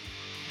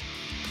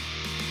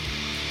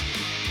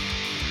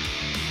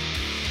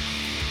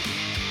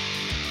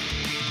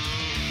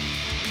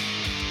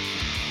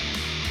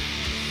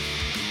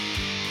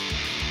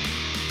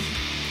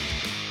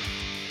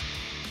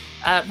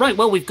 Right,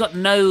 well, we've got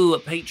no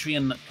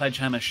Patreon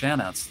Pledgehammer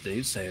shoutouts to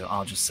do, so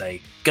I'll just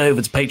say go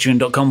over to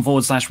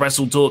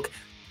patreon.com/WrestleTalk,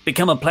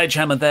 become a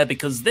Pledgehammer there,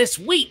 because this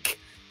week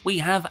we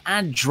have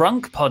our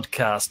Drunk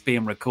podcast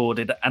being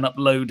recorded and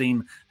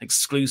uploading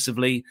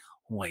exclusively.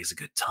 Always a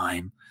good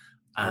time.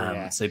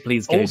 So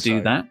please go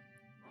do that.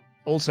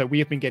 Also, we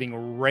have been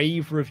getting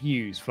rave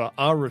reviews for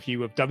our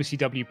review of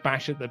WCW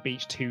Bash at the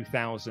Beach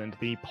 2000.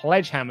 The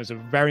Pledgehammers have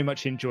very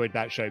much enjoyed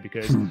that show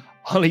because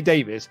Ollie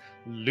Davis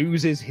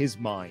loses his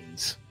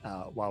mind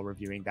while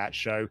reviewing that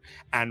show.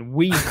 And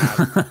we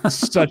have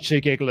such a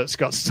giggle at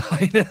Scott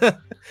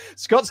Steiner.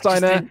 Scott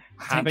Steiner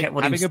having a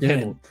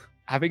piddle.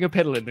 Having a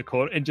piddle in the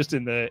corner and just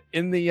in the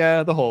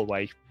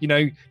hallway, you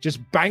know,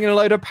 just banging a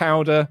load of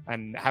powder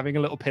and having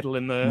a little piddle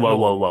in the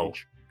whoa.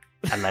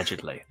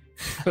 Allegedly.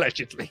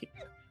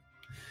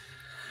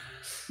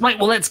 Right,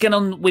 well, let's get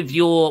on with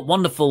your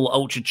wonderful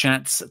Ultra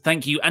Chats.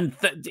 Thank you. And,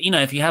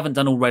 if you haven't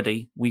done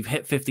already, we've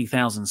hit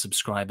 50,000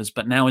 subscribers,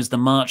 but now is the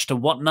march to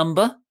what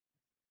number?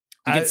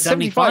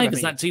 75.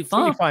 Is that too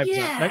far?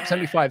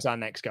 75 is our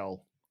next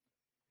goal.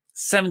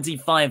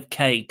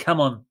 75K. Come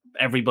on,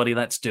 everybody,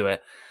 let's do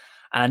it.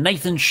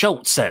 Nathan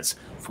Schultz says,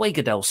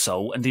 Fuego del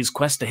Sol and his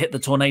quest to hit the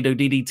Tornado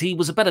DDT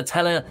was a better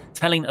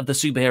telling of the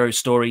superhero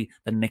story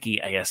than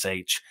Nikki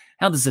ASH.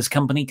 How does this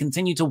company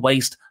continue to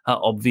waste her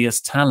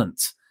obvious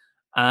talent?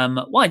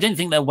 Well, I don't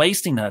think they're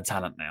wasting her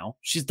talent now.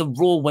 She's the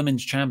Raw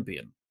Women's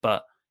Champion.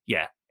 But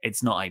yeah,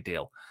 it's not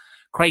ideal.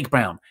 Craig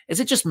Brown, is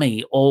it just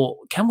me, or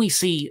can we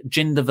see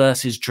Jinder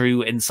versus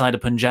Drew inside a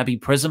Punjabi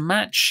prison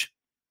match?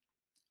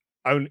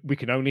 We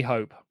can only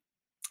hope.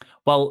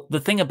 Well,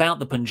 the thing about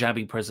the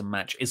Punjabi prison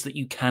match is that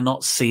you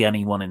cannot see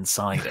anyone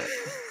inside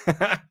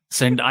it.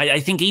 So I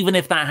think even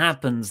if that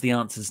happens, the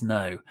answer's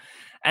no.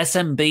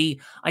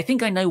 SMB, I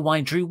think I know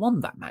why Drew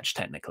won that match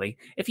technically.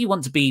 If you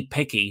want to be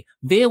picky,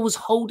 Veer was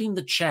holding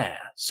the chair,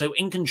 so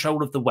in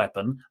control of the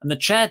weapon, and the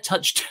chair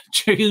touched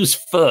Drew's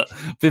foot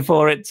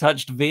before it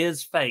touched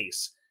Veer's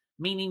face,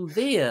 meaning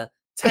Veer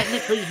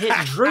technically hit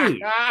Drew.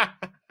 I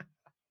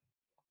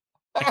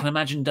can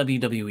imagine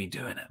WWE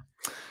doing it.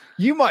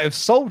 You might have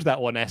solved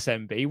that one,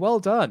 SMB. Well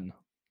done.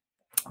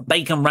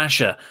 Bacon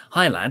Rasher.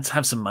 Hi, lads.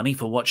 Have some money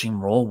for watching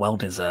Raw. Well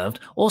deserved.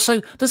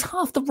 Also, does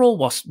half the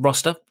Raw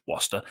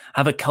roster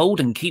have a cold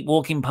and keep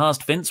walking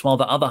past Vince while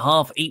the other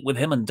half eat with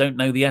him and don't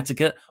know the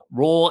etiquette?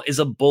 Raw is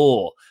a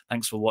bore.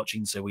 Thanks for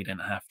watching so we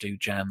didn't have to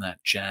jam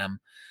that jam.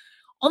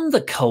 On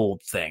the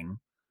cold thing,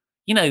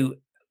 the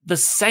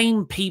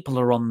same people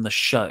are on the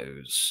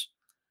shows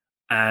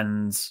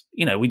and,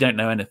 we don't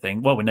know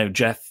anything. Well, we know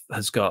Jeff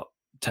has got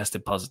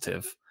tested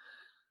positive.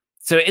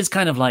 So it is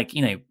kind of like,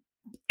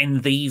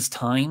 in these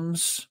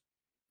times,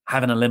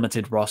 having a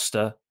limited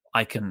roster,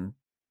 I can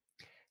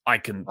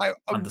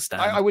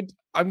understand.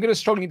 I'm going to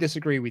strongly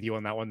disagree with you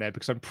on that one there,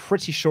 because I'm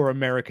pretty sure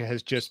America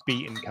has just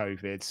beaten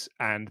COVID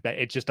and that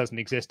it just doesn't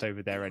exist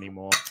over there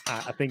anymore.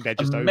 I think they're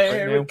just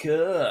America.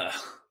 Over it now.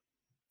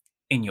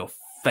 In your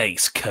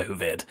face,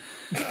 COVID.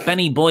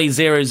 Benny Boy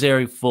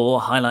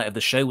 004, highlight of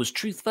the show was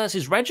Truth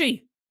versus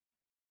Reggie.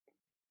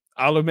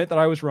 I'll admit that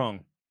I was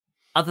wrong.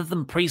 Other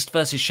than Priest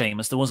versus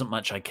Sheamus, there wasn't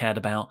much I cared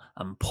about.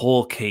 And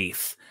poor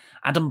Keith.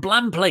 Adam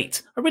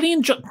Blamplate. I really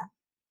enjoyed...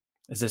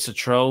 Is this a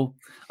troll?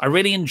 I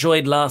really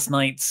enjoyed last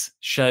night's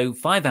show.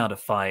 5 out of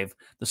 5.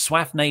 The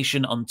Swaff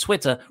Nation on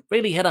Twitter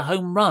really hit a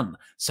home run.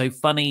 So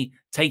funny,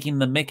 taking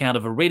the mick out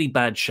of a really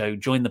bad show.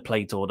 Join the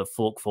plate order.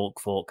 Fork, fork,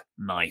 fork,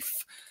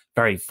 knife.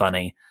 Very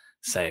funny.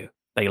 So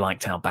they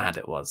liked how bad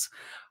it was.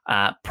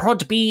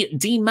 Prodby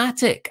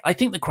D-Matic. I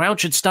think the crowd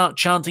should start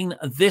chanting,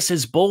 "This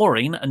is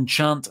boring," and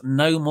chant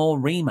 "No more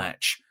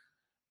rematch."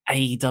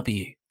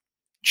 AEW.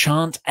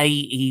 Chant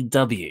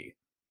AEW.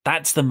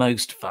 That's the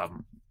most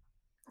fun.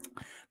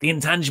 The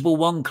intangible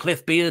one,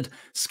 Cliff Beard,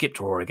 skipped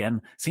Raw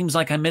again. Seems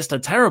like I missed a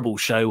terrible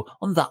show.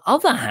 On the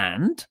other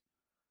hand,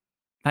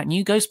 that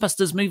new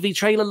Ghostbusters movie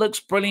trailer looks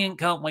brilliant.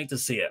 Can't wait to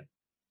see it.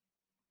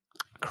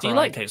 Do you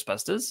like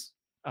Ghostbusters?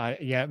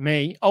 Yeah,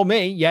 me. Oh,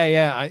 me.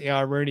 Yeah.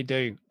 I really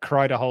do.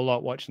 Cried a whole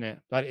lot watching it.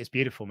 But it's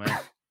beautiful, man.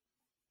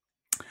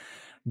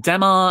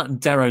 Demar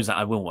Derozan.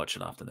 I will watch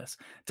it after this.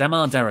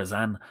 Demar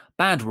Derozan.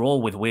 Bad Raw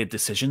with weird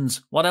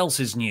decisions. What else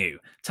is new?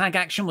 Tag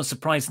action was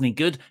surprisingly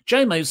good.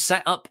 Jomo's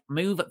setup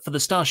move for the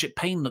Starship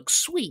Pain looks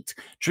sweet.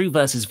 Drew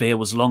versus Veer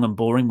was long and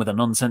boring with a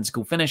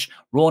nonsensical finish.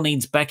 Raw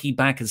needs Becky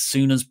back as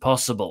soon as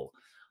possible.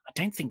 I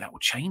don't think that will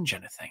change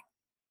anything.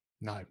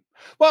 No.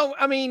 Well,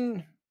 I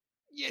mean,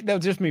 yeah, they'll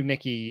just move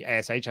Nikki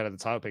ASH out of the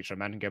title picture,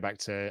 man, and go back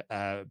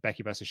to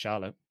Becky versus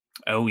Charlotte.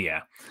 Oh,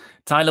 yeah.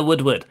 Tyler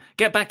Woodward,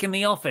 get back in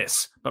the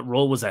office. But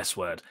Raw was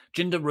S-word.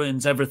 Jinder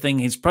ruins everything.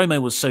 His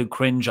promo was so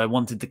cringe, I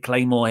wanted to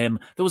claymore him.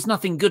 There was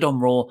nothing good on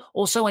Raw.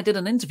 Also, I did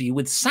an interview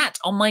with Sat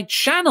on my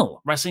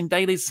channel, Wrestling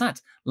Daily's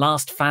Sat.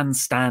 Last fan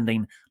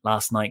standing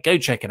last night. Go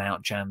check it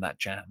out, Jam That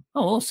Jam.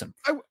 Oh, awesome.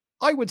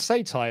 I would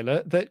say,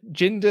 Tyler, that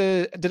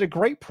Jinder did a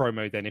great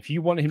promo then. If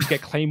you wanted him to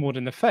get claymored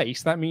in the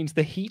face, that means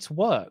the heat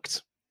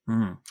worked.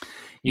 Mm.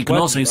 You can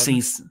also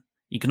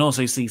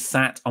see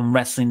Sat on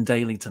Wrestling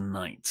Daily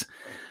tonight.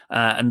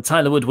 And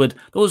Tyler Woodward,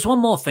 there was one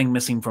more thing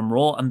missing from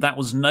Raw, and that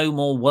was no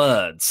more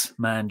words.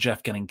 Man,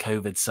 Jeff getting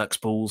COVID sucks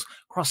balls.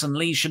 Cross and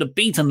Lee should have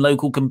beaten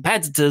local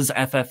competitors,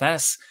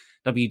 FFS.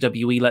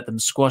 WWE let them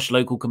squash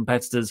local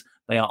competitors.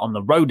 They are on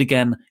the road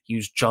again.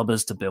 Use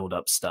jobbers to build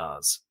up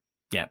stars.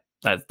 Yeah,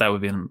 that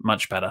would be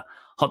much better.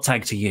 Hot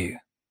tag to you.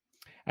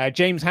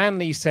 James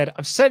Hanley said,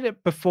 I've said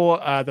it before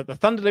that the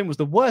Thunderdome was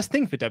the worst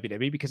thing for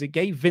WWE because it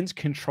gave Vince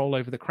control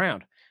over the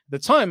crowd. At the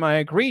time, I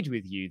agreed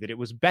with you that it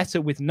was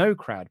better with no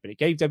crowd, but it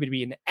gave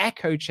WWE an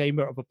echo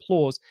chamber of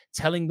applause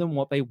telling them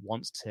what they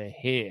want to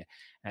hear.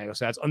 And he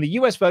also adds, on the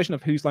US version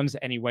of Whose Line Is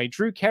It Anyway,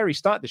 Drew Carey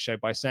started the show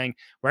by saying,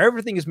 where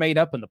everything is made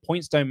up and the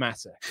points don't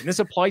matter. Can this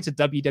apply to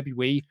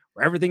WWE,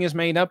 where everything is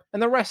made up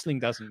and the wrestling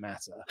doesn't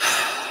matter?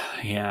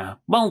 Yeah.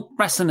 Well,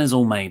 wrestling is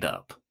all made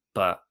up,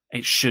 but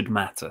it should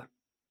matter.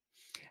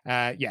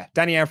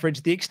 Danny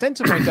Average, the extent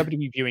of my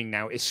WWE viewing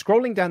now is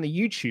scrolling down the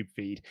YouTube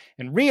feed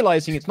and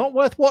realizing it's not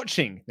worth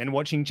watching, then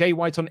watching Jay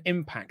White on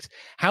Impact.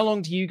 How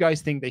long do you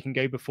guys think they can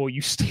go before you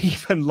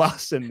Stephen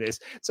Larson this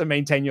to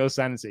maintain your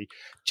sanity?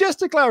 Just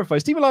to clarify,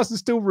 Stephen Larson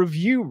still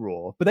review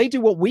Raw, but they do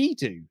what we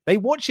do. They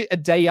watch it a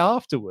day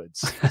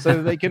afterwards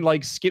so they can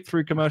like skip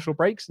through commercial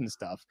breaks and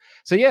stuff.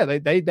 So yeah,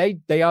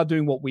 they are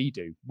doing what we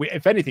do.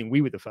 If anything,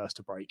 we were the first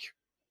to break.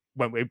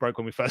 When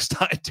we first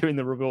started doing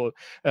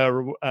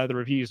the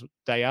reviews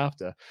day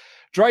after.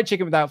 Dried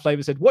Chicken Without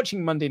Flavor said,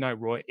 watching Monday Night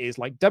Raw is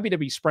like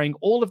WWE spraying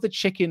all of the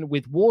chicken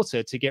with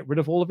water to get rid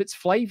of all of its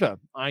flavor.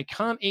 I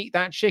can't eat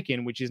that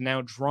chicken, which is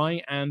now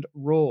dry and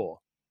raw.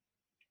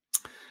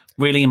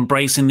 Really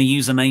embracing the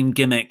username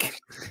gimmick.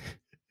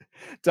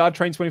 Dard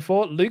Train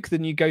 24, Luke, the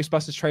new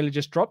Ghostbusters trailer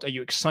just dropped. Are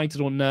you excited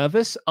or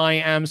nervous? I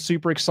am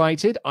super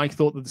excited. I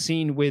thought that the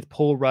scene with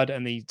Paul Rudd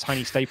and the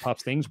tiny Stay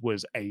Puft things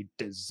was a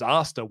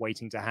disaster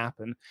waiting to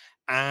happen.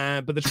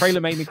 But the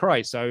trailer made me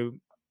cry, so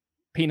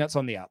peanuts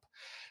on the up.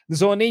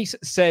 Zornice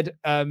said,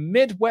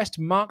 Midwest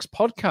Marks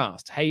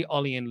podcast. Hey,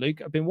 Ollie and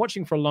Luke. I've been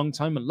watching for a long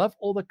time and love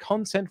all the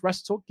content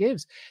Wrestle Talk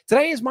gives.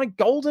 Today is my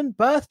golden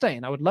birthday,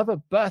 and I would love a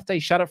birthday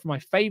shout out for my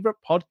favorite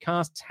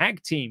podcast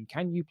tag team.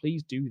 Can you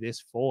please do this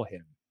for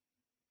him?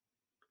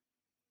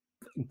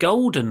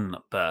 Golden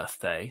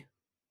birthday?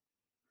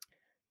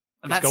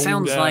 That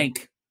sounds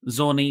like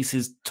Zornice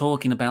is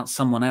talking about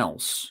someone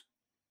else.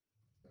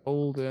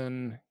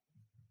 Golden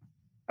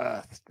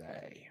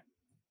birthday.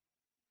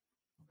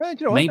 Well,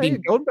 you know Maybe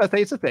what? Golden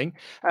birthday is a thing.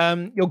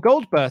 Your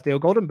gold birthday or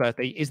golden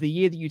birthday is the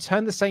year that you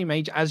turn the same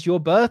age as your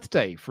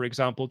birthday. For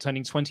example,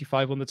 turning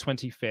 25 on the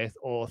 25th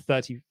or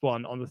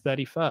 31 on the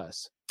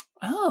 31st.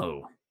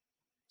 Oh.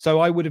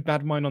 So I would have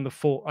had mine on the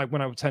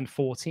when I turned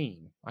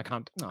 14. I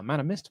can't. Oh man,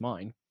 I missed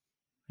mine.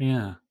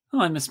 Yeah.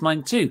 Oh, I missed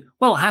mine too.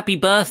 Well, happy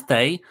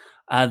birthday,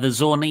 the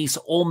Zornice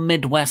or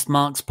Midwest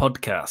Marks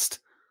podcast.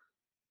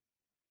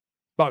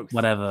 Both.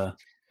 Whatever.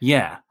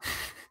 Yeah.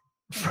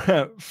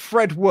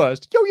 Fred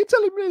Wurst. Yo, you're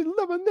telling me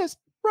loving this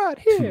right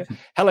here.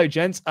 Hello,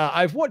 gents.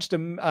 I've watched a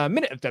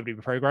minute of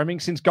WWE programming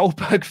since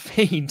Goldberg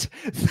Fiend.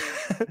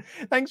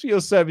 Thanks for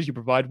your service you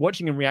provide,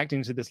 watching and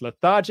reacting to this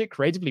lethargic,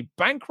 creatively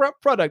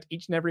bankrupt product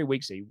each and every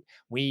week. So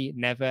we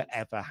never,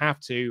 ever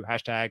have to.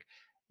 Hashtag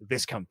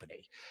this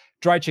company.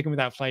 Dried Chicken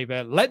Without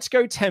Flavor. Let's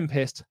go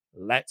Tempest.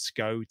 Let's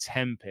go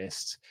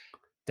Tempest.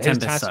 His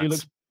tattoo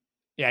looks.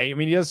 Yeah, I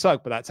mean, he does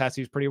suck, but that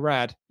tattoo's pretty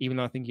rad, even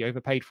though I think he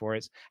overpaid for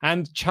it.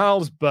 And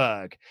Charles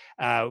Berg.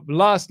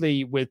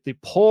 Lastly, with the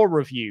poor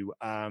review,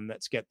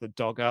 let's get the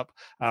dog up.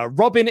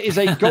 Robin is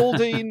a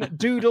golden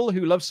doodle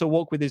who loves to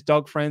walk with his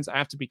dog friends. I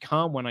have to be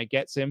calm when I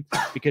get him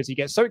because he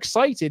gets so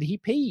excited he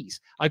pees.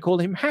 I call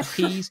him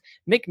Happies.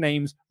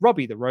 Nicknames,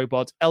 Robbie the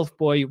Robot, Elf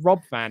Boy, Rob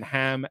Van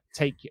Ham.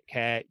 Take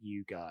care,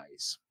 you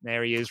guys.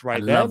 There he is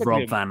right there. I love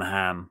Rob Van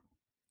Ham.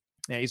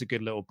 Yeah, he's a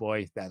good little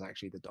boy. There's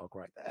actually the dog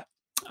right there.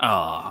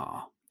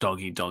 Oh,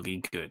 Doggy,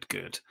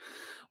 good.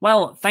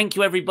 Well, thank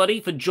you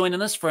everybody for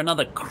joining us for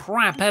another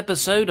crap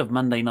episode of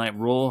Monday Night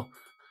Raw.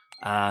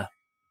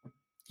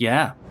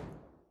 Yeah.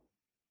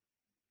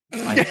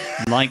 I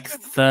like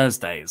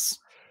Thursdays.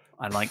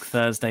 I like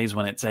Thursdays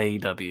when it's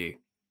AEW.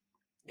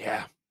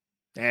 Yeah.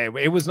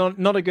 It was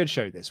not a good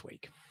show this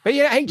week. But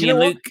yeah, hey, do you know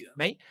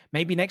what?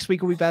 Maybe next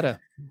week will be better.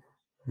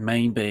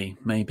 Maybe.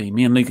 Me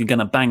and Luke are going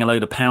to bang a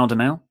load of powder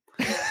now.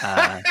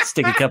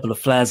 Stick a couple of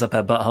flares up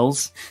our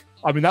buttholes.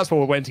 I mean, that's what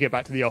we're waiting to get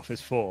back to the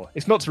office for.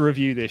 It's not to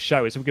review this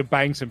show. It's so we can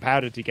bang some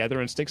powder together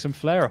and stick some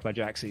flare up our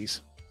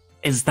jacksies.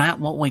 Is that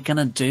what we're going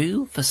to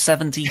do for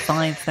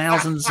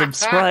 75,000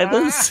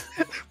 subscribers?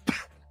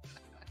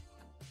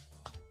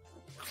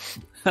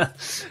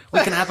 We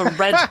can have a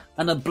red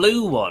and a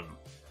blue one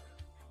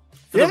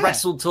for the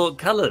Wrestle Talk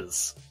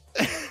colours.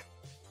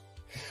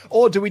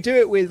 Or do we do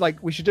it with,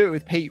 we should do it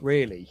with Pete,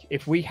 really.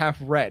 If we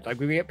have red,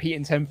 we get Pete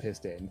and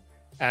Tempest in,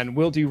 and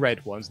we'll do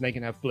red ones, and they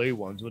can have blue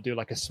ones. We'll do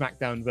a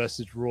SmackDown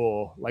versus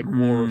Raw,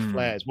 war of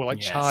flares. We'll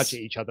charge at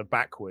each other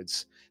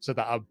backwards so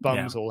that our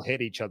bums all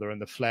hit each other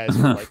and the flares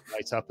will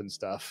light up and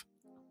stuff.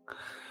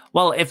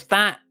 Well, if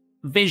that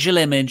visual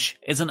image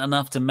isn't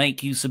enough to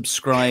make you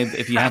subscribe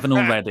if you haven't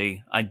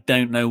already, I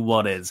don't know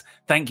what is.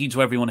 Thank you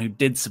to everyone who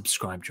did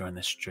subscribe during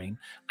this stream,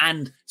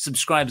 and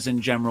subscribers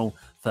in general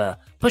for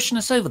pushing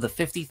us over the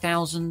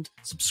 50,000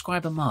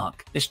 subscriber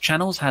mark. This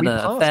channel's had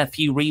a fair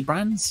few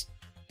rebrands.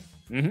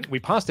 We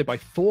passed it by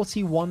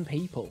 41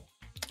 people.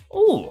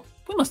 Oh,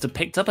 we must have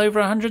picked up over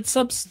 100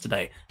 subs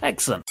today.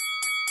 Excellent.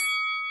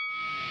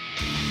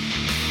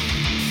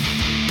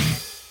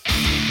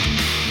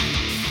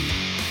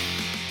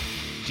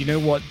 Do you know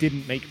what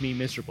didn't make me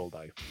miserable,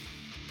 though?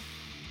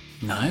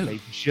 No. They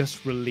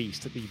just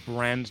released the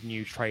brand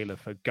new trailer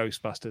for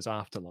Ghostbusters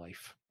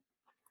Afterlife.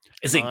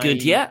 Is it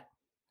good yet?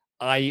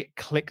 I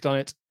clicked on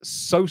it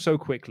so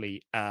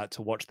quickly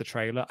to watch the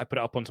trailer. I put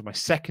it up onto my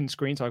second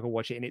screen so I could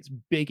watch it in its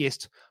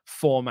biggest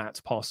format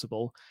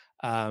possible.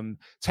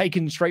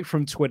 Taken straight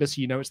from Twitter,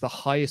 so you know it's the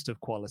highest of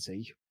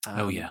quality.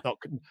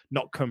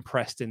 Not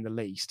compressed in the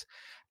least.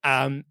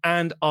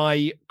 And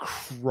I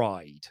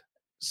cried.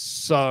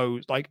 So,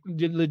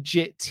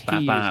 legit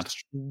tears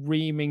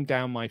streaming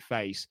down my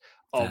face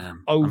of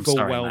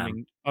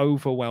overwhelming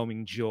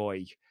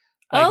joy.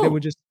 There were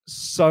just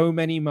so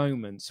many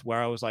moments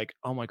where I was like,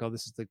 "Oh my god,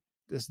 this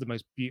is the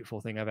most beautiful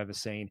thing I've ever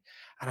seen,"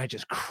 and I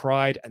just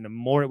cried. And the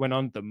more it went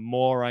on, the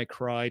more I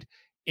cried.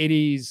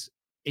 It's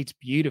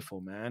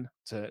beautiful, man.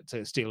 To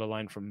steal a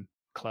line from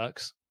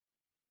Clerks.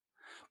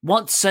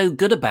 What's so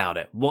good about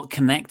it? What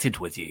connected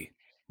with you?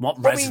 What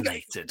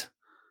resonated?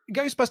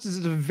 Ghostbusters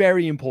is a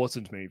very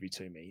important movie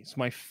to me. It's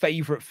my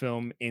favorite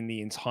film in the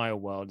entire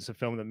world. It's a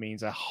film that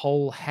means a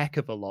whole heck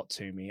of a lot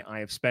to me. I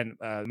have spent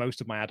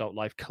most of my adult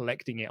life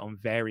collecting it on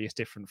various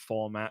different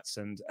formats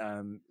and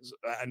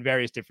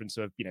various different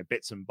sort of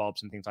bits and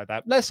bobs and things like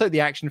that. Less so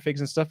the action figures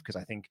and stuff, because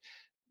I think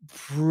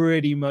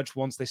pretty much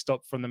once they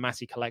stopped from the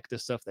Matty Collector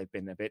stuff, they've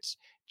been a bit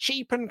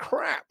cheap and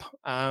crap.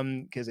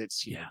 Because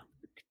it's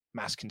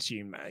mass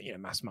consumed,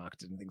 mass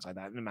marketed and things like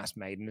that, and mass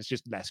made, and it's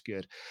just less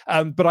good.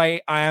 But I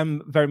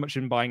am very much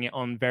in buying it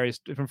on various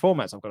different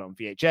formats. I've got it on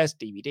VHS,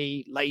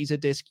 DVD,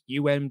 Laserdisc,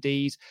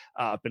 UMDs.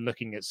 I've been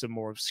looking at some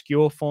more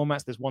obscure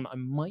formats. There's one I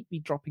might be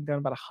dropping down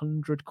about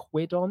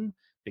 £100 on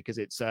because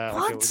it's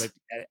a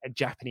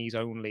Japanese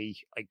only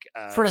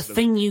for a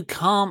thing you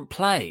can't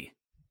play.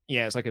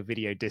 Yeah, it's like a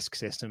video disc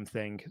system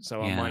thing.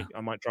 So I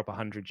might drop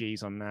 100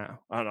 G's on that.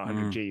 I don't know,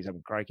 100 G's.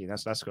 I'm crikey.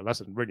 That's good. That's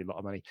a really lot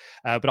of money.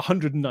 But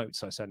 100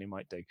 notes I certainly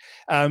might do.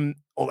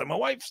 Although my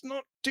wife's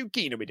not too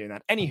keen on me doing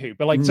that. Anywho,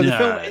 but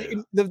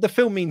the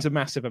film means a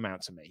massive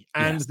amount to me.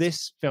 And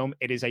this film,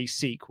 it is a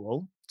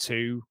sequel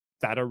to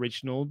that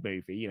original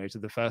movie, to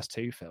the first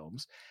two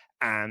films.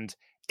 And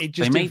it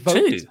just they made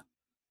two.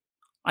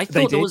 I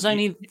thought there was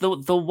only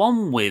the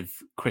one with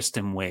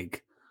Kristen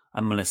Wiig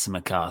and Melissa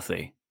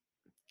McCarthy.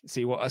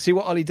 See what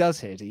Ollie does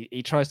here.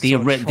 He tries to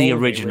the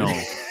original.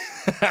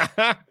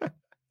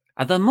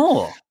 Are there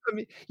more?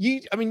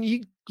 You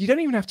don't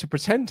even have to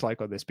pretend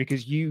like on this,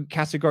 because you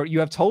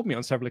have told me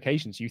on several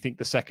occasions you think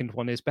the second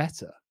one is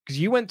better, because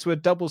you went to a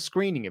double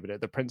screening of it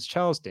at the Prince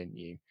Charles, didn't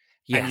you?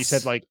 Yes. And you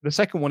said the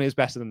second one is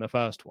better than the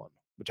first one,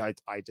 which I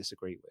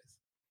disagree with.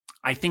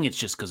 I think it's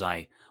just because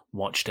I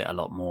watched it a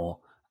lot more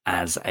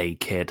as a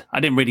kid.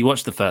 I didn't really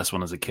watch the first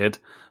one as a kid,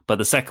 but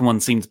the second one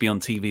seemed to be on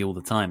TV all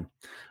the time.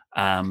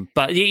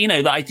 But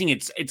I think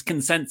it's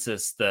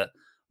consensus that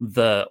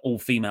the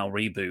all-female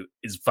reboot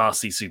is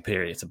vastly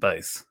superior to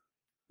both.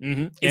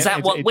 Mm-hmm. Is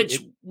that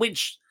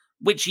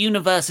which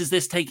universe is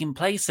this taking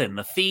place in?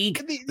 The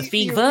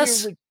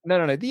Feig-verse?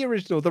 No, the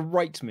original, the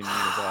Reitman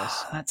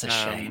universe. That's a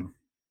shame.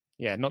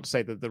 Yeah, not to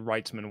say that the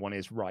Reitman one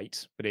is right,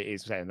 but it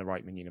is set in the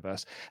Reitman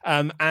universe.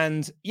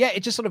 It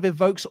just sort of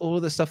evokes all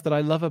of the stuff that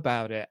I love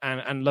about it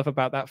and love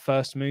about that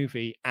first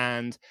movie.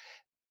 And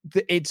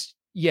it's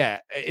yeah,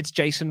 it's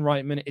Jason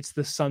Reitman. It's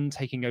the son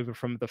taking over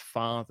from the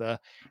father.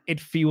 It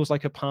feels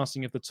like a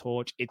passing of the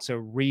torch. It's a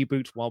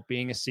reboot while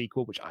being a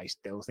sequel, which I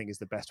still think is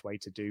the best way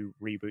to do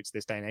reboots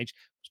this day and age.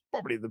 It's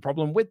probably the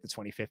problem with the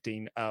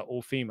 2015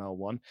 all-female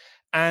one.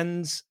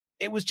 And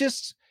it was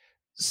just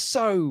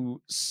so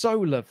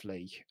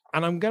lovely.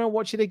 And I'm going to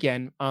watch it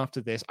again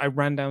after this. I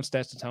ran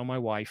downstairs to tell my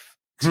wife,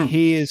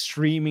 tears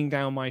streaming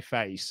down my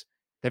face.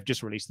 They've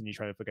just released the new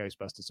trailer for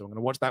Ghostbusters, so I'm going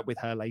to watch that with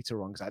her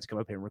later on because I had to come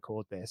up here and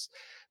record this.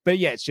 But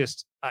yeah, it's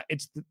just,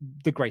 it's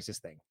the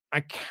greatest thing. I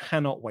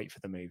cannot wait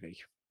for the movie.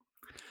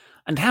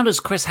 And how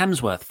does Chris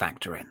Hemsworth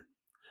factor in?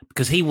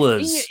 Because he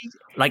was,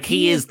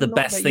 he is the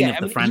best thing of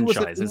the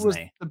franchise, isn't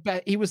he?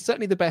 He was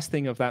certainly the best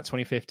thing of that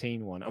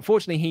 2015 one.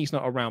 Unfortunately, he's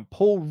not around.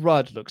 Paul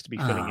Rudd looks to be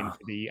filling in for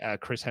the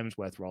Chris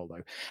Hemsworth role,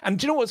 though. And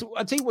do you know what's?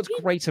 I'll tell you what's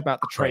great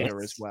about the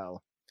trailer as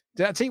well.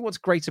 I'll tell you what's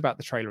great about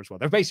the trailer as well.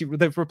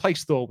 They've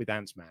replaced Thor with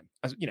Ant-Man,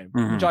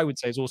 which I would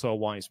say is also a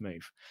wise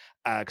move,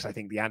 because I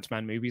think the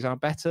Ant-Man movies are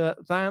better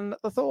than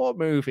the Thor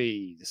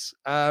movies.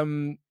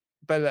 But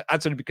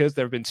that's only because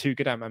there have been 2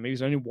 good Ant-Man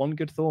movies, only 1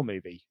 good Thor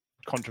movie.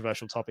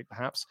 Controversial topic,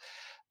 perhaps.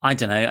 I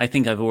don't know. I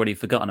think I've already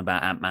forgotten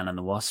about Ant-Man and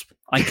the Wasp.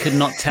 I could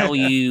not tell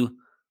you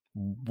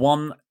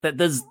one that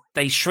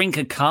they shrink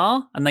a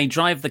car and they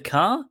drive the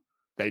car.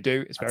 They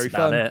do. It's very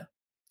fun. It.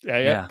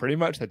 Yeah, pretty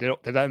much. They did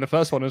that in the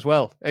first one as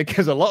well.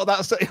 Because a lot of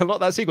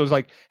that sequel was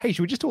like, hey,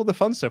 should we just do all the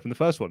fun stuff in the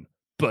first one,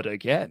 but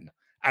again,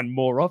 and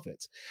more of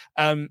it.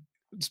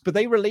 But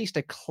they released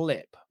a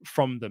clip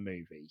from the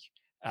movie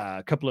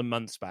a couple of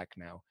months back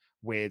now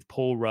with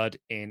Paul Rudd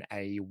in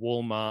a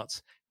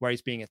Walmart where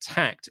he's being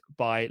attacked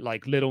by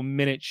like little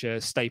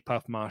miniature Stay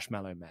Puft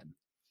Marshmallow Men.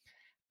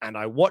 And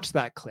I watched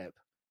that clip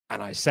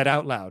and I said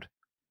out loud,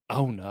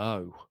 oh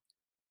no,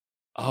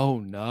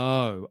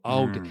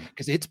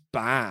 because it's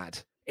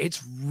bad.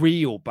 It's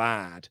real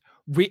bad.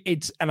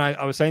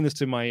 I was saying this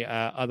to my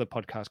other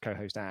podcast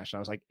co-host Ash, and I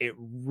was like, it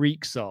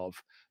reeks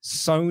of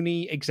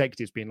Sony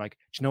executives being like,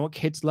 do you know what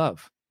kids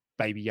love?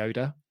 Baby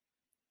Yoda.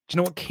 Do you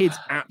know what kids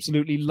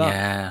absolutely love?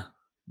 Yeah.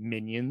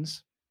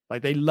 Minions.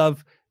 Like they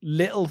love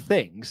little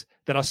things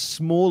that are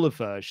smaller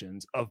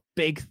versions of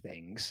big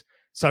things.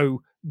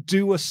 So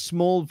do a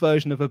small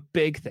version of a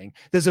big thing.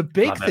 There's a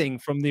big thing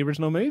from the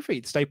original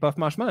movie, Stay Puft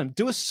Marshmallow.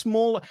 Do a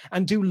small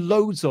and do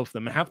loads of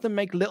them and have them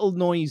make little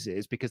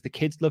noises because the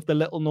kids love the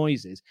little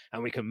noises,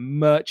 and we can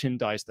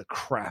merchandise the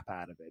crap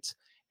out of it.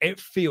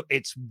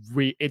 It's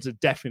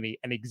definitely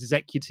an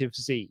executive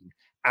scene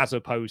as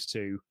opposed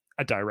to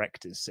a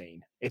director's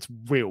scene. It's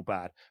real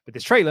bad. But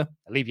this trailer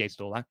alleviated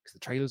all that because the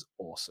trailer's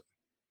awesome.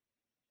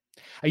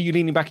 Are you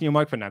leaning back in your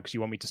microphone now because you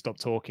want me to stop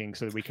talking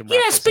so that we can wrap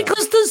Yes,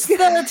 because there's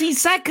 30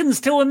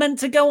 seconds till we're meant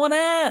to go on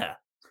air.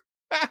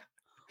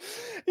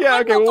 Yeah,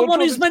 I'm not the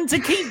one who's meant to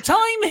keep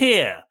time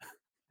here.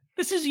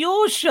 This is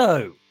your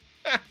show.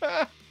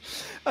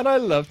 And I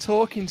love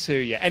talking to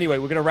you. Anyway,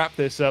 we're going to wrap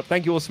this up.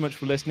 Thank you all so much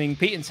for listening.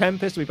 Pete and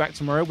Tempest will be back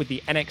tomorrow with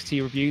the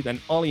NXT review. Then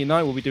Ollie and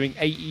I will be doing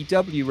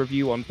AEW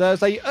review on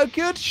Thursday. A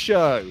good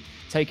show.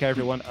 Take care,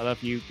 everyone. I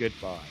love you.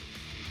 Goodbye.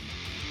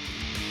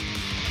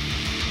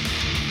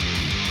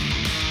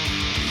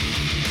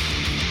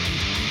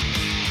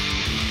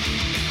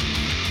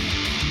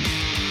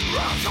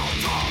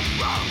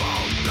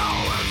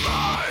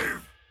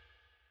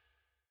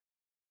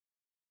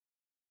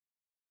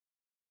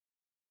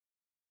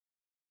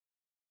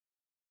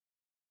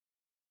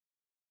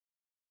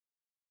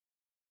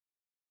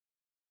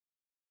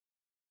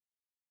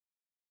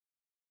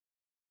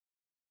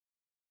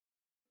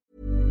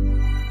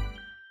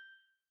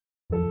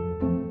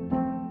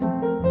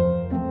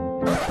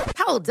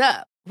 Hold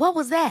up. What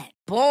was that?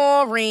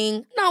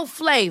 Boring. No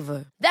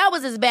flavor. That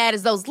was as bad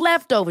as those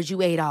leftovers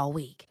you ate all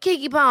week.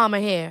 Keke Palmer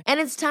here. And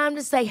it's time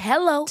to say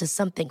hello to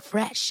something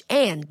fresh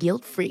and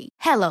guilt-free.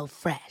 Hello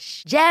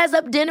Fresh. Jazz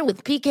up dinner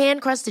with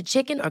pecan-crusted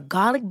chicken or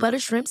garlic butter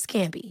shrimp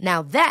scampi.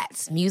 Now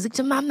that's music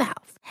to my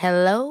mouth.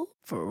 Hello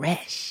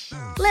Fresh.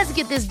 Let's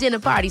get this dinner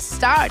party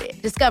started.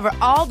 Discover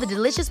all the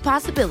delicious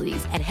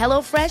possibilities at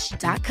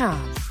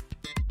HelloFresh.com.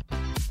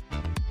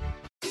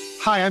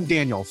 Hi, I'm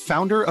Daniel,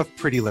 founder of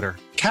Pretty Litter.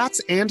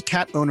 Cats and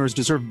cat owners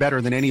deserve better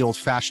than any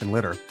old-fashioned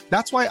litter.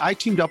 That's why I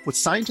teamed up with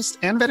scientists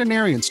and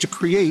veterinarians to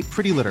create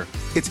Pretty Litter.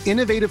 Its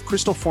innovative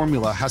crystal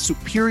formula has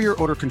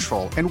superior odor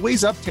control and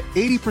weighs up to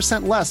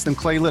 80% less than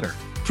clay litter.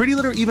 Pretty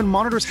Litter even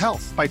monitors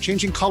health by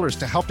changing colors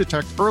to help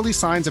detect early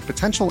signs of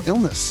potential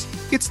illness.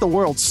 It's the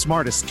world's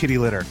smartest kitty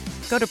litter.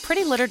 Go to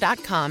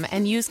prettylitter.com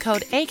and use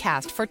code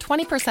ACAST for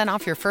 20%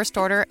 off your first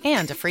order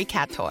and a free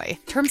cat toy.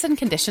 Terms and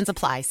conditions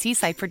apply. See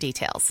site for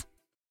details.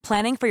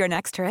 Planning for your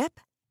next trip?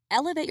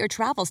 Elevate your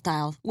travel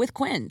style with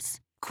Quince.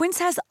 Quince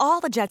has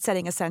all the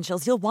jet-setting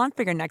essentials you'll want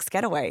for your next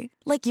getaway,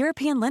 like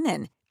European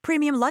linen,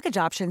 premium luggage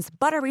options,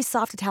 buttery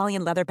soft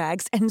Italian leather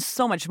bags, and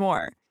so much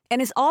more.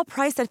 And is all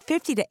priced at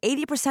 50 to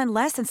 80%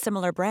 less than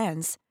similar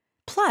brands.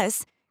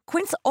 Plus,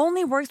 Quince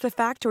only works with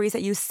factories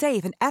that use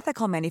safe and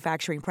ethical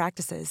manufacturing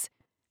practices.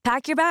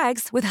 Pack your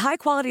bags with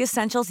high-quality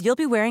essentials you'll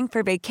be wearing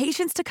for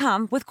vacations to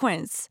come with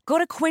Quince. Go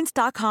to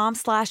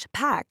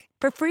quince.com/pack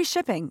for free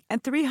shipping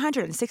and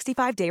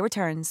 365-day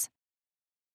returns.